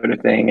that sort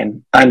of thing.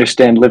 And I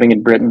understand living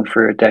in Britain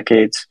for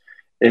decades,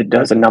 it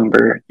does a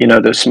number.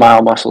 Those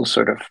smile muscles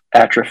sort of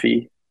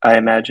atrophy, I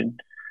imagine.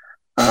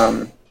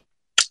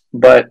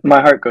 But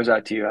my heart goes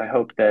out to you. I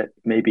hope that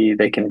maybe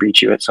they can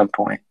reach you at some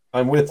point.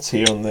 I'm with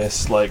T on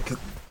this.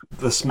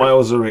 The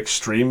smiles are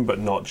extreme, but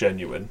not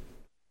genuine.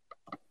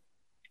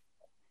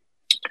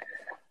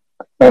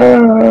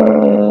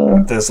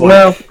 There's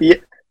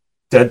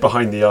dead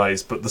behind the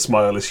eyes, but the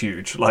smile is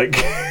huge.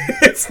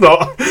 It's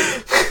not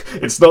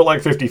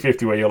like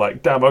 50-50 where you're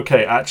like, damn,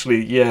 okay,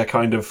 actually, yeah,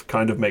 kind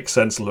of makes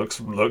sense. Looks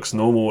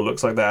normal.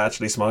 Looks like they're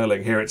actually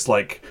smiling. Here, it's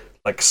like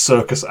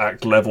circus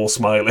act level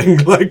smiling.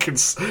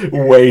 It's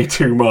way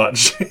too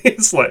much.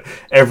 It's like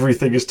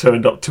everything is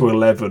turned up to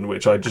 11,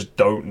 which I just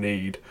don't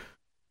need.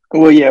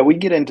 Well, yeah, we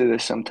get into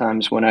this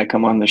sometimes when I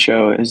come on the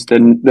show, is the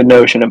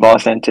notion of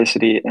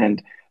authenticity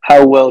and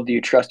how well do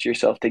you trust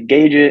yourself to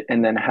gauge it,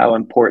 and then how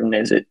important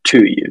is it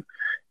to you?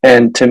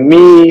 And to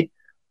me,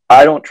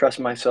 I don't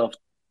trust myself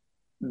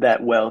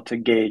that well to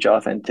gauge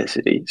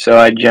authenticity, so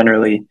I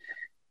generally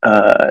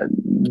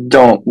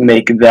don't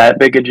make that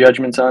big of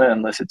judgments on it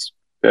unless it's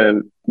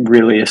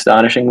really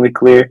astonishingly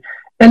clear.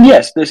 And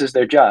yes, this is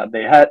their job.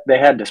 They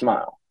had to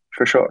smile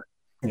for sure.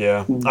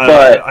 Yeah,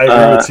 but I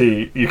agree with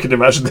T. You can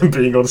imagine them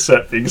being on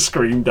set being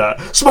screamed at,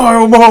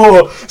 "Smile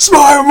more!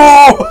 Smile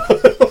more!"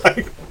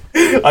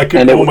 I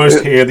could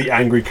almost hear the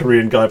angry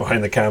Korean guy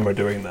behind the camera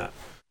doing that.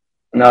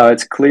 No,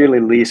 it's clearly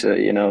Lisa.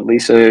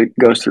 Lisa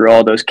goes through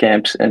all those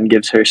camps and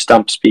gives her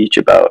stump speech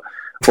about,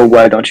 well,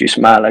 why don't you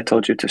smile? I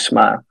told you to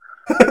smile.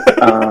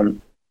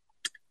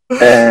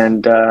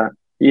 And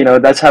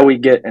that's how we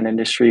get an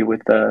industry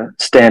with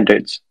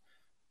standards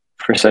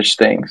for such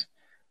things.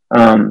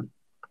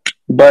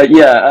 But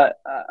yeah,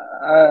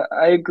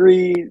 I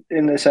agree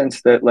in the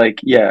sense that,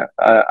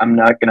 I'm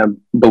not going to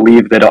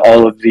believe that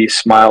all of these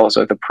smiles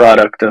are the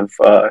product of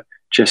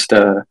just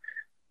a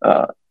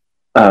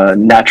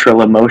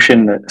natural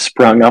emotion that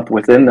sprung up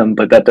within them.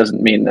 But that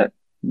doesn't mean that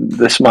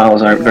the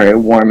smiles aren't very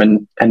warm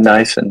and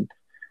nice and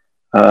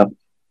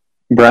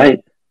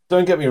bright.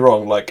 Don't get me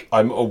wrong,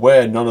 I'm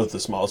aware none of the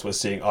smiles we're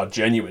seeing are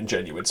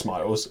genuine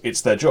smiles.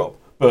 It's their job.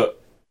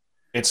 But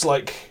it's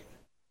like,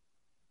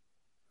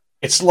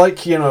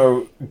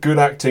 good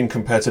acting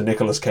compared to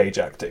Nicolas Cage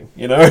acting,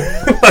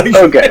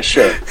 Okay,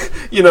 sure.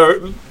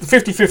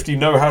 50-50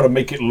 know how to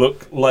make it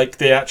look like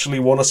they actually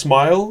want to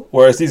smile,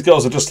 whereas these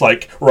girls are just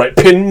right,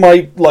 pin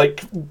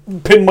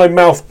my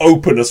mouth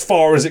open as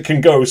far as it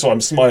can go so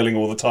I'm smiling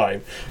all the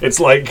time. It's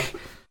like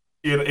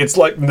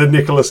the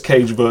Nicolas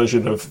Cage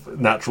version of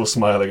natural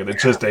smiling, and it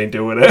just ain't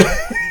doing it.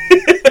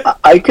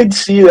 I could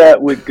see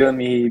that with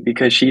Gumi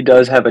because she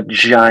does have a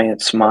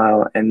giant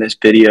smile in this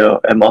video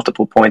at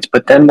multiple points.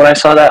 But then when I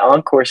saw that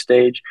encore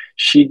stage,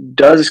 she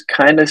does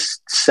kind of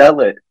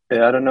sell it.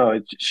 I don't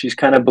know. She's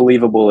kind of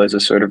believable as a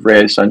sort of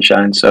ray of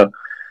sunshine. So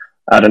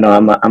I don't know.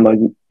 I'm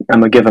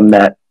gonna give him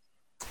that.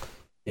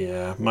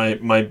 Yeah, my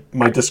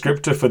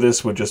descriptor for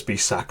this would just be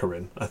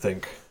saccharine, I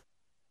think.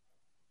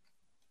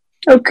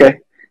 Okay.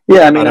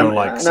 Yeah, I mean,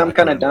 I'm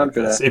kind of down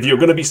for that. If you're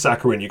gonna be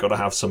saccharine, you got to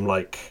have some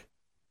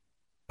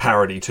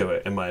parody to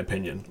it, in my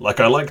opinion.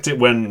 I liked it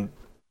when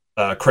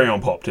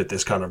Crayon Pop did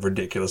this kind of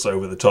ridiculous,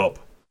 over-the-top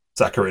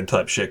saccharine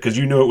type shit, because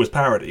it was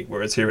parody,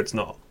 whereas here it's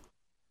not.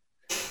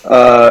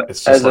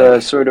 As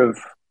a sort of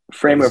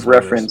frame It of is what it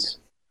is. reference,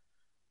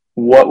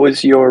 what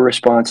was your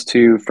response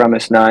to From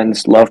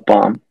S9's Love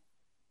Bomb?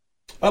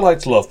 I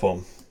liked Love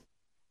Bomb.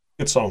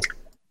 Good song.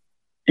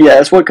 Yeah,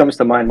 that's what comes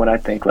to mind when I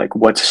think like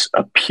what's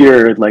a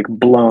pure like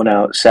blown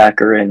out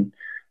saccharine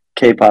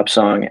K-pop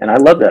song, and I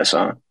love that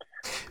song.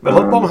 The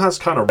Love Bomb has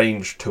kind of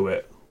range to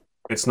it.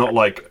 It's not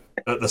like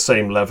at the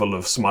same level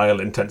of Smile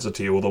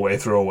intensity all the way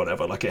through or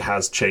whatever. Like it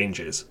has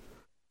changes.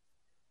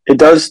 It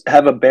does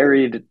have a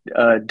buried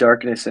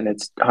darkness in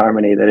its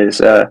harmony that is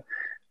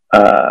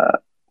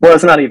well,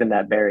 it's not even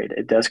that buried.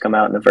 It does come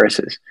out in the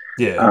verses.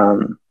 Yeah.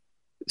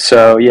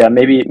 So yeah,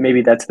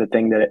 maybe that's the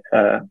thing that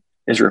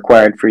is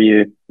required for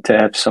you to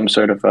have some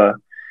sort of a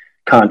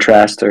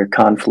contrast or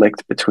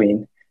conflict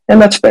between, and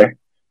that's fair.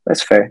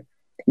 That's fair.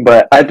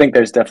 But I think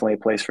there's definitely a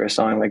place for a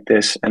song like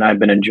this, and I've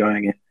been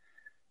enjoying it.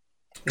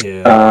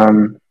 Yeah.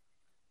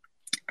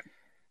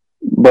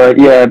 But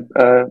yeah,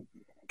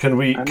 Can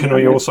we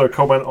also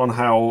comment on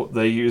how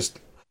they used?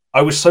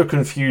 I was so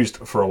confused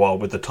for a while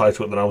with the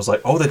title, and then I was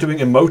like, "Oh, they're doing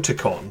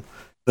emoticon,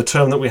 the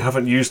term that we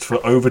haven't used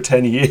for over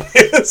 10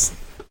 years."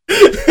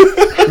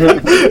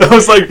 I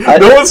was like,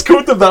 "No one's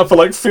called them that for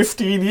like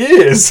 15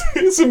 years.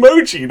 It's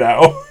emoji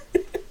now."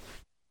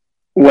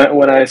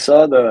 when I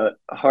saw the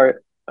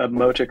heart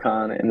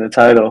emoticon in the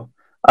title,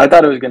 I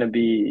thought it was gonna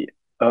be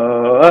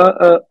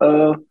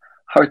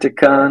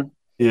hearticon,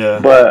 Yeah.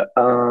 but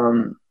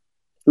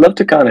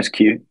Love-ticon is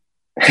cute.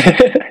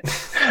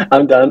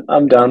 I'm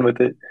down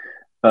with it.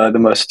 The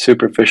most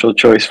superficial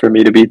choice for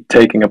me to be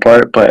taking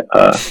apart, but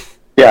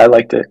yeah, I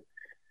liked it.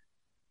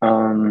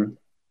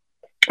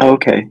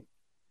 Okay,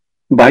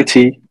 bye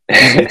T.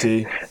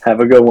 CT. Have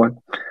a good one.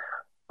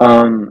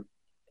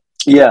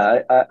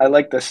 Yeah, I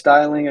like the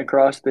styling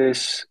across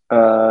this.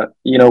 It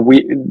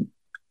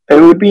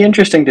would be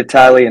interesting to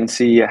tally and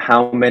see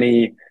how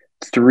many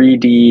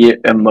 3D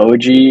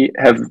emoji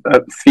have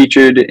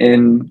featured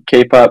in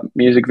K-pop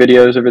music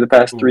videos over the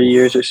past 3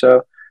 years or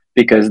so,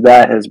 because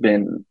that has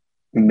been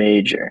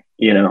major.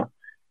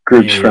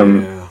 Groups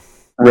from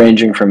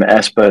ranging from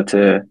aespa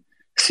to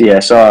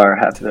CSR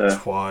have the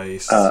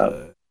twice.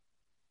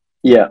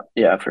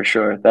 yeah, for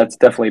sure. That's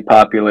definitely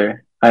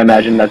popular. I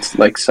imagine that's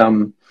like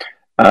someone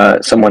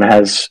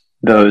has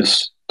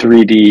those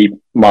 3D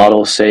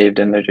models saved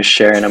and they're just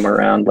sharing them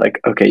around. Like,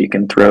 okay, you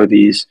can throw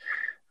these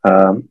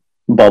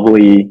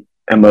bubbly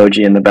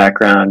emoji in the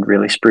background,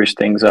 really spruce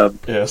things up.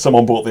 Yeah,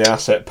 someone bought the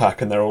asset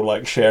pack and they're all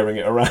like sharing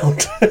it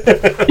around.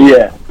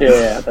 yeah.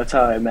 That's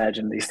how I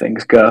imagine these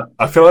things go.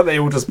 I feel like they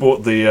all just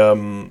bought the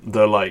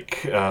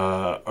like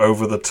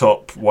over the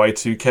top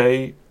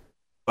Y2K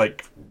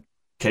like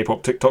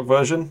K-pop TikTok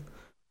version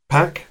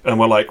pack, and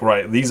we're like,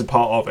 right, these are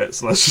part of it,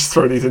 so let's just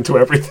throw these into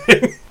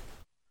everything.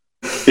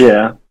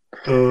 Yeah.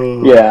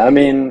 Yeah, I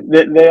mean,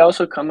 they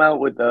also come out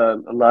with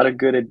a lot of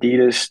good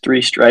Adidas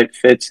 3-stripe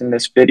fits in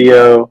this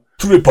video.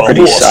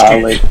 Pretty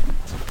solid.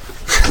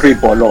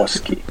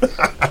 Tripoloski.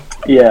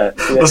 Yeah.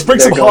 Let's bring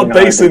some hard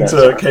bass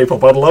into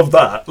K-pop. I'd love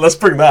that. Let's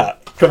bring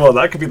that. Come on,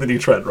 that could be the new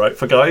trend, right?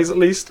 For guys, at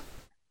least.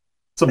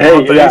 Some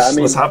hard bass. Yeah, I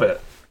mean, let's have it.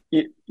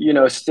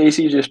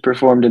 Stacey just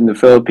performed in the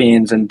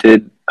Philippines and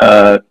did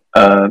a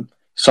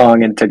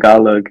song in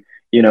Tagalog.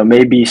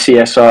 Maybe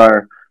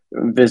CSR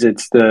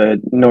visits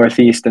the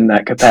Northeast in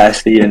that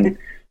capacity, and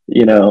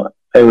it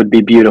would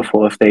be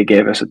beautiful if they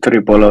gave us a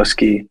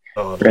Tripoloski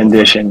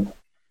rendition.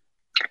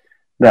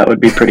 That would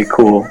be pretty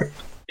cool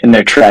in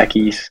their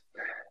trackies.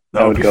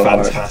 That would be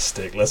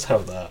fantastic. Hard. Let's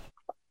have that.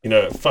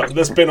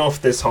 Let's spin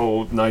off this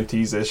whole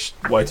 90s-ish,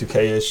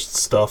 Y2K-ish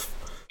stuff,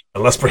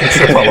 and let's bring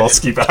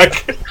Tripoloski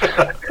back.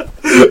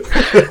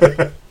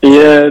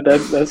 Yeah,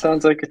 that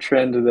sounds like a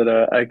trend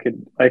that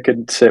I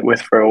could sit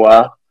with for a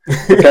while.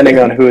 Depending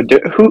on who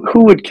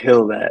would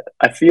kill that.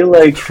 I feel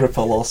like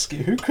Tripoloski.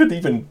 Who could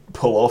even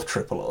pull off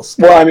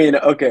Tripoloski? Well, I mean,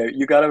 okay,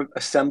 you got to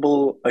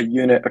assemble a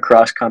unit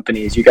across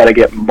companies. You got to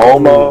get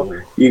Momo.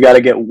 Ooh. You got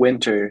to get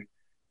Winter.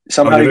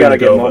 Somehow you got to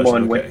get Momo version,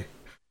 and Winter.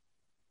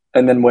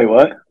 And then wait,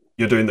 what?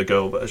 You're doing the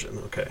girl version,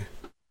 okay?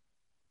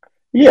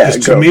 Yeah.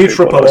 Because to me,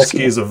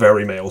 Tripoloski is a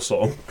very male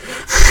song.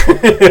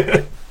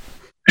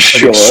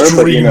 Sure,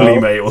 extremely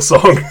male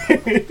song.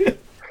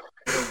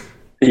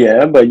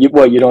 Yeah, but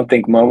you don't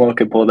think Momo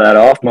could pull that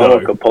off?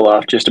 Momo could pull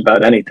off just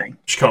about anything.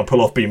 She can't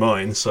pull off Be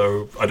Mine,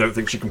 so I don't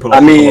think she can pull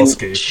off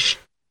Tripoloski.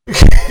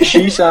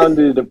 She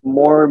sounded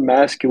more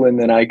masculine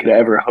than I could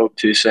ever hope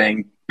to,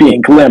 saying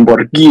being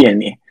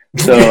Lamborghini.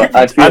 So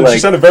I feel and like she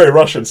sounded very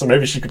Russian, so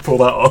maybe she could pull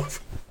that off.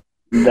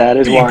 That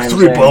is why I'm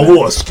saying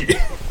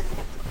that.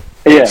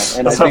 Yeah,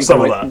 and let's I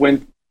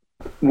think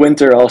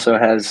Winter also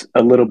has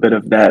a little bit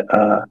of that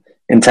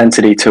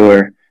intensity to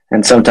her.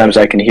 And sometimes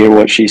I can hear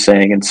what she's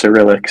saying in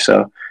Cyrillic,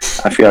 so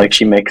I feel like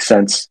she makes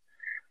sense.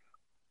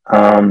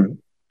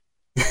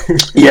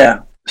 Yeah,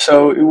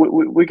 so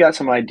we got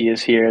some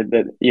ideas here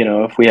that,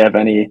 if we have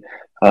any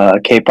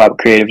K-pop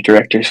creative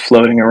directors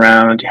floating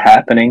around,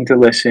 happening to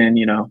listen,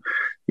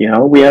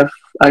 we have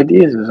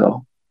ideas is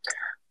all.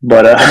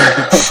 But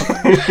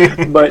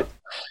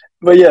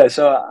but yeah,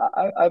 so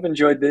I've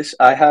enjoyed this.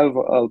 I have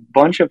a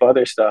bunch of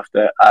other stuff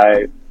that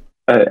I,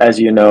 as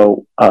you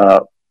know,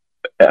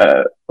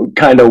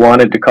 kind of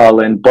wanted to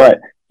call in, but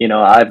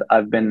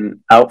I've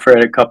been out for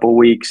it a couple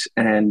weeks,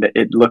 and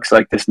it looks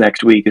like this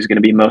next week is going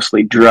to be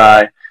mostly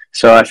dry.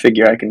 So I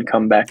figure I can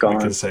come back We on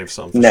can save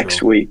some for next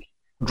sure. week.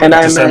 And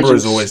I December imagine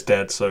is always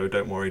dead, so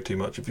don't worry too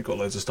much if you've got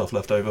loads of stuff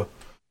left over.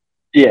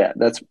 Yeah,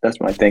 that's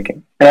my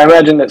thinking. And I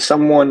imagine that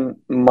someone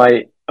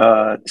might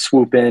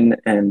swoop in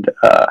and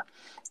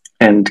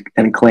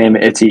claim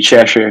it's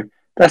Cheshire.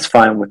 That's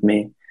fine with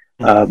me.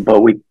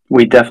 But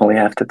we definitely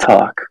have to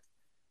talk.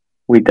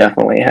 We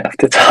definitely have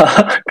to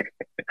talk.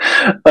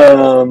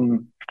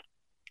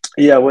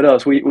 Yeah, what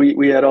else?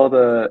 We had all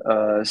the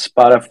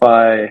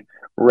Spotify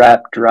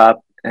rap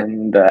drop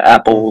and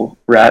Apple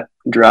rap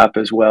drop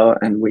as well,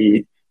 and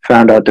we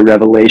found out the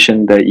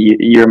revelation that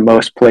your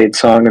most played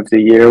song of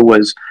the year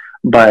was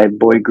by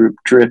boy group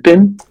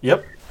Drippin'.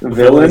 Yep. Villain.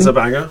 Villain is a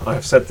banger. I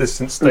have said this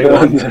since day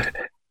one.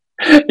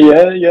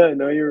 Yeah,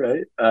 no, you're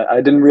right. I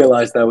didn't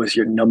realize that was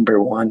your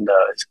number one,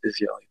 though, is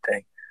the only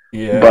thing.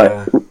 Yeah.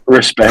 But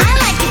respect.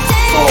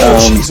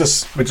 Oh,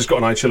 Jesus. We just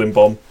got an Ichillin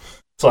bomb.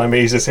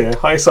 Siamese is here.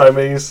 Hi,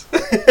 Siamese.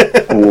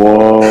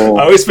 Whoa.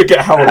 I always forget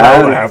how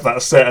loud I have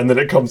that set, and then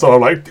it comes on,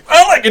 I'm like,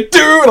 I like it,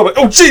 dude! And I'm like,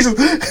 oh, Jesus!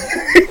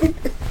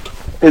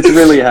 It's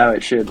really how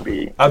it should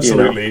be.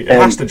 Absolutely. It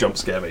has to jump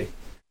scare me.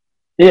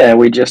 Yeah,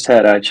 we just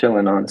had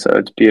Ichillin on, so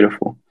it's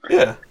beautiful.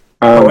 Yeah.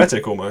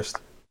 Poetic, almost.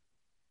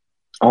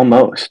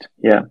 Almost,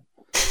 yeah.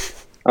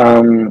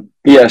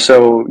 Yeah,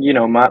 so,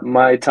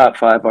 my top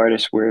 5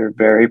 artists were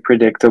very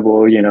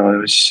predictable. It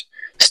was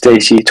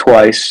Stacy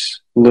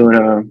Twice,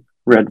 Luna,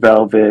 Red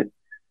Velvet,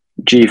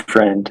 G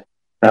Friend.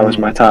 That was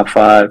my top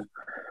 5.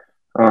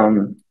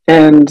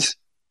 And,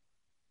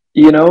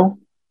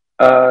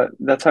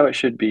 that's how it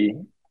should be.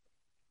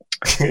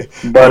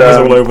 But was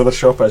all over the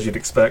shop, as you'd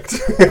expect.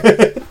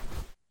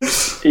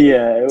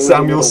 Yeah. It was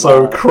Samuel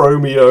So,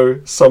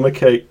 Chromeo,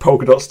 Summercake,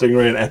 Polka Dot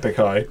Stingray, and Epic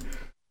High.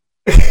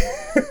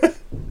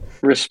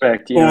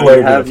 Respect, all you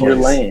over have the your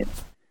place. lane.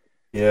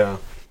 Yeah.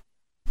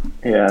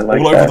 Yeah, I like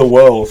all that. over the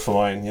world for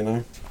mine,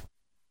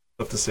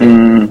 Love to see it.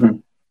 Mm-hmm.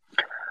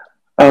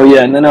 Oh,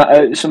 yeah, and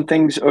then some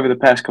things over the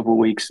past couple of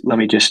weeks, let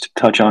me just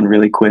touch on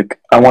really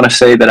quick. I want to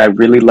say that I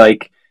really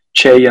like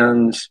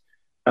Chaeyoung's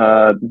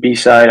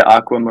B-side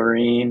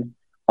Aquamarine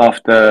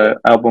off the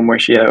album where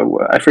she had,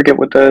 I forget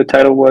what the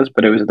title was,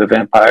 but it was the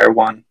vampire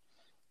one.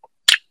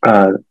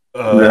 The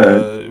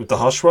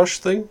Hush Rush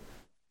thing?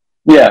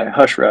 Yeah,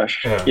 Hush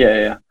Rush. Yeah.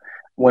 Yeah.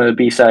 One of the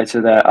B-sides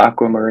of that,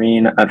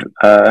 Aquamarine,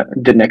 I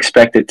didn't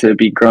expect it to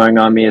be growing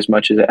on me as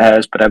much as it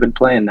has, but I've been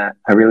playing that.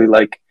 I really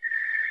like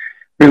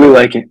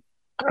it.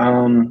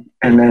 And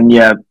then,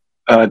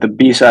 the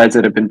B-sides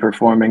that have been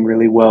performing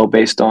really well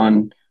based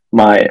on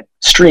my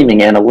streaming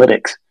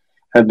analytics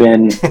have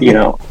been,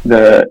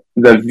 the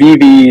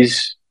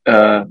VV's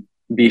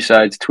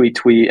B-sides, Tweet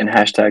Tweet, and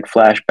hashtag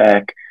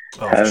Flashback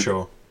Oh, have for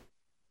sure.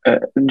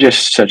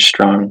 Just such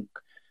strong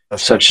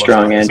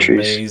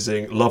entries.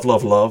 Amazing. Love,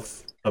 Love, Love.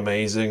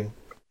 Amazing.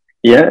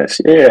 Yes,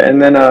 yeah.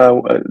 And then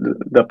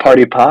the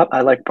Party Pop.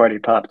 I like Party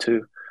Pop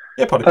too.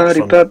 Yeah, Party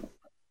Party Pop. Pop.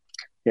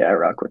 Yeah, I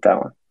rock with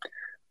that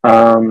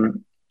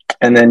one.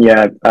 And then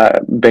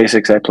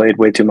Basics I played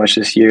way too much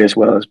this year, as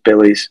well as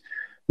Billy's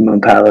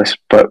Moon Palace.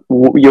 But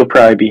you'll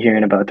probably be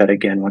hearing about that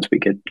again once we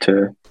get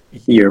to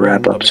year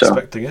wrap up. I'm So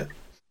expecting it.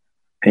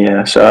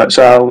 yeah,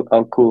 so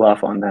I'll cool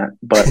off on that.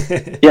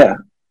 But yeah,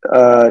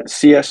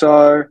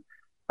 CSR,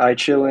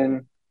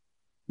 Ichillin,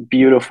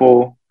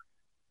 beautiful.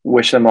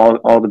 Wish them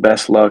all the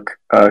best luck.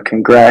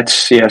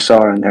 Congrats,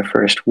 CSR, on their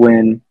first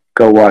win.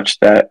 Go watch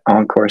that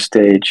encore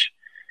stage.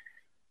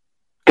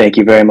 Thank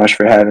you very much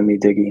for having me,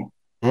 Diggy.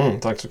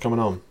 Thanks for coming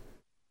on.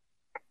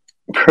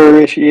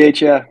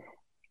 Appreciate ya.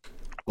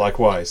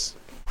 Likewise.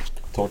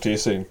 Talk to you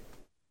soon.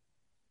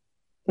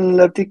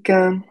 Love you,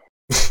 Khan.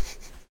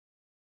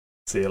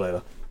 See you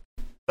later.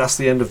 That's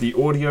the end of the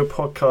audio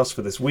podcast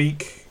for this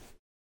week.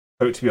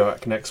 Hope to be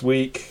back next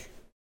week.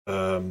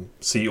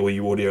 See all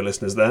you audio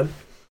listeners then.